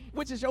back,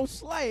 which is your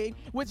slave,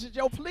 which is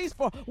your police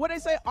force. What they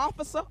say,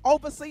 officer,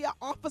 overseer,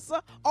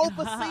 officer,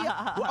 overseer.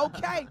 Well,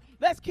 okay,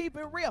 let's keep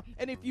it real.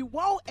 And if you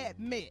won't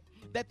admit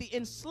that the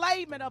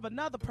enslavement of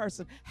another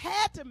person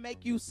had to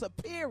make you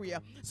superior,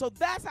 so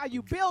that's how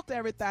you built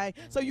everything.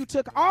 So you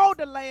took all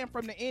the land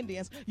from the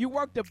Indians, you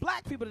worked the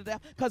black people to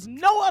death, because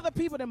no other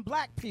people than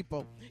black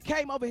people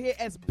came over here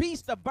as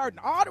beasts of burden.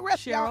 All the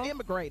rest of y'all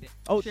immigrated.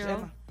 Oh,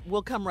 Sheryl,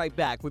 we'll come right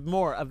back with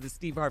more of the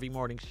Steve Harvey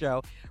Morning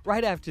Show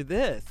right after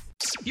this.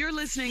 You're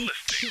listening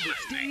to the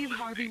Steve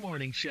Harvey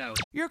Morning Show.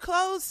 Your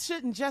clothes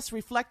shouldn't just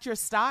reflect your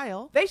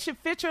style. They should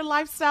fit your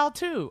lifestyle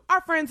too.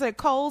 Our friends at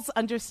Kohl's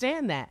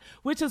understand that,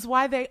 which is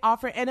why they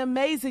offer an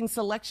amazing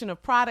selection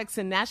of products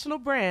and national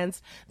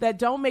brands that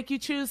don't make you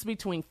choose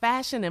between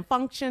fashion and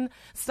function,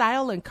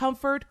 style and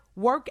comfort,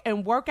 work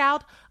and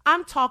workout.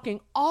 I'm talking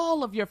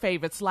all of your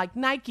favorites like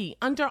Nike,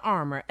 Under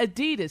Armour,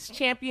 Adidas,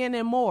 Champion,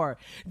 and more.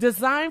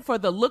 Designed for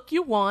the look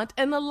you want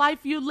and the life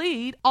you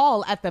lead,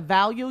 all at the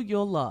value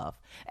you'll love.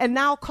 And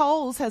now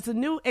Kohl's has a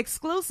new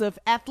exclusive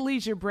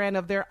athleisure brand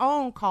of their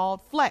own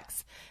called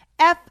Flex.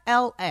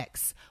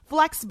 FLX.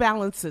 Flex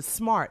balances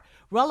smart,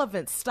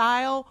 relevant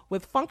style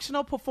with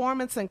functional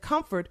performance and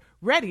comfort,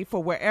 ready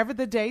for wherever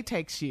the day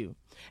takes you.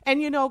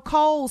 And you know,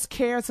 Kohl's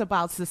cares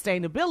about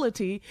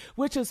sustainability,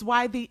 which is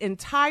why the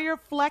entire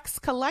Flex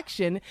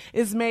collection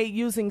is made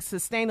using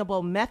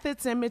sustainable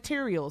methods and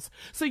materials,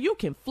 so you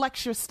can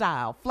flex your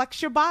style,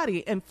 flex your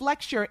body, and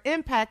flex your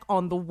impact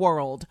on the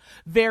world.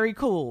 Very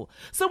cool.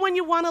 So when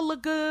you want to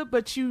look good,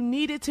 but you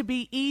need it to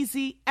be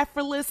easy,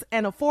 effortless,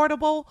 and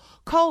affordable,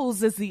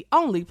 Kohl's is the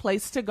only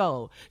place to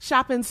go.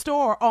 Shop in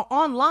store or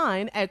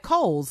online at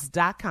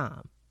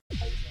Kohls.com.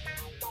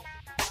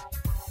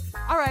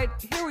 All right,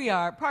 here we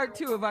are, part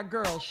two of our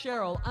girl,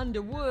 Sheryl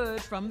Underwood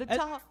from The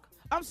Talk.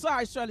 I'm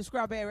sorry, Shirley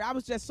Strawberry. I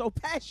was just so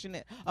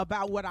passionate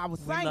about what I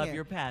was saying. We love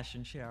your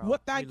passion, Sheryl. Well,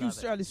 thank you,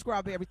 Shirley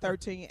Strawberry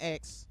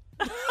 13X.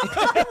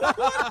 What is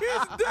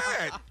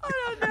that? I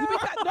don't know.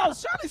 No,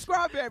 Shirley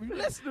Strawberry,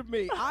 listen to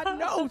me. I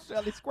know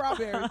Shirley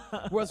Strawberry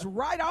was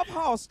right off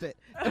Halstead.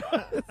 All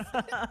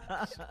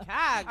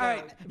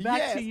right,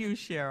 back to you,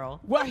 Sheryl.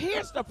 Well,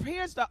 here's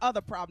the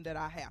other problem that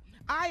I have.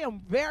 I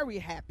am very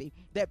happy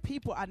that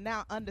people are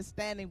now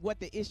understanding what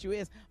the issue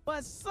is,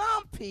 but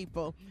some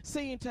people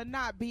seem to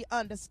not be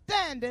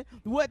understanding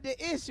what the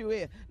issue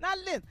is. Now,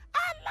 listen,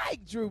 I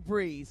like Drew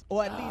Brees,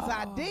 or at least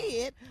I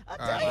did.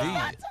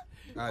 I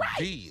Right.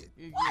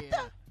 did. What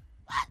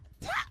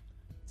the?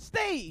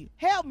 Steve,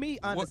 help me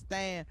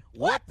understand.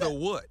 What the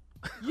what?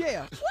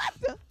 Yeah, what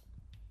the?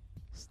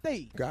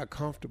 Steve. Got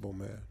comfortable,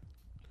 man.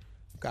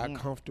 Got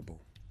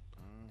comfortable.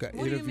 Got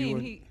What do you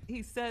mean?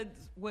 He said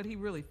what he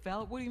really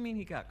felt? What do you mean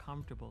he got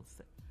comfortable?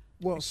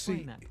 Well, Explain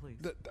see, that, please.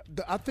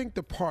 I think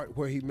the part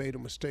where he made a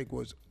mistake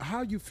was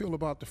how you feel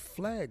about the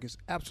flag is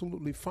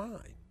absolutely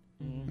fine.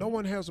 No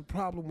one has a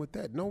problem with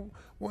that. No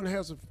one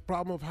has a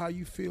problem of how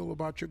you feel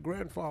about your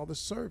grandfather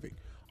serving.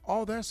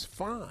 All that's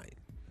fine.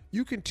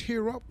 You can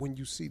tear up when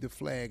you see the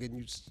flag and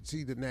you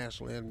see the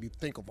national anthem. You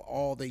think of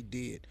all they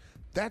did.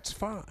 That's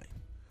fine.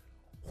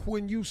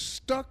 When you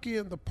stuck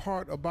in the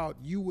part about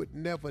you would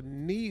never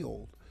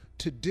kneel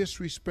to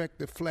disrespect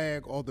the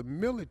flag or the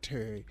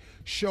military,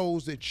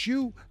 shows that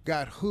you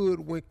got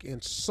hoodwinked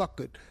and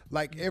suckered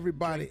like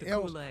everybody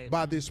else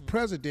by this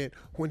president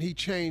when he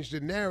changed the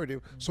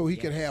narrative so he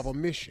could have a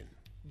mission.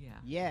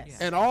 Yes.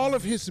 And all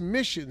of his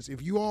missions,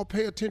 if you all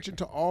pay attention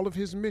to all of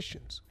his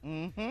missions,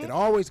 it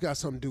always got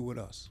something to do with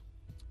us.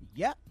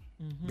 Yep.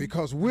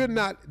 because we're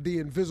not the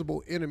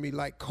invisible enemy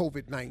like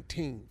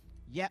COVID-19.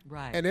 Yep.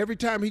 Right. And every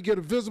time he get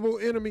a visible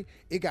enemy,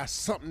 it got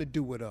something to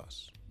do with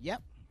us.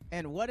 Yep.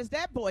 And what is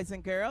that, boys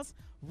and girls?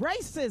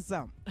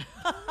 Racism.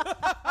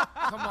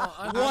 Come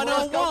on,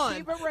 one-on-one.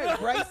 Keep it real.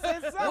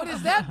 Racism. What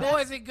is that,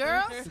 boys and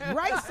girls?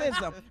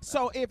 Racism.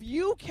 So if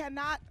you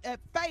cannot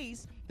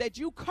face that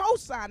you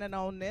co-signing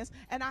on this,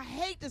 and I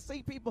hate to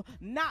see people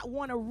not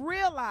want to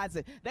realize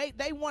it.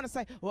 They want to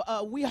say,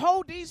 well, we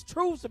hold these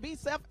truths to be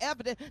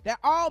self-evident that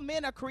all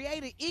men are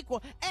created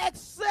equal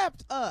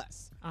except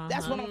us.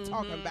 That's what I'm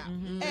talking about.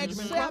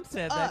 Except Trump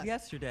said us. that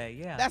yesterday,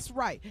 yeah. That's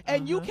right.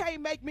 And you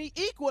can't make me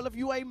equal if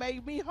you ain't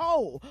made me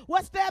whole.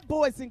 What's that,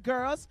 boys and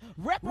girls?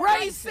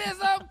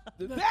 Racism.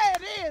 There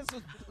it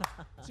is.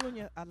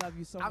 Junior, I love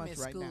you so I'm much in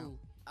right school. now.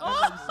 I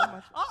love you so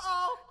much.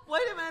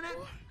 Wait a minute.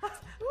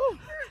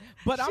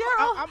 But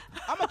Sheryl.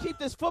 I'm going to keep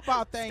this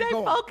football thing Stay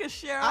going.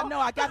 focused, Sheryl. I know,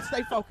 I got to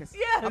stay focused.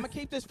 Yes. I'm going to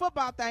keep this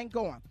football thing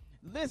going.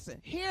 Listen,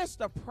 here's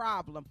the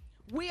problem.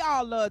 We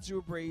all love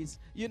Drew Brees,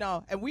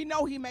 and we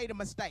know he made a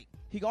mistake.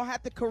 He going to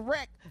have to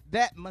correct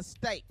that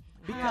mistake.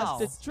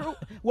 Because it's true.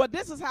 Well,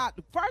 this is how,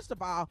 first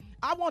of all,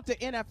 I want the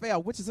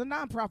NFL, which is a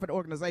nonprofit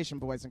organization,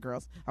 boys and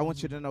girls. I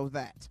want you to know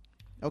that.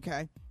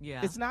 Okay? Yeah.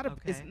 It's not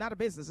a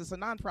business. It's a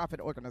nonprofit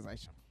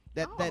organization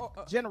that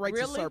generates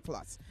a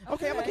surplus.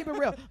 Okay, I'm going to keep it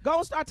real. Go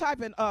and start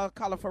typing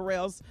Colin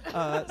Farrell's.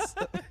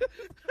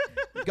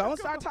 Go and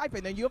start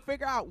typing, and you'll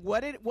figure out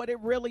what it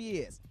really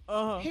is.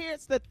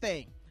 Here's the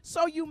thing.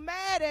 So you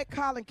mad at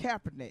Colin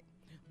Kaepernick.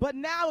 But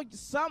now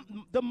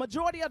the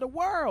majority of the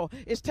world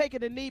is taking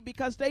the knee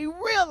because they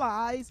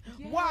realize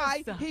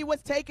why he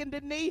was taking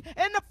the knee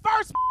in the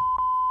first.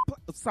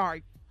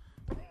 Sorry,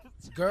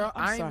 girl,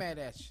 I ain't sorry. mad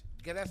at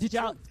you. That's Did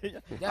y'all?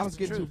 That's I was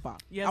getting too truth. far.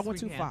 Yes, I went we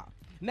too can. far.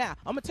 Now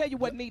I'm gonna tell you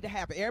what need to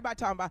happen. Everybody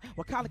talking about,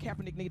 well, Colin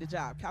Kaepernick need a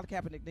job. Colin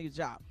Kaepernick need a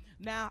job.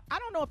 Now I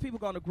don't know if people are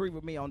gonna agree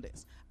with me on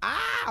this.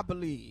 I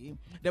believe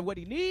that what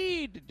he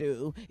need to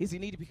do is he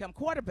need to become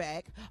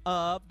quarterback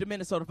of the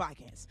Minnesota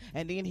Vikings,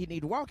 and then he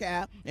need to walk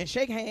out and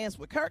shake hands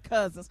with Kirk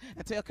Cousins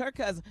and tell Kirk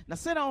Cousins, now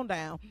sit on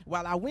down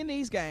while I win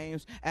these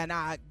games and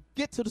I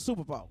get to the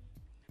Super Bowl.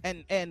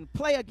 And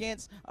play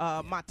against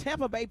my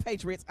Tampa Bay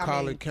Patriots.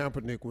 Colin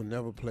Kaepernick will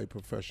never play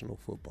professional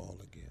football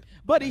again.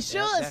 But he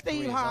should,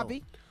 Steve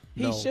Harvey.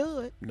 He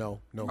should.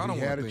 No, I don't he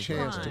had wanna a think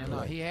chance about to it. play.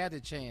 No, he had a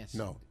chance.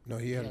 No,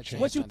 he had a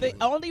chance. What you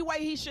think? Only way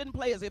he shouldn't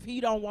play is if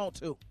he don't want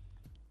to.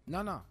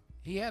 No.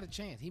 He had a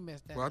chance. He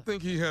messed that Well, I up.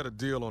 think he had a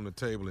deal on the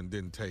table and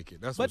didn't take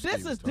it. That's But what this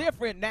Steve was is talking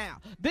different now.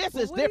 This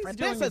is What he's different.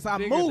 doing This is a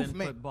bigger than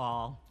movement.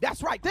 football.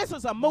 That's right. This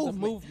is a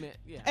movement.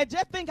 Yeah. And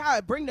just think how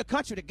it bring the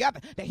country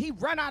together. That he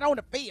run out on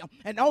the field,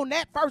 and on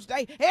that first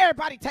day,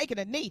 everybody taking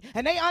a knee,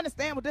 and they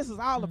understand what this is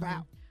all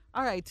about.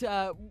 All right,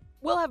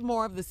 we'll have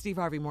more of the Steve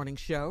Harvey Morning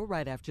Show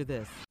right after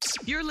this.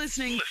 You're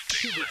listening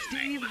to the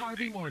Steve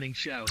Harvey Morning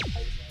Show.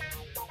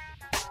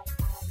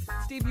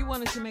 Steve, you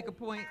wanted to make a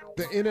point?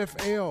 The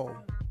NFL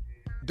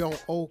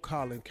don't owe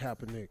Colin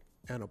Kaepernick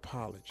an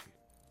apology.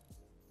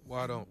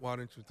 Why don't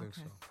you think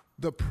so?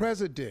 The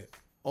president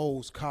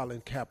owes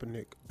Colin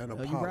Kaepernick an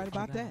apology. You right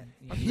about that.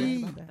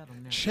 He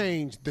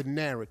changed the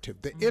narrative.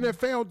 The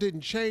NFL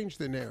didn't change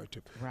the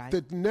narrative. Right.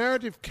 The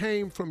narrative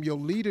came from your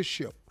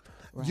leadership.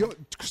 Right.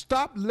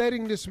 Stop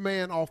letting this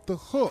man off the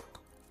hook.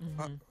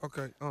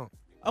 Okay.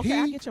 Okay,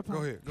 I get your point.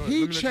 Go ahead. He Let me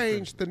let you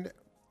changed finish.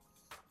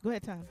 Go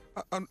ahead,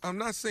 Tom. I'm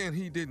not saying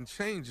he didn't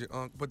change it,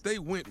 but they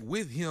went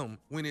with him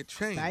when it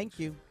changed. Thank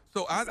you.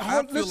 So I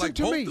feel listen like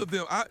to both me. of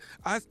them.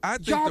 I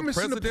think Y'all the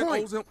missing the president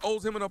point.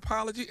 owes him an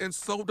apology, and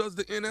so does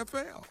the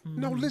NFL.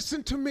 No,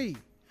 listen to me.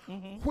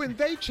 When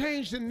they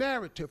changed the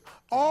narrative,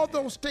 all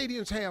those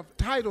stadiums have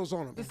titles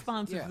on them. The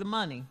sponsors, the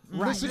money.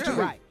 Listen to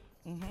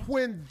me.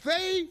 When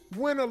they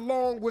went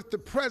along with the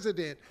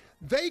president,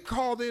 they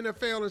called the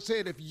NFL and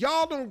said, if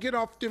y'all don't get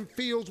off them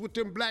fields with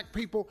them black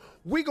people,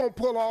 we going to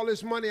pull all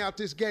this money out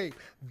this game.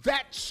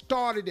 That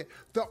started it.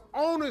 The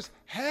owners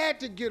had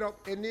to get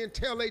up and then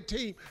tell their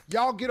team,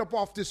 y'all get up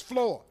off this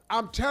floor.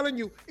 I'm telling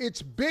you,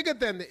 it's bigger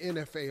than the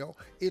NFL.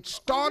 It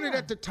started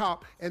at the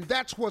top, and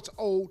that's what's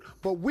owed,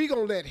 but we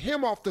going to let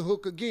him off the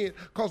hook again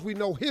because we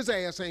know his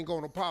ass ain't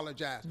going to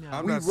apologize.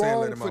 I'm We not saying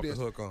let wrong him for off the this.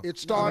 hook. It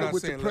started I'm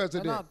with not the saying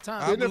president. No,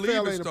 Tom. I The believe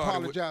NFL it ain't started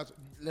with- apologizing.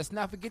 Let's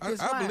not forget this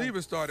I line. believe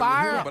it started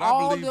Fire with him, but I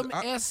all believe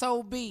them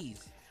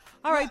SOBs.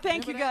 All right,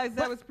 thank you guys.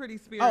 That was pretty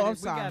spirited. Oh, I'm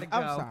sorry. We gotta go.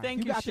 I'm sorry. Thank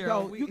you, got to Sheryl.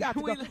 go. You got to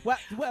We- go.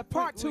 Well,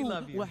 part we two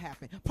love you. will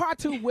happen. Part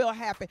two will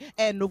happen,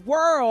 and the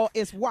world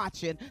is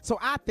watching. So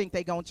I think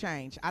they're gonna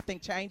change. I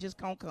think change is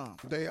gonna come.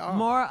 They are.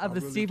 More of the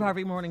Steve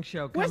Harvey Morning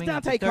Show Where's coming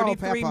up Dante in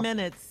 33 Culpepper?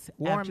 minutes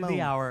Warren after Moon.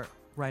 the hour,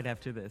 right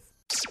after this.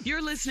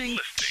 You're listening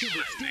to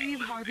the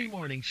Steve Harvey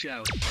Morning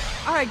Show.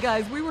 All right,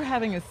 guys, we were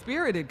having a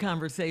spirited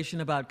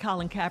conversation about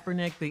Colin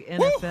Kaepernick, the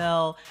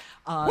NFL,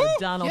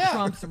 Donald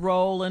Trump's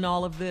role in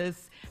all of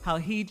this, how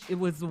it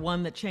was the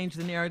one that changed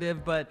the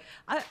narrative. But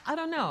I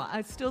don't know.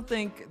 I still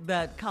think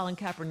that Colin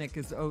Kaepernick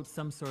is owed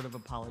some sort of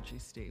apology,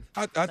 Steve.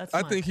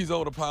 I think he's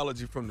owed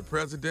apology from the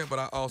president, but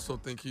I also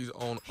think he's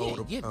owed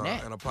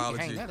an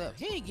apology.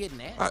 He ain't getting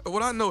that.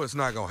 I know it's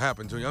not going to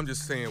happen, Junior. I'm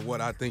just saying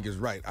what I think is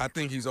right. I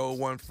think he's owed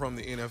one from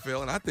the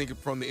NFL, and I think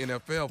from the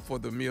NFL for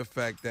the mere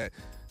fact that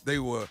they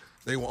were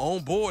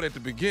on board at the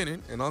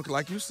beginning, and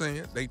like you're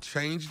saying, they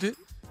changed it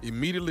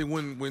immediately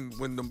when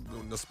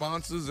the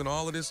sponsors and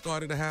all of this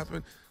started to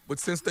happen. But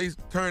since they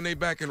turned their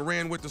back and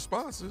ran with the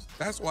sponsors,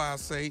 that's why I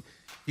say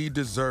he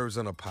deserves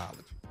an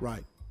apology.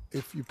 Right.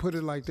 If you put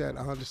it like that,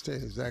 I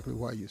understand exactly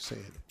why you're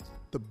saying it.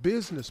 The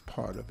business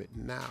part of it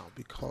now,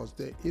 because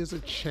there is a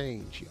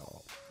change,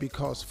 y'all.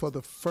 Because for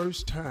the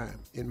first time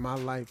in my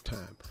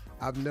lifetime,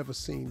 I've never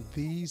seen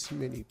these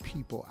many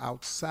people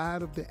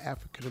outside of the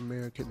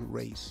African-American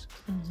race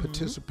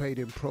participate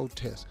in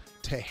protests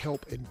to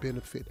help and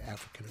benefit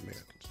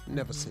African-Americans.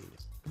 Never seen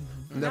it.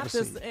 Never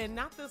seen it. And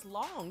not this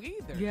long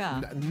either.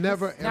 Yeah.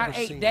 Never ever Not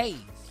seen 8 days.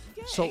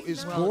 Yeah, So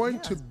it's going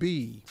to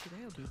be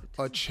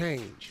a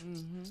change.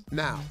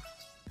 Now,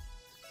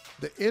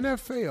 the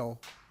NFL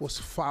was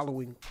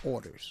following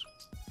orders.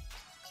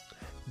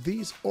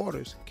 These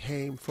orders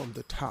came from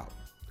the top.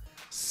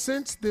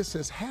 Since this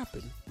has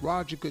happened,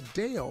 Roger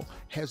Goodell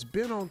has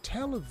been on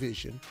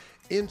television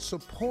in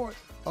support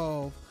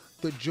of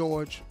the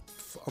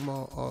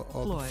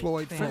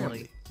Floyd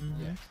family.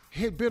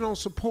 He had been on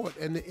support,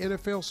 and the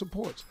NFL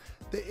supports.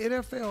 The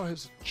NFL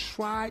has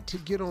tried to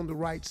get on the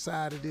right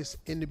side of this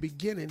in the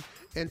beginning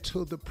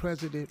until the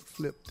president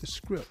flipped the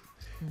script.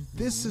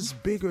 This is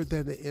bigger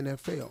than the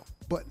NFL.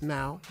 But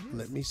now,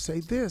 let me say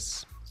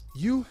this.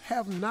 You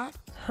have not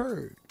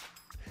heard,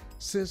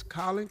 since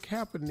Colin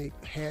Kaepernick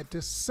had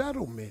the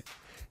settlement,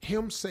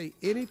 him say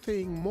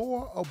anything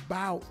more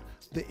about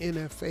the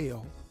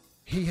NFL.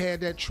 He had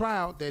that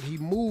trial that he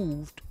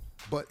moved,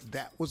 but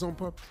that was on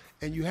purpose.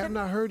 And you have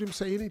not heard him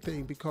say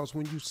anything, because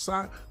when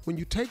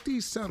you take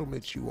these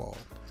settlements,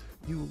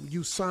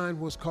 you sign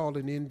what's called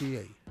an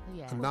NDA,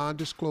 a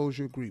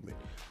non-disclosure agreement.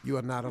 You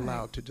are not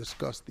allowed to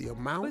discuss the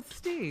amount,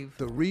 the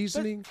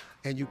reasoning,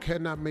 and you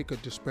cannot make a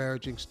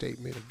disparaging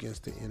statement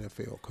against the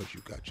NFL because you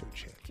got your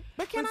check.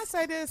 But can I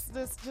say this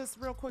just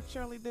real quick,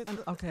 Shirley?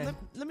 Okay.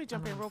 Let me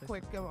jump in real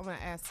quick. I'm going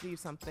to ask Steve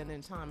something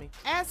and Tommy.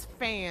 As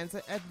fans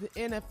of the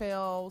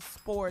NFL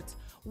sports,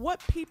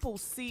 what people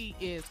see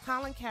is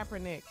Colin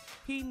Kaepernick,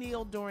 he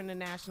kneeled during the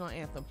national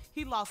anthem.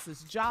 He lost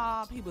his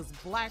job. He was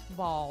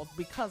blackballed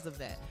because of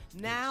that.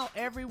 Now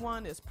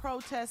everyone is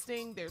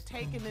protesting. They're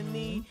taking a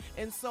knee.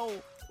 And so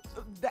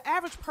the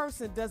average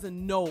person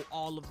doesn't know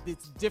all of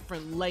these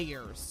different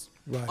layers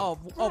of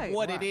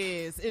what it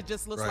is. It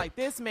just looks like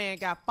this man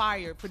got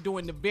fired for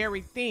doing the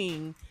very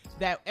thing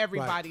that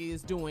everybody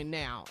is doing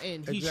now.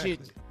 And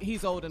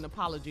he's owed an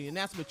apology. And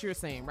that's what you're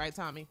saying, right,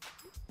 Tommy?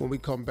 When we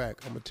come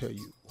back, I'm going to tell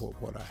you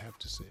what I have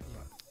to say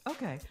about it.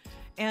 Okay.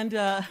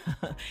 And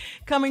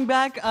coming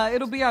back,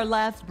 it'll be our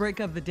last break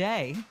of the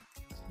day.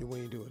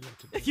 We ain't doing that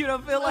today. You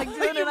don't feel like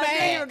doing it?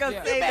 I knew you were going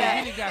to say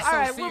that. All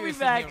right, we'll be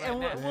back, and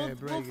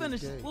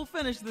we'll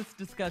finish this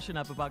discussion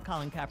up about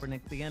Colin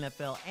Kaepernick, the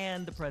NFL,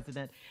 and the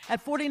president at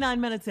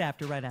 49 minutes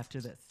after, right after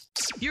this.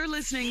 You're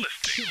listening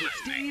to the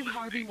Steve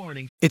Harvey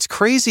Morning. It's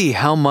crazy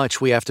how much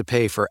we have to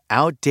pay for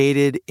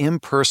outdated,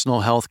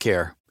 impersonal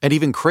healthcare, and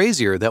even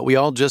crazier that we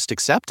all just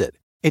accept it.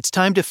 It's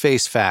time to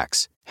face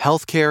facts.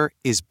 Healthcare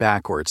is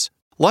backwards.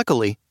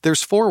 Luckily,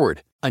 there's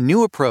Forward, a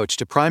new approach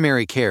to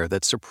primary care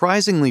that's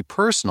surprisingly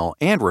personal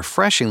and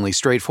refreshingly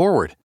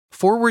straightforward.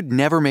 Forward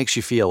never makes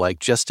you feel like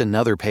just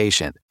another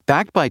patient.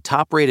 Backed by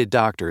top-rated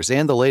doctors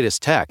and the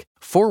latest tech,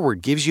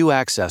 Forward gives you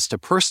access to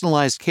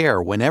personalized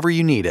care whenever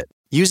you need it.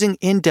 Using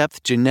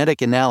in-depth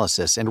genetic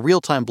analysis and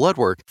real-time blood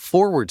work,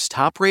 Forward's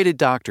top-rated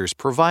doctors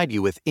provide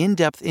you with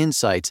in-depth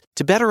insights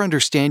to better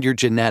understand your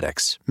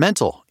genetics,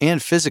 mental,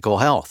 and physical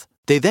health.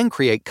 They then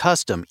create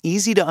custom,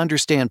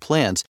 easy-to-understand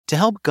plans to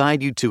help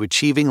guide you to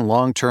achieving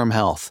long-term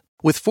health.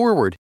 With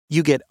Forward,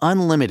 you get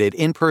unlimited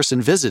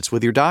in-person visits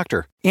with your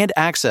doctor and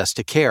access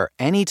to care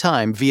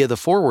anytime via the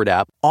Forward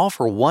app, all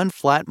for one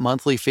flat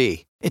monthly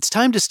fee. It's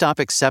time to stop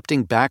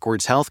accepting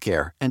backwards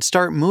healthcare and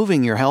start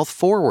moving your health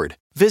forward.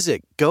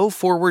 Visit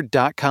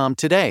GoForward.com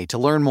today to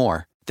learn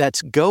more.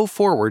 That's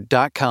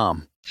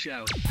GoForward.com.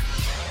 Show.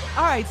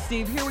 All right,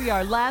 Steve, here we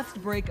are.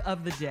 Last break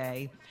of the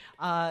day.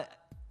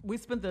 We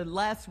spent the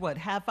last,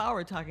 half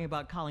hour talking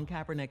about Colin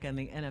Kaepernick and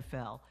the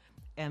NFL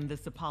and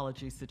this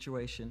apology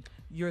situation.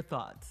 Your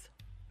thoughts?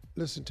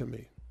 Listen to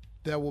me.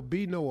 There will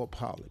be no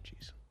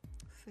apologies.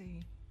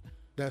 See?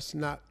 That's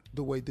not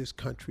the way this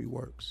country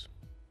works.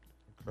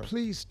 Okay.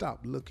 Please stop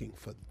looking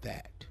for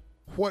that.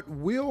 What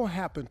will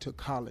happen to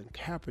Colin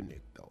Kaepernick,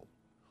 though,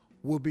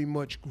 will be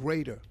much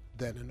greater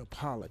than an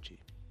apology.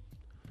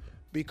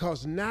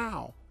 Because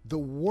now the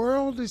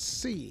world is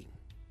seeing,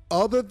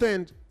 other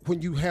than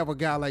when you have a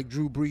guy like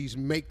Drew Brees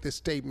make the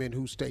statement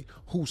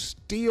who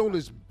still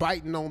is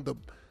biting on the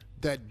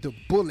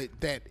bullet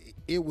that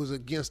it was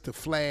against the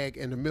flag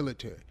and the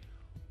military.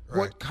 Right.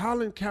 What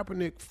Colin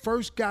Kaepernick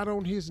first got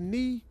on his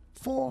knee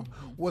for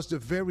was the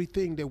very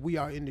thing that we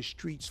are in the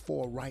streets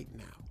for right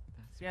now.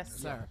 Yes,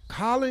 sir.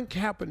 Colin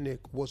Kaepernick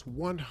was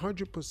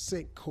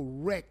 100%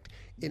 correct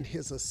in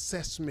his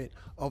assessment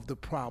of the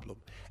problem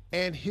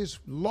and his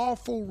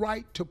lawful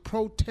right to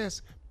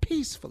protest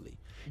peacefully.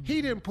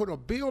 He didn't put a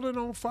building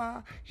on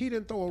fire. He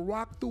didn't throw a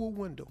rock through a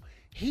window.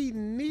 He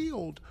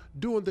kneeled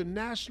during the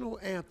national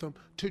anthem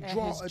to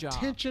draw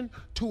attention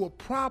to a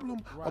problem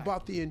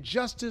about the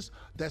injustice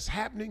that's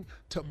happening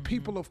to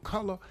people of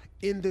color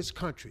in this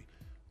country.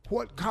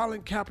 What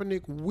Colin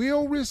Kaepernick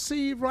will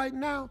receive right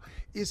now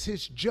is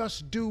his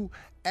just due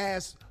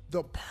as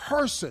the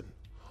person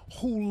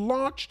who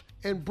launched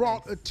and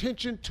brought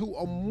attention to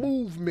a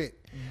movement.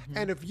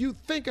 And if you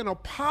think an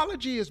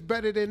apology is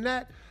better than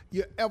that,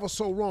 you're ever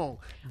so wrong.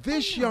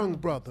 This young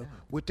brother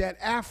with that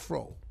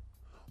afro,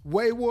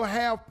 we will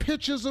have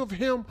pictures of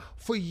him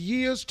for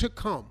years to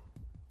come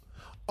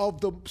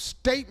of the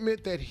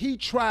statement that he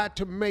tried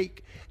to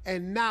make,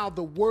 and now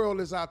the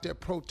world is out there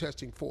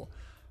protesting for.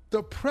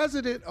 The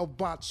president of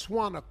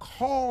Botswana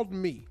called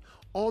me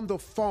on the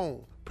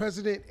phone,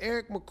 President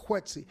Eric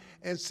Mokwetsi,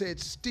 and said,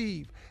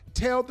 Steve,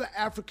 tell the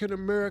African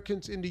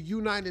Americans in the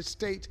United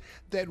States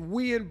that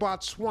we in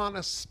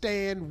Botswana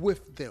stand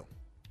with them.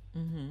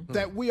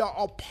 That we are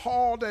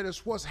appalled at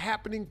what's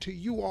happening to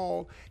you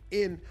all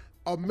in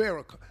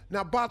America.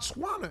 Now,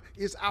 Botswana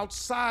is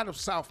outside of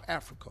South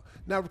Africa.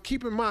 Now,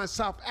 keep in mind,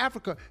 South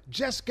Africa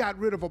just got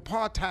rid of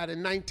apartheid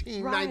in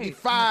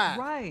 1995.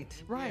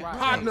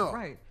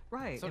 Partner.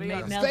 Right. So and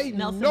they made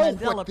Nelson know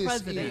Mandela what this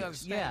president.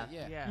 is. Yeah.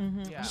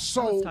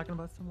 So I was talking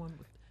about someone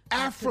with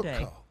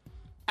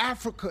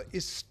Africa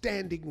is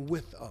standing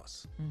with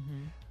us.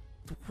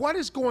 What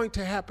is going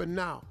to happen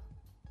now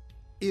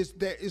is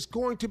there is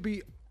going to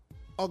be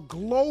a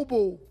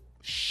global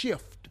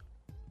shift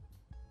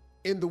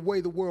in the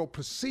way the world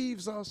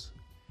perceives us,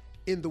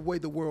 in the way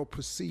the world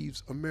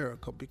perceives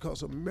America,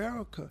 because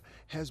America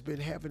has been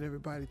having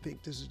everybody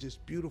think this is this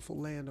beautiful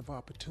land of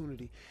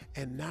opportunity,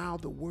 and now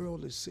the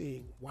world is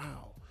seeing,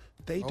 wow,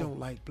 they don't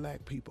like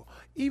black people.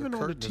 Even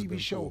on the TV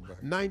show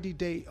 90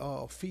 Day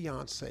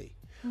Fiancé,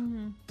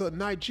 the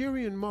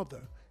Nigerian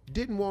mother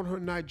didn't want her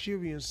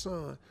Nigerian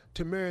son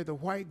to marry the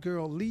white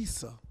girl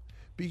Lisa,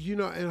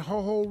 and her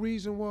whole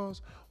reason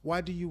was,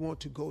 why do you want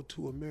to go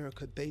to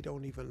America? They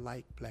don't even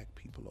like black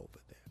people over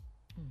there.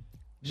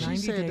 She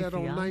said that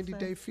on 90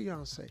 Day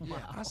Fiancé. Wow.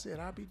 I said,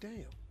 I'll be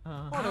damned.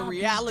 What a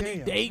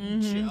reality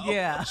dating show.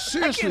 Yeah.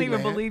 Seriously, I can't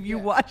even man. believe you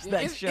watched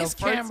that show. It's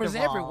cameras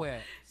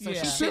everywhere. So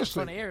Yeah. she's in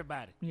front of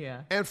everybody.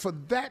 Yeah. And for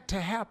that to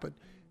happen,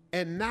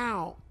 and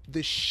now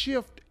the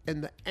shift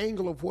and the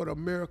angle of what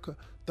America,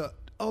 the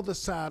other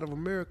side of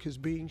America is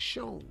being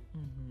shown.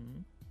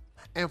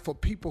 And for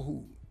people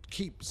who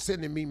keep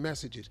sending me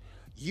messages,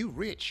 you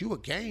rich, you a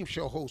game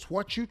show host,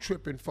 what you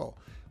tripping for?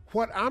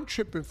 What I'm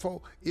tripping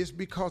for is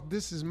because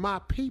this is my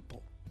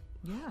people.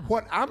 Yeah.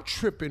 What I'm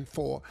tripping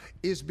for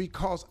is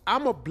because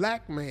I'm a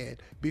black man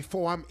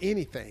before I'm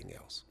anything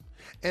else.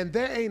 And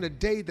there ain't a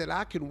day that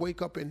I can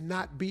wake up and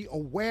not be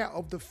aware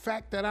of the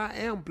fact that I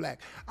am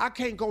black. I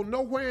can't go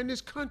nowhere in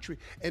this country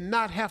and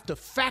not have to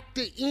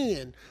factor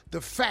in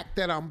the fact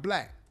that I'm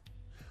black.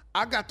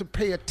 I got to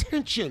pay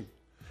attention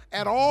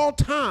at all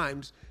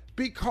times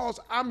because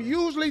I'm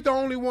usually the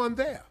only one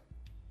there.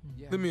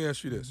 Let me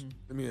ask you this.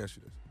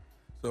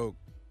 So,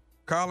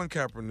 Colin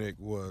Kaepernick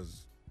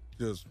was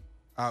just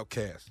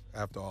outcast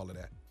after all of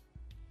that.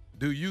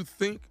 Do you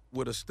think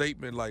with a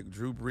statement like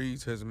Drew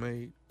Brees has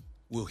made,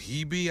 will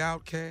he be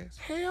outcast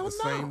Hell the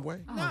no. same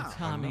way? Oh,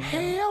 Tommy.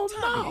 Hell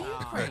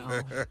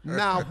no.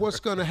 Now, what's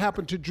going to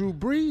happen to Drew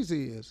Brees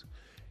is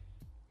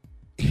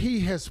he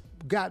has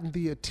gotten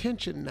the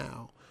attention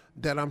now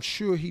that I'm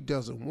sure he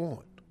doesn't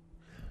want.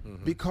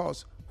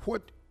 Because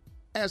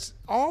as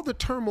all the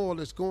turmoil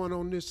that's going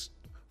on this,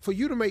 for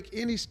you to make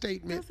any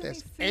statement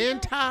that's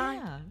anti,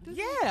 It's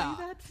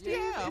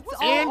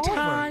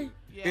anti,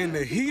 in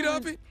the heat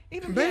of it?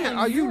 Even man, in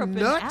are you Europe and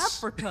nuts?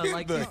 Africa,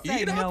 like The you say,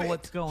 heat of know it.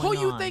 what's going Who on.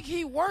 you think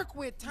he work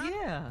with, Tom?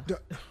 Yeah.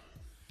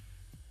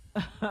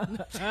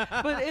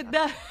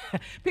 But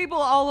people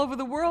all over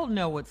the world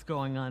know what's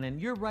going on,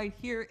 and you're right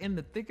here in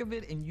the thick of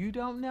it, and you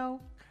don't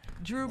know?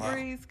 Drew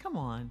Brees, come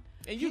on.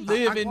 And you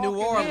live in New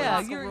Orleans.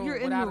 Yeah, you're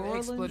in New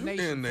Orleans.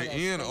 In the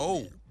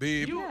N.O.,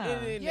 baby.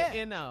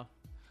 You know.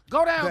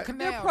 Go down That-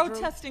 Canal. They're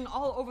protesting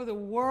all over the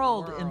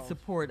world in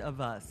support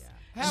of us.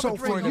 So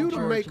for you to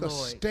George make a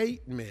Floyd.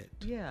 statement,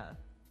 Yeah.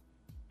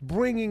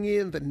 bringing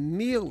in the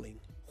kneeling,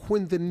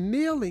 when the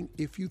kneeling,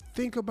 if you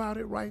think about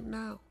it right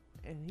now,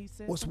 And he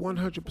said was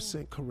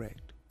 100%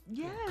 correct.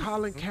 Yes.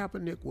 Colin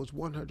Kaepernick was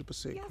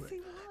 100% Yes, correct. he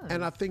was.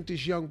 And I think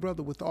this young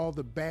brother, with all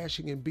the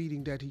bashing and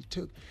beating that he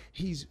took,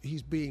 he's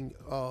being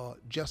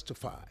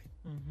justified.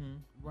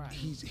 Right.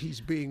 He's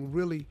being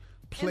really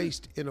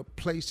placed in a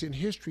place in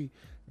history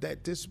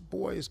that this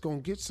boy is going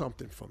to get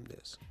something from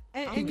this.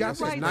 And He got you're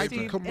this right, Nike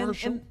Steve.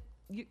 commercial. And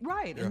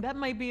Right, and that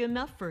may be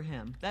enough for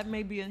him. That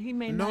may be, he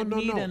may No, not no,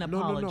 need no, an no, no,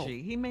 no.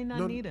 apology. He may not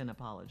No, need an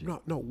apology.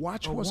 No,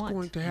 watch or what's want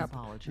going to an happen.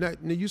 apology. Now,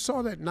 you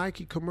saw that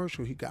Nike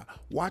commercial he got.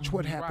 Watch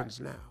what happens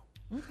now.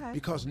 Okay.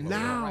 Because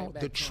now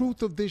the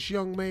truth of this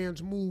young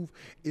man's move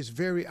is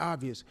very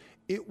obvious.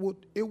 It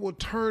will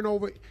turn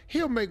over.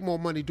 He'll make more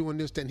money doing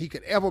this than he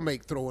could ever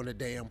make throwing a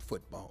damn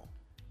football.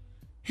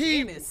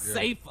 And it's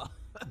safer.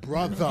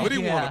 Brother. But he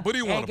want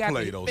to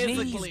play those.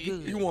 Physically.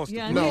 He wants to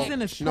play. No, he's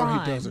in his no, he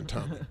prime. doesn't,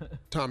 Tommy.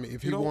 Tommy,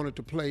 if he wanted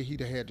to play, he'd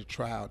have had to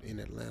try out in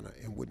Atlanta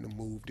and wouldn't have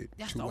moved it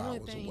That's 2 the only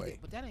hours thing away.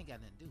 but that ain't got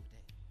nothing to do with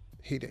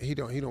that. He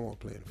don't want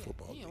to play in the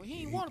football. He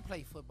didn't want to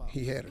play football.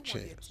 He had a wanted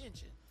chance. the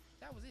attention.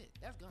 That was it.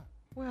 That's gone.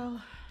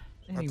 Well,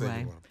 I think anyway.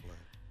 he want to play.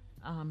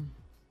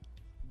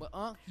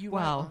 But you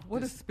Wow, right,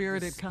 what a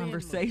spirited spin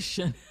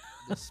conversation. Move.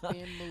 The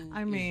spin move.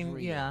 I mean, is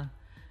real. yeah.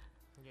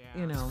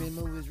 You know. Spin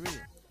move is real.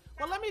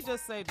 Well, let me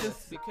just say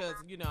this because,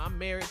 I'm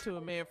married to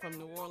a man from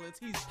New Orleans.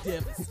 He's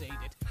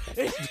devastated.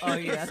 Oh,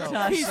 yeah. So-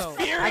 Tosh. He's so-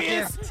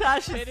 furious.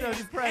 Tosh is so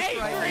depressed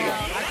right now.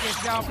 I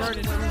guess y'all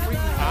burning the real.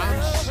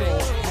 I'm so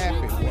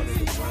happy one of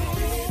the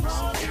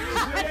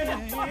Ladies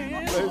and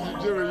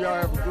gentlemen,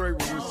 y'all have a great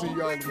one. We'll see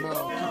y'all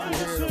tomorrow. Keep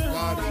your head up.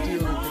 God is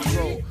still in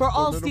control. For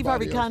all Don't let Steve nobody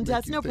Harvey else make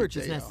contests, you no think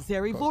purchase they are,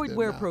 necessary, 'cause void they're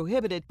where not.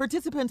 prohibited.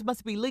 Participants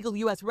must be legal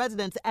U.S.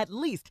 residents at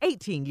least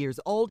 18 years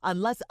old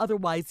unless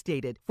otherwise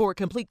stated. For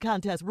complete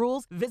contest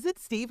rules, visit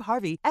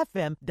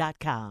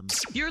SteveHarveyFM.com.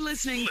 You're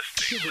listening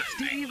to the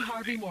Steve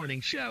Harvey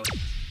Morning Show.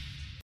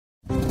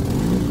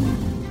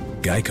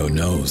 Geico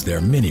knows there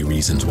are many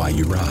reasons why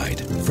you ride.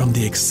 From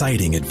the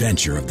exciting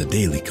adventure of the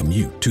daily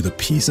commute to the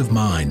peace of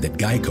mind that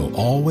Geico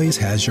always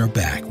has your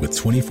back with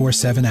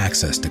 24/7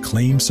 access to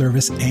claim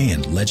service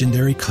and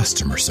legendary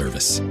customer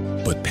service.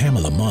 But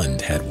Pamela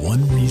Mund had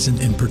one reason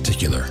in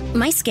particular.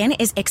 My skin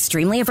is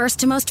extremely averse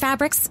to most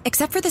fabrics,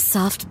 except for the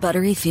soft,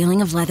 buttery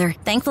feeling of leather.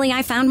 Thankfully,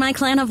 I found my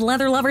clan of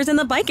leather lovers in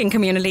the biking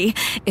community.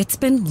 It's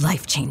been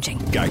life-changing.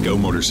 Geico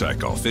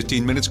Motorcycle.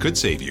 15 minutes could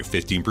save you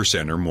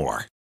 15% or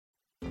more.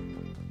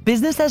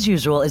 Business as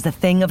usual is a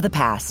thing of the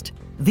past.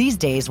 These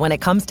days, when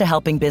it comes to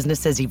helping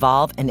businesses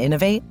evolve and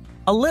innovate,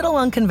 a little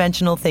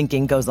unconventional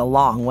thinking goes a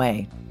long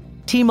way.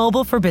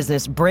 T-Mobile for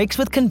Business breaks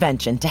with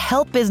convention to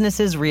help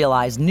businesses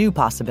realize new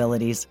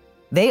possibilities.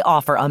 They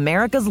offer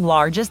America's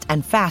largest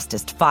and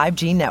fastest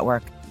 5G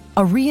network,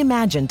 a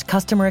reimagined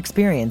customer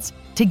experience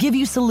to give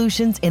you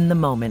solutions in the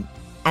moment,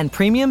 and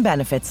premium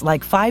benefits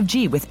like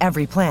 5G with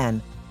every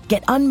plan.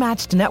 Get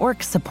unmatched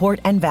network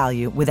support and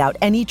value without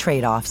any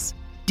trade-offs.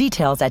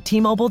 Details at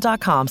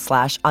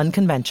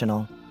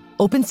T-Mobile.com/unconventional.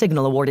 Open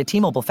Signal awarded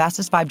T-Mobile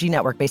fastest 5G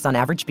network based on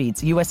average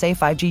speeds. USA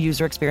 5G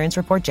user experience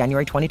report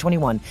January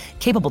 2021.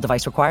 Capable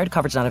device required.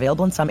 Coverage not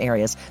available in some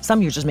areas.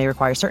 Some users may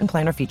require certain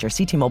plan or features.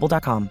 See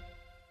T-Mobile.com.